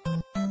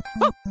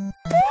 Oh.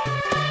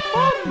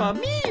 Mamma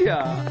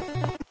mia!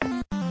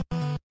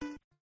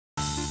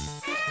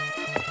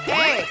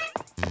 Hey.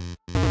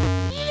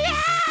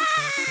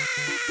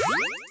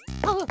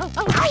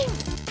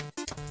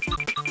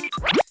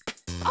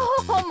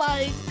 Oh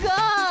my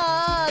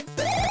god!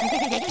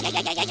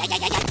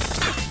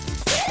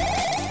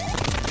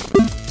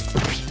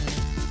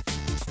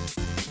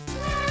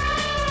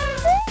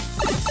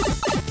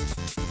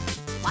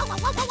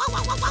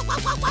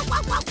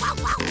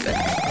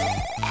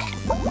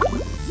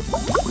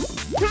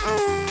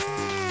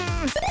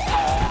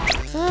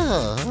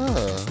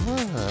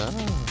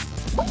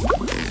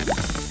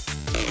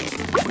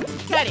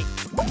 Got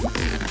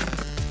it.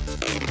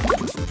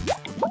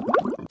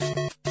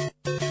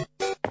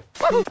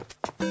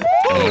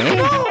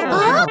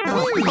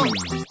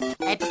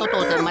 Ito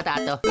tutto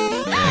armatato.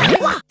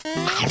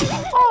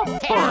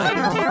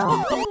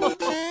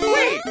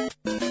 Wait.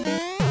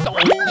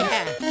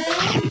 Yeah.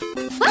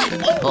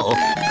 Oo.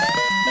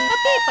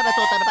 Tapi para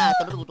tutto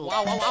armato.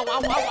 Wow, wow, wow,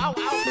 wow, wow, wow,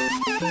 wow.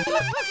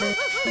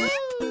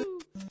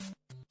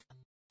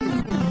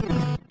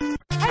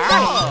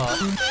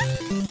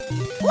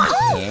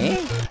 Eh?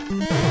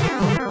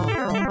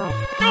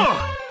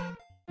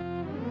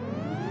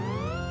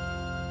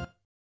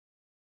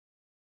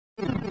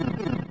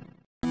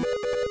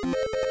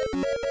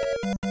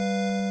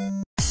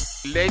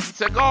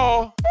 Let's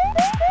go!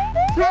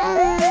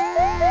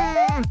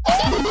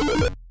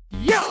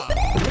 Yeah.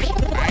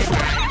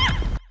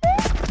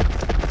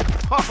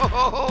 Ho ho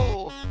ho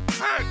ho!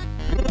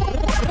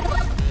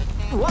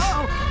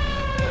 Wow.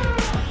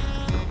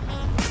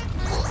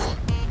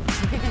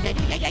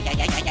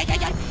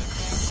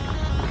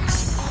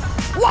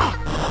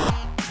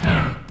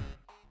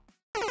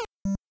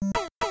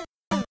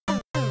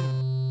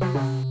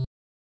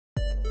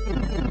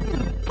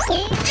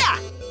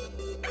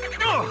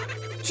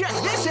 Check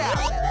this out!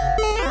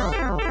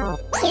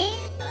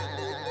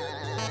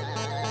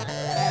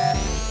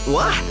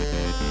 What?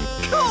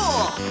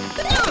 Cool!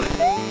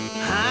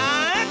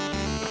 Huh?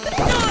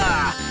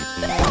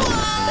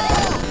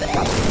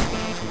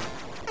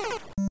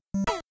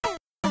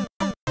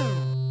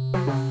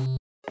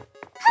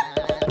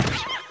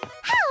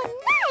 How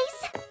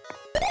nice!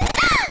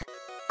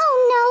 Oh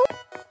no!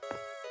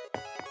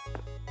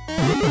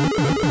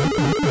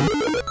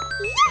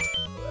 Yes!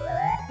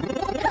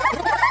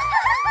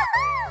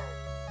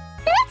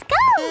 Let's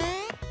go!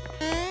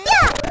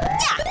 Yeah!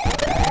 Yeah!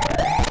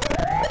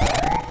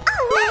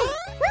 All right! Woo!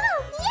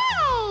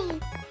 Yay!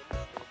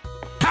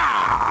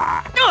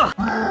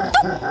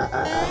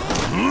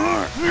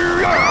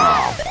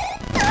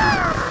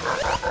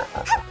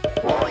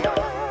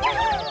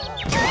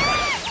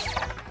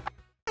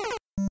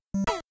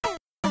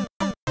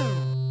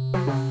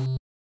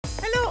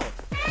 Hello.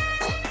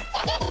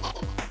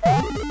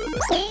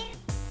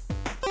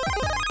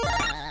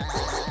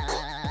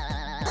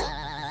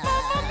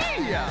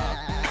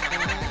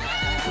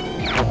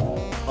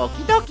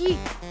 Okie dokie.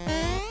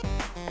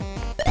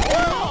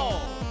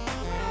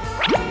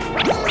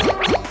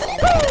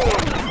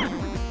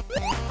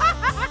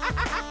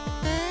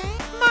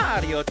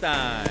 Mario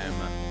time!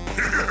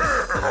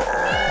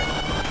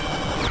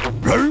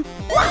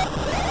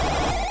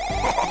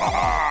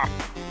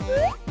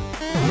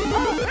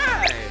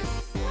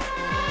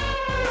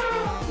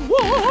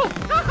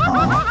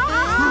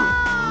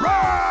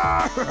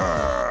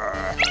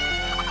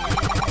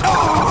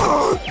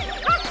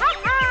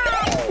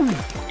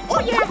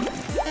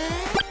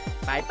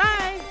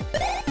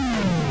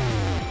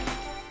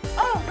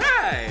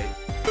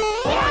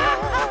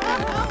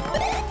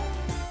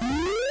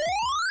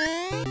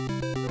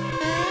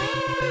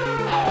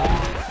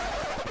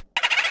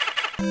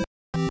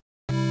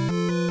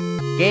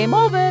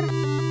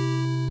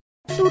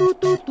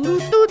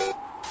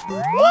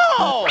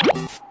 Wow!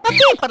 Tapi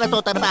para to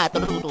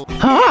terbato tutu.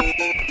 Huh?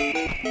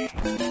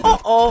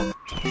 Oh!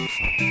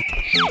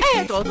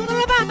 Eto, tu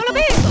lavato, l'ho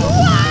visto!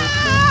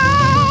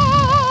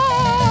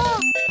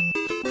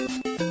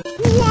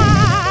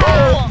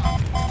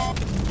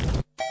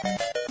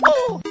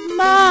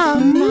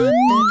 Mamma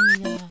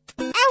mia.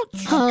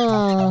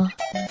 Oh.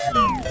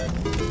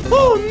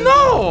 Oh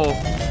no!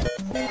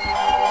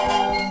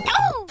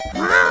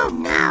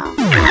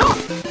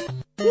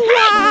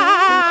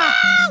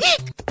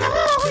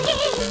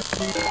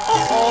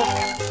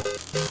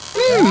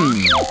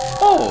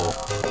 Oh!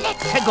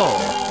 Let's go!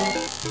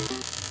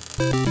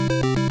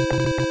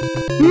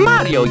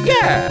 Mario,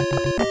 yeah!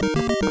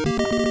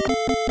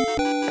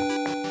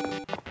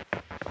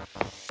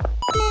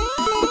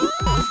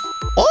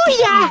 Oh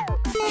yeah!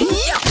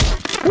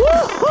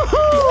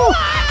 Woo-hoo-hoo!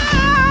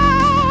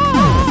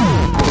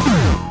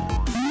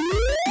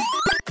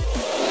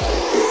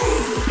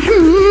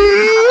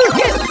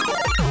 Yes!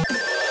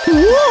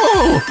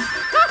 Whoa!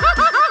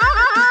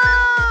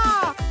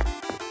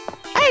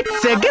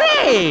 It's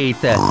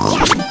great!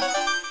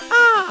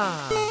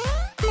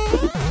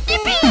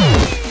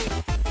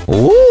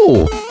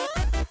 Oh!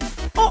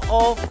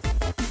 Oh!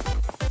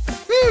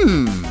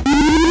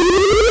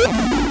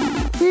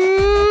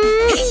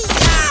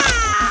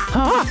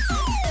 Huh?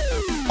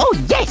 Oh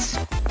yes!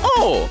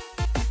 Oh!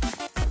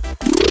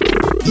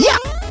 Yeah!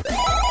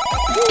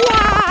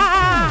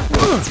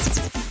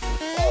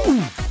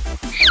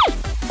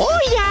 Oh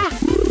yeah!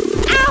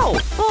 Ow!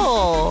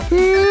 Oh!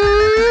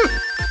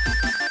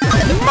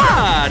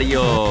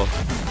 Mario!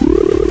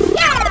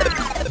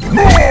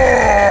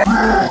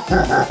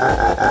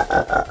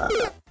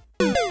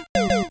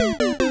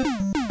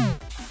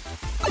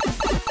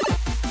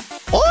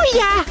 Oh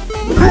yeah!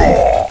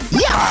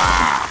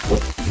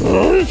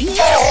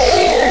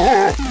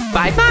 Yeah!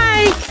 Bye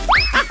bye!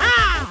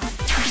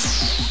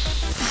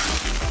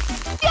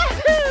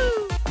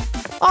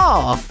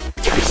 Oh!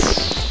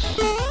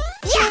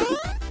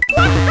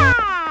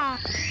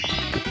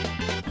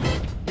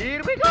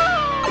 Here we go!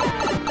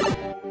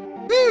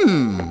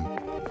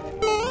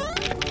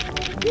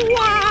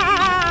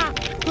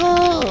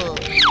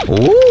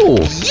 Oh!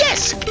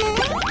 Yes!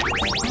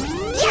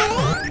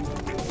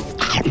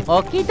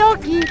 Okie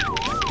dokie.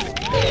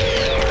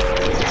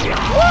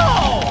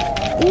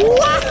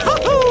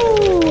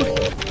 Wahoo!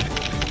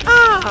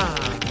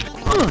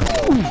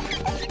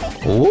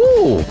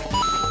 Oh!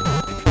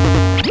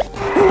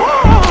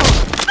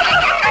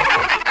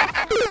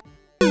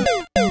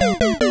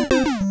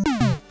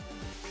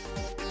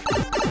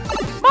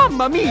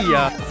 Mamma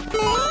mia!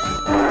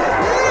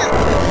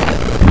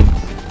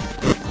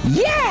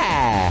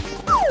 Yeah!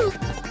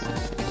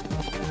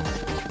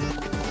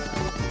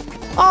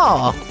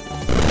 Oh!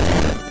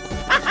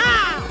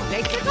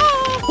 Let's go!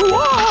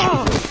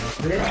 Whoa!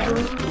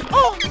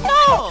 Oh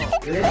no!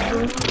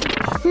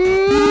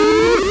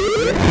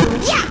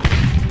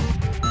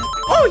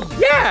 Oh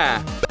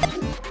yeah!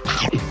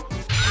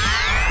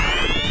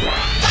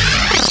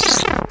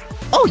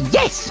 Oh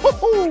yes!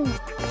 Whoa!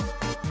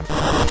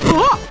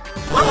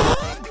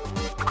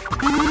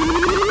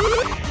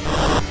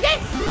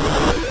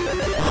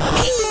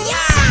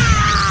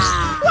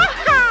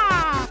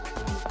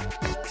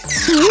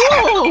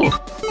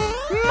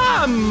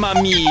 Mamma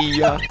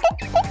mia!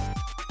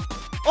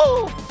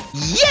 Oh!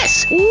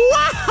 Yes!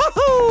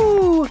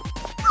 Wahoo!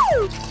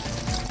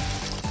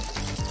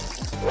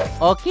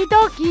 Okie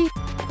dokie.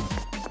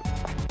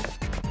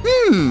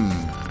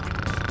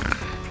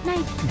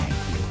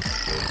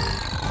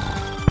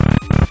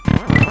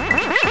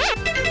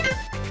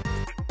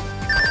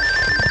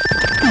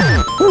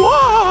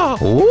 Whoa! Oh!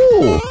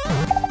 Oh!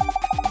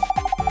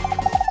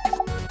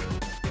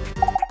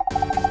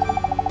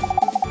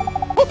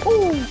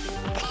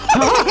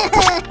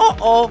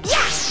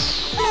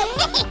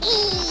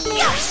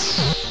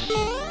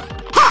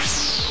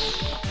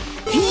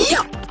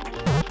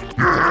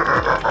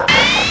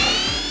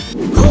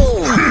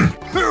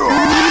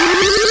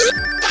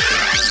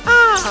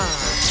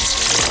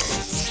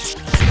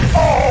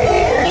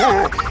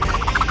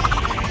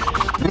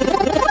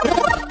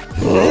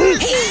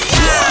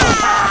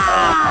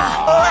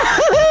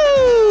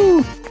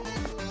 Wahoo!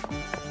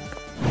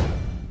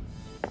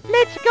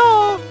 Let's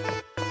go.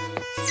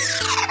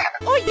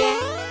 Oh yeah!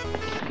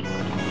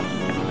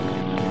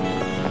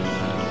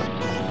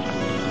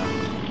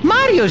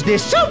 Mario's the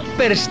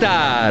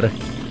superstar!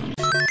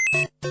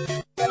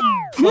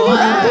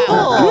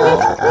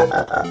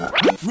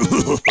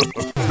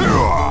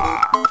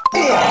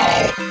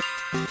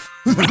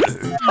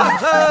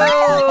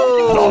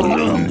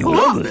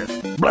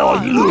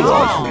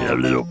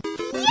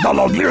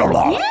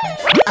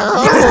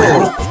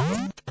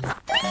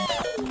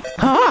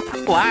 Huh?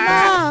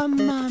 Wow!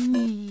 Mamma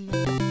mia.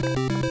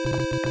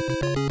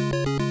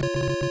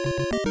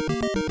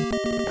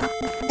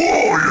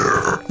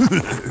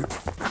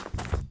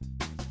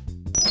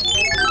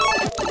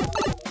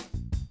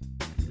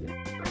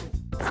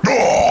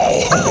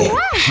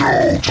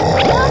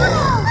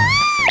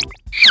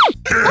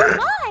 Oh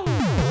my!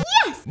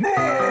 Yes!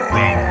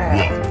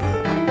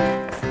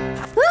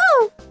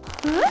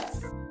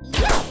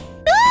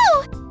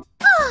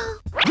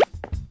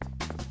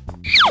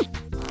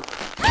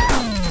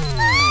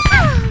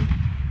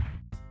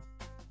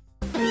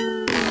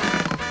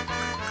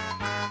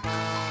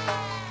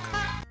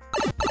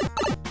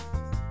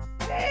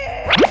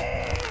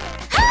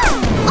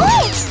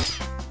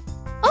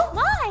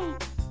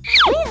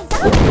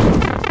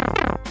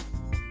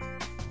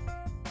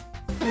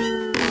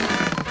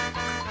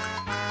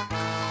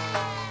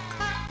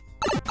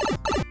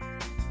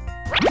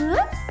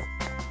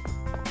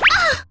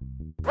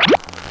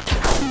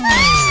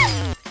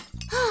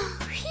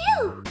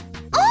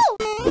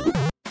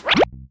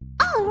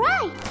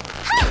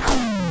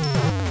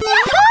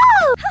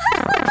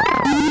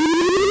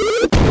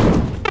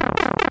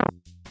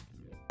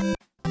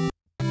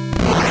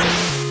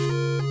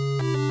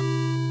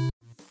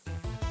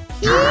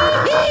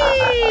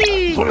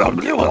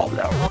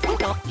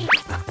 Okidoki.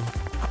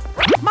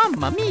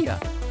 Mamma mia!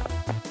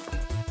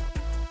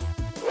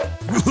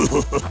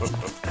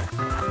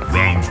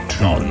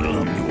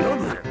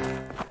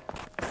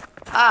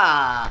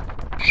 Ah.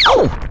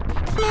 Oh!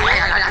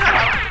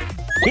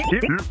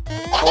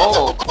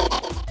 Oh.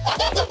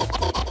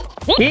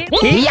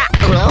 Yeah!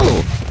 Oh!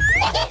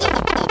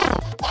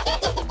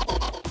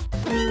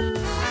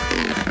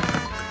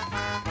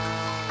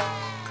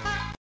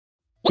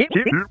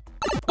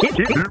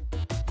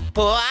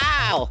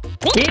 Wow.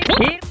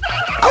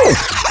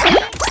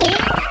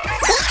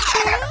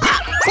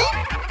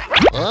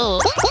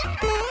 Oh!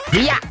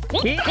 Yeah!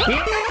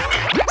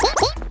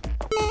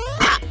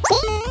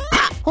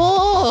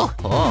 Oh.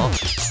 Oh.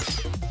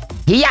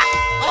 Yeah!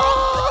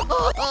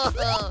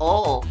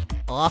 Oh.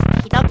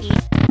 Okidoki.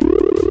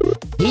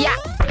 Yeah!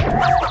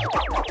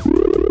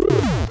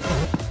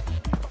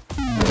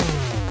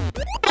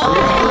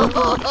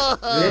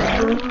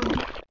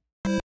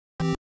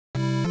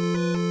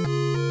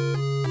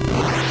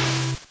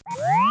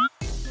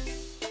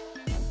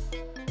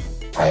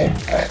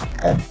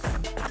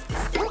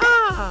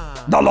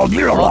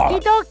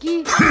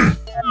 Okidoki.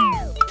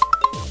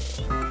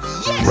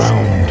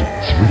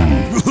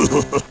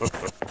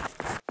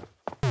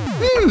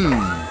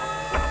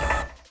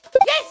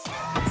 Yes.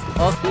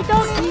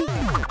 Okidoki.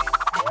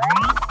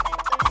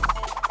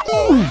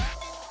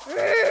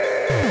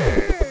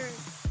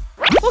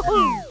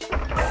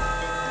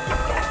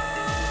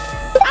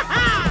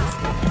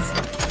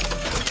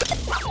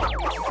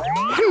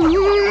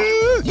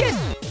 Yes!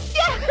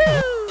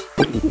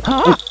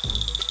 Huh?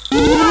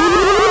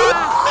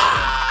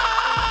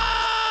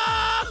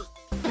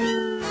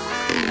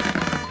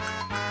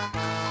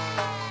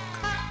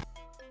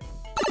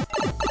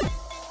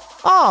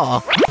 Oh.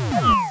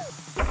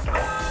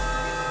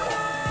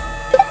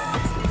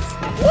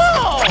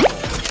 Whoa.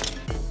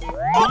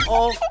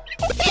 Uh-oh.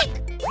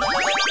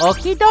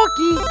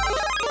 Okidoki.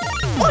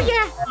 Oh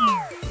yeah.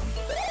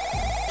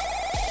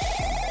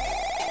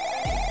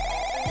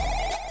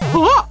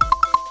 Oh!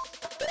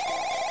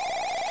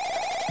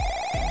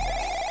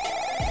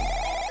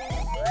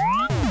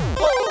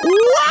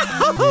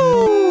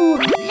 Wahoo!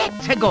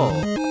 Let's go!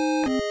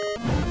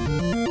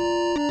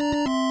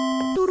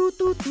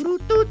 Turutut,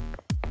 turutut.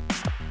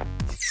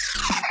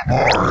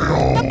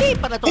 Tapi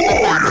para to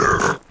tandaan.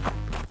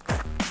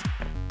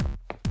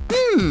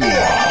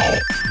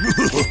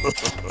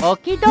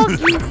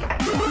 Okidoki.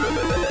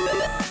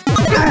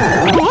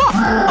 Oh!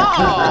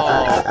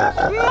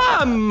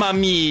 Mamma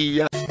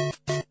mia!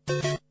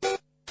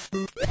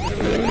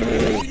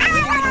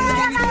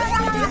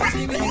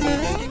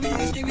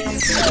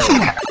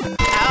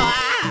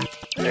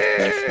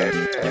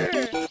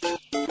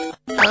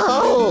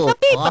 Oh!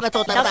 Tapi para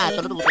to tandaan.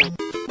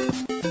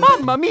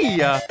 Mamma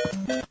mia!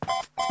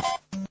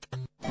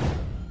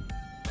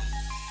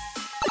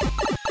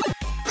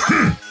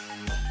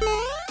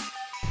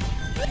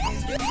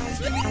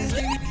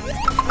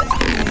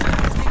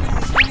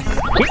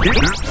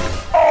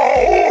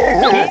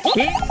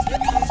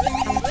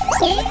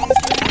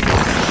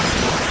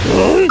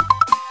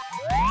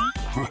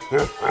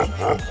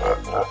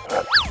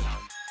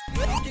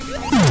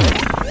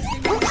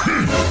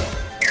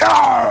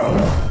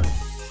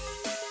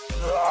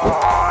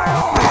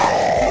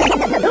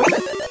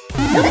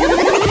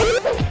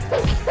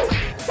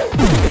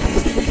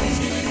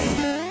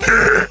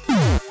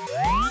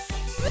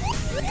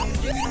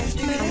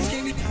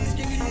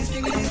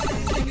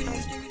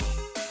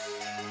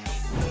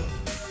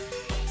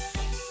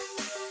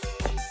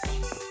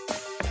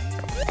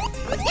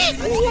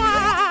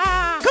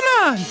 Come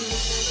on!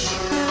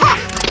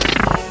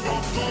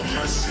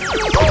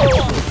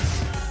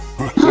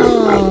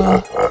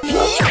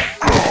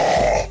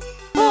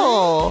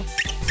 Oh.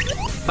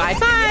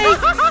 Bye-bye!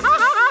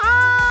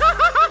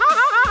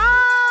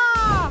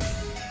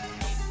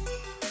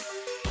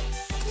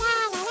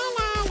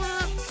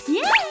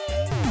 Here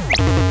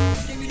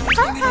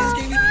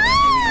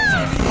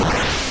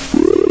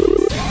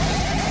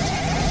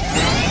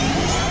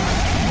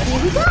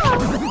we go.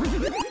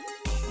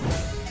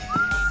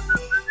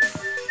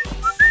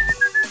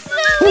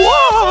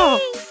 Whoa!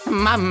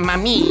 Mamma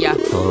mia.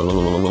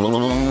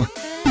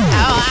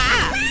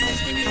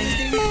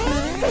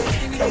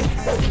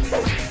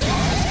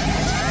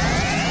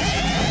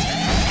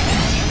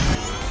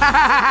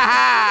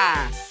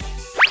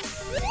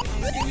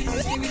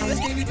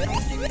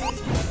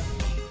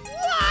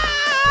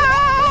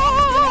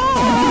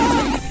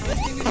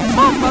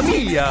 Mamma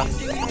mia!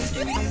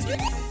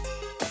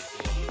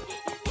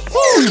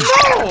 Oh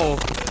no!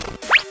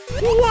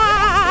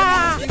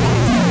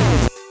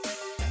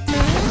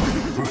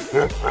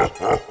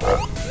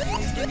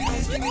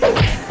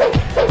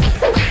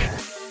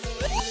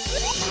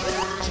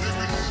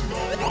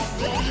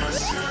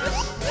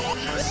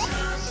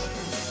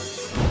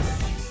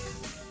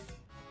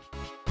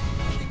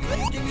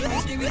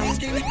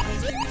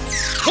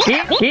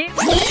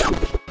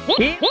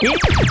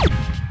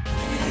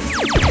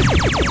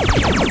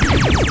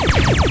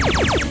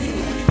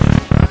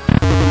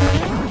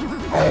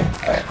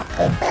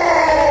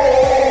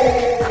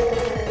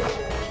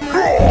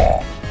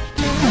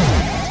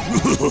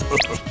 Here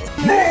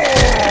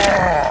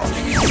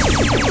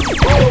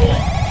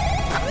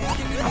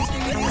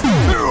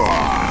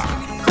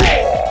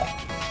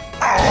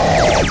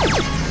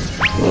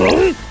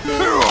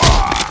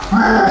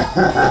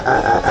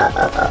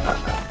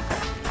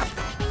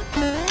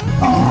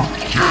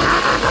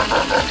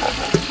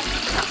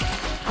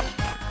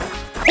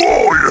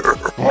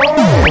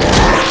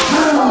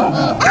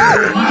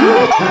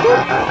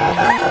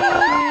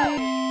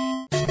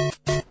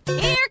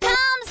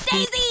comes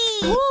Daisy!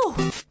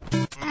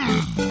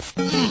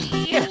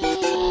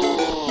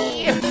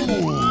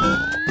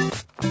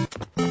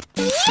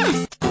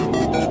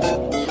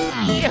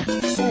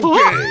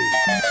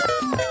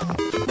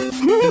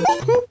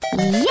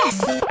 Yes!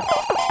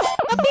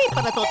 Tapi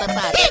para to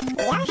tarbato.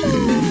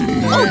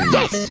 Oh,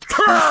 yes!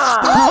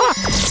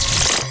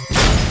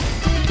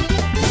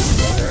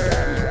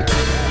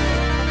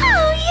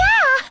 Oh,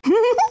 yeah!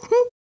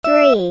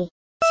 3,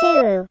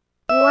 2,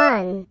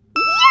 1.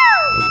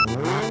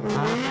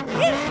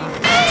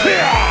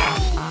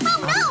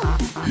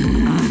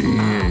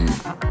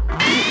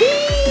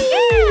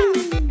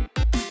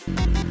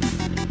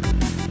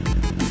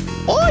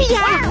 Oh,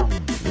 yeah!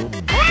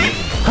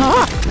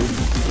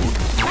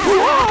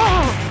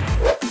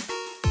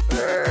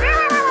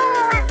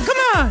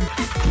 Come on!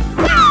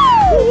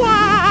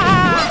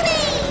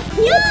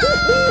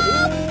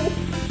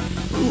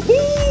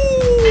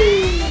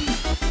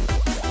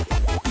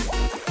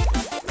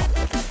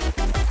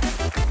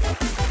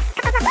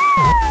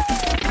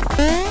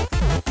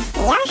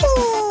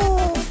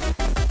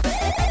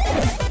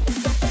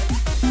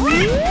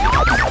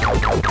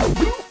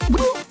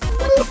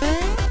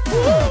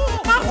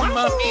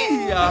 Mamma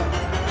mia!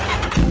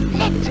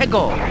 Let's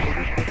go.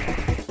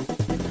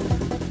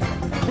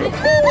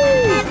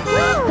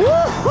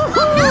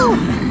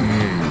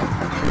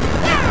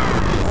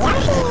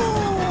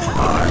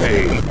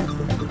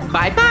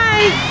 Bye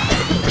bye.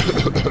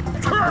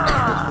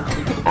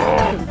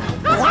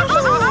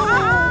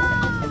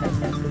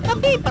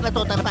 Tapi para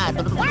to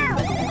tarbato.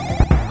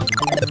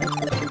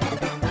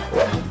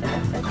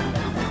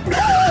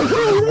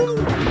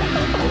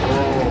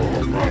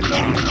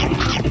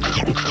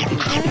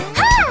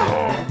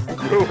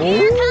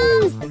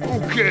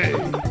 Okay.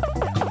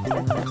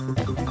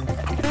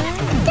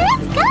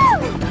 Let's go!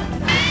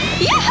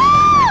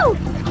 Yahoo!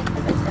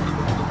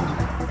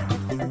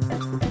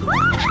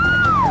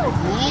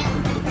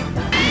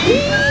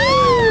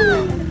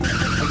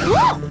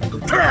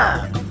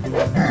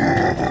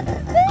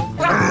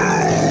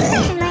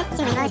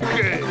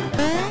 Okay.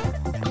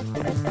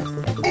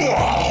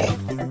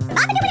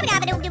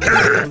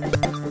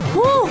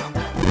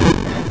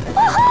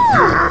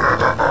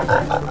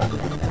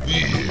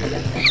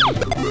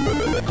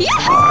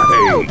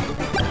 Yahoo!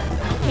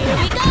 Here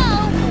we go!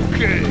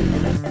 Okay.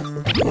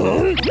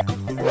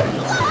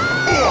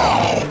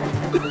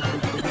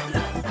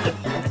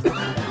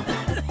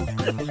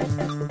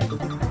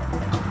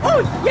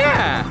 Oh,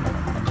 yeah!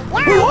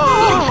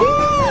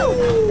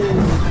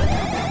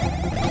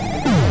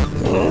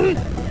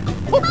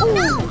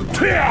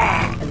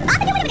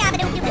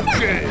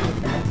 Okay.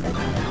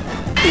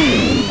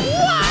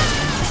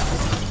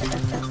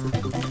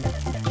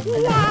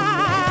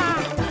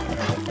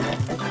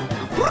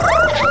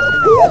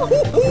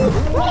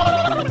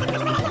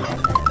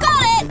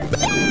 Got it!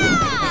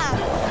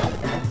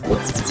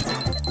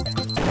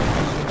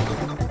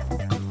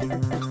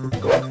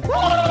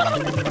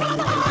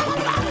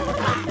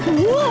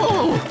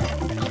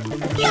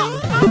 Yeah!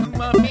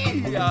 Mamma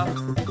mia!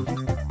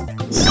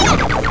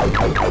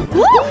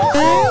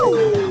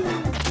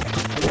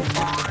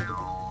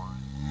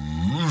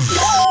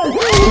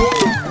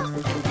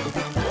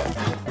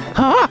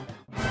 Huh?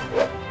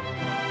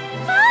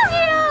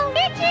 Mario!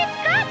 It's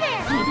got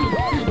it!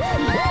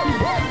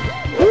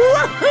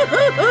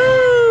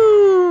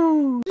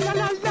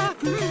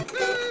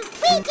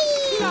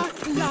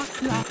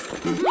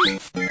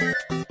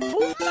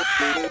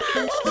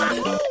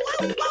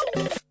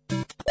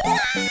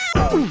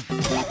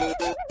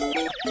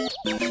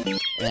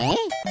 Eh?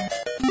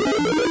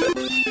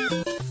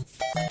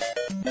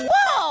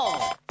 Whoa!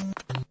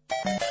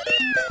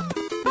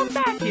 Come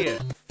back here!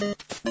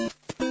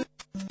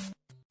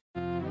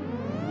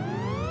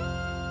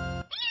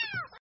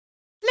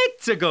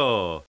 Let's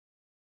go!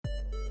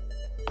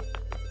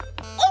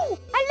 Oh,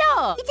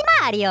 hello! It's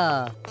Mario!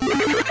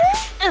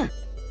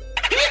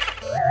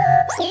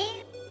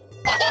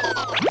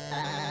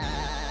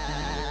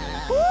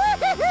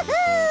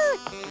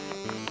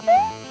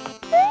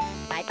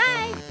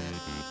 Bye-bye!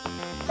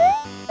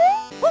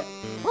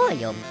 Boy,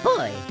 oh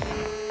boy!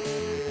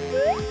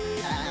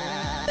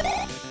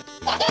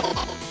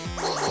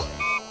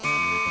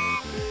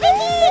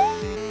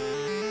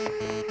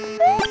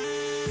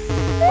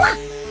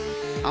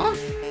 Huh?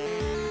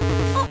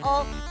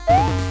 Uh-oh!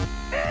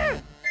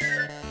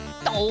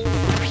 Oh!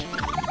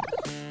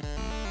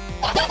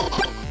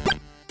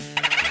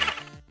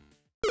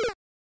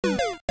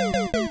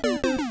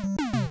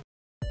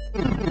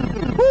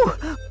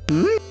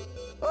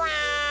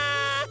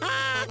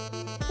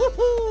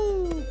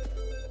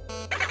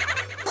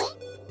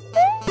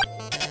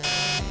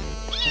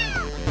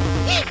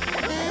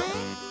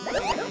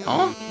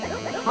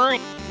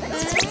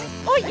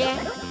 Oh yeah.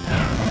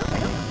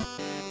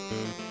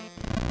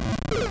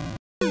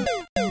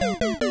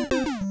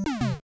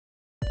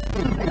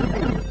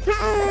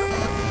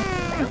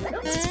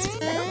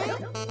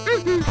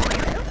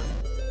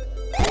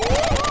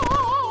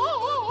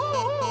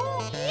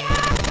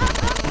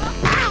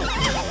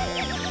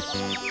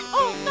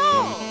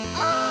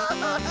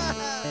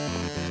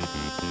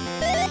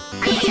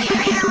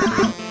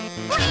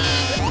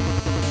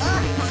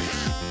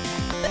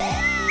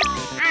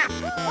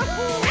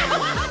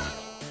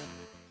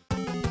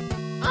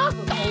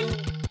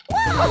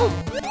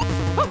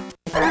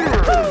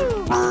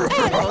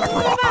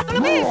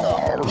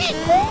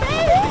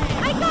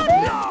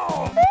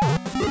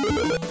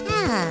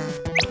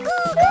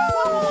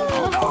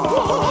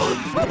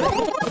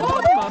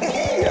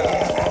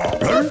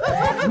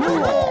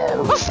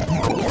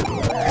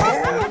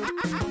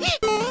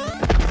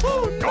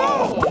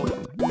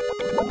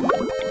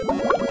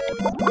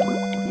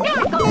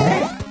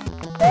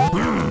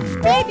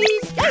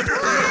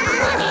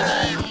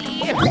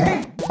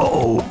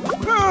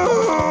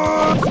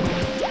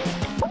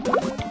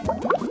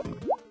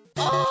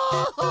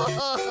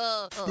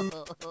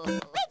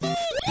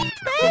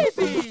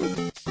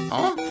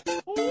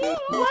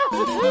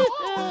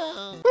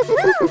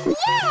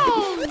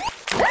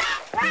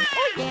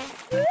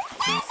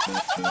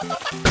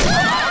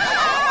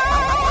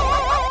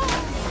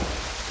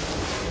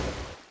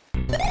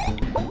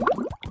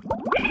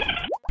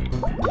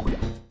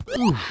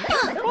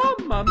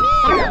 Mamma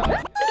mia!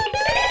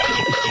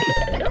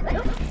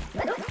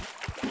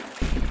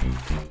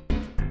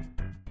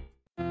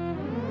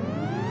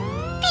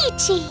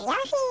 Peachy!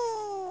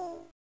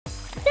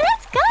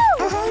 Let's go!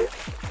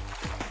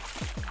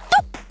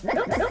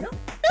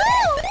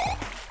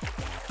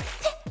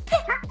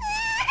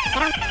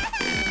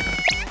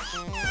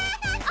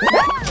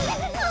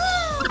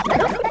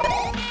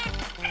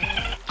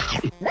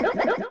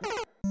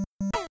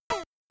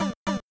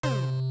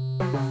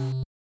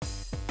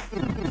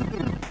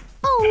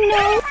 Oh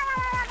no!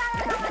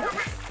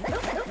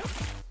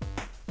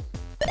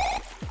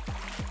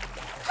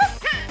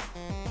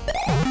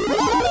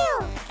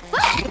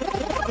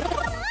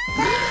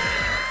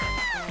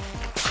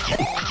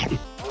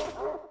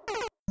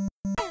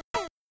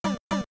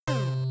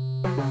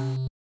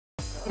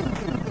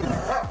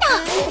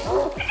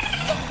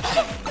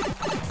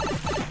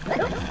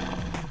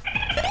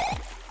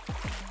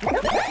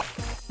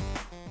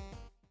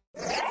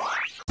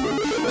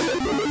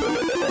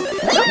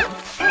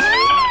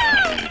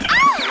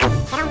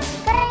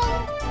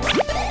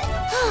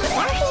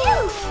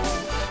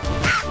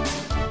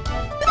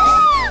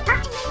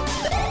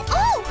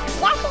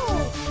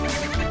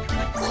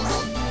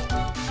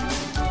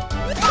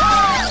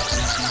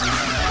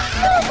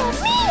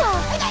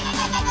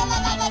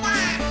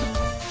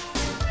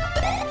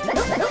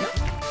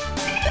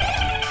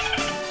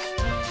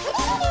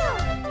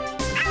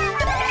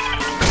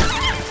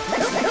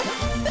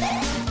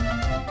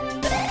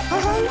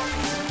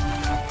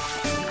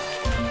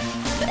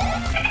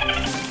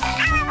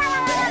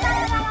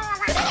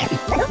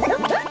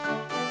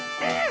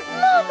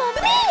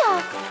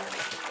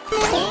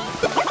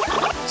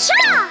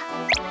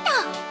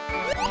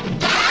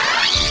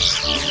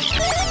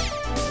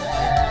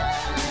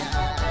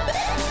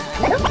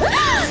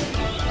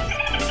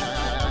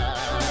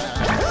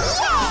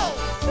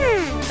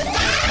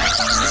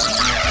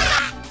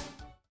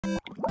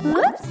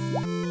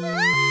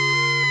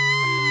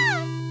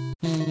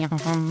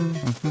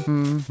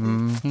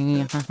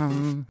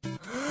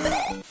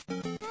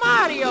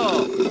 Mario!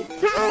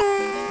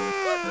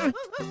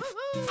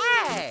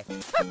 Hey!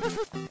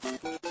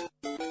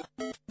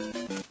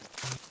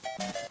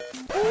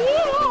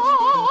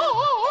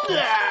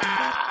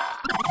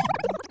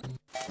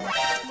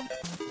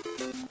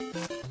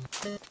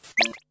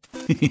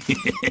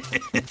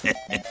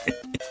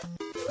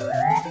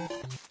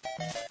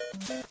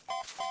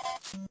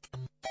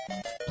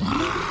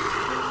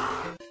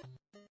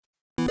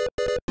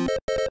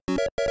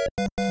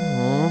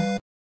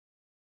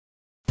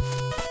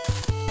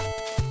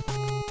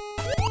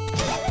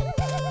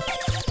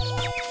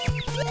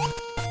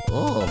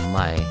 Oh,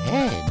 my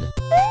head.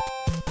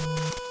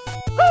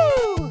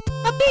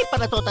 Api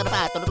para to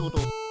tarpato na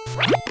tuto.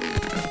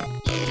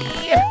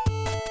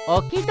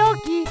 Okie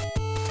dokie.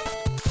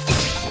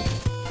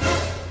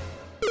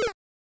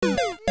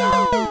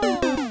 Oh,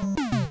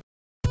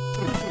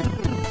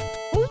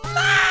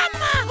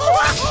 mama!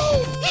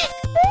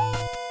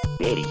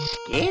 Very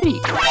scary.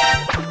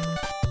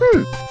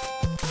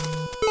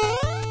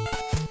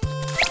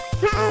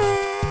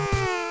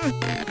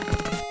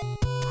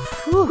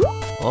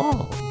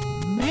 Oh,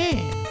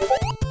 man.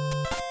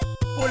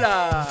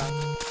 Pula!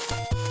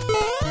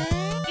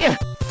 Yeah.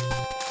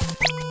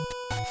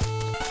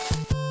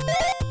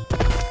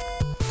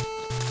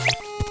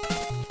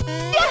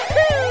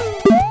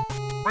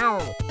 Wow.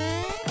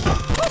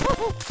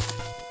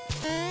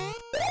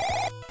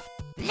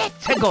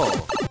 Let's go.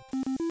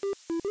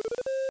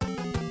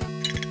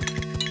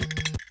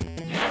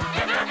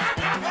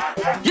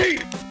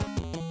 Yeet!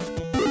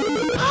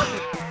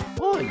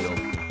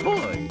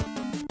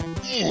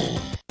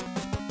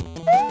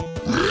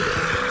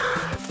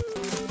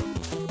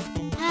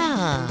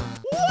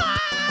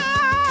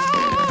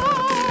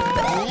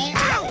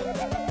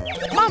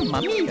 Mamma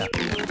mia!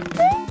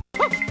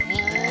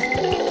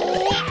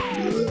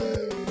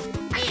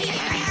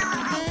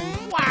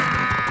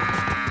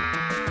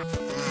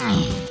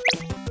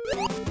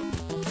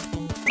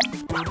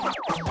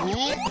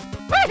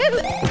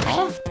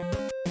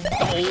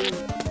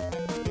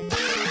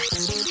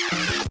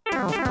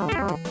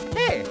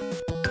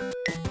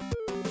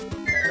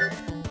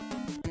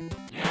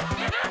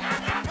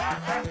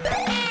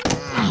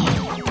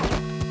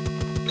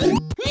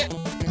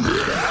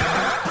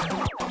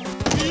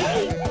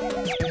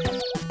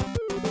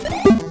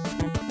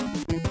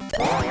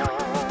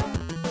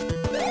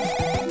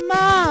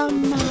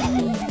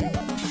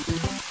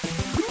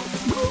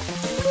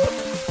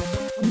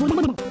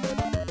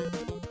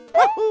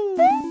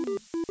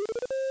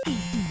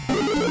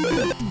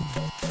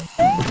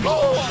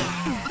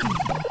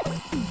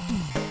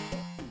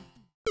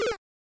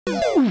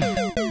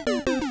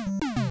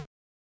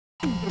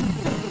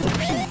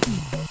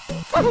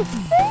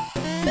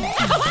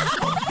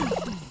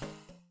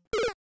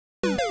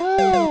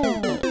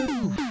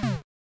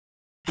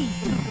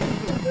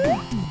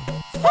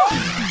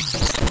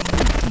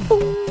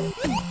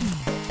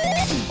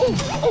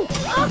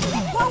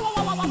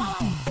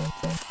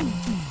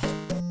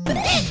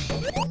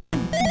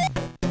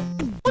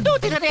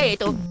 Tutti da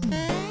dentro.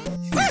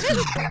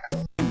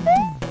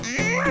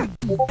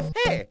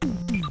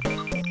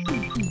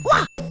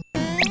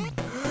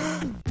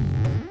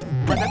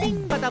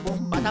 Badabing,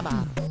 badabum,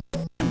 badaba.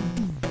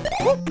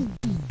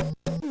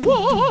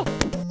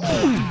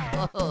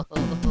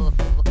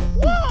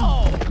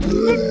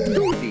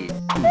 Tutti.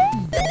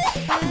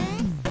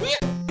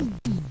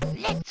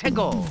 Let's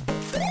go.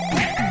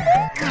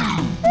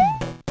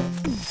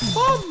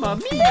 Mamma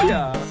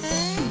mia!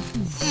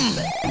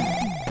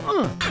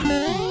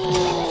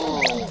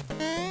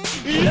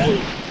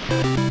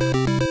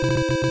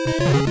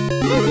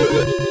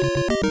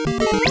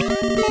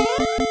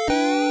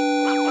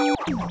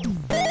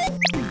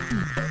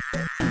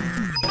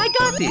 I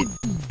got it!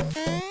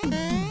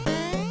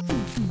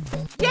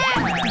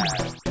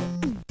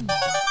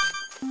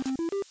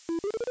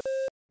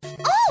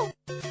 Oh!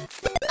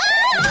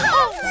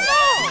 Oh!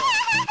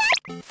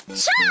 No!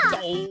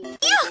 Cha!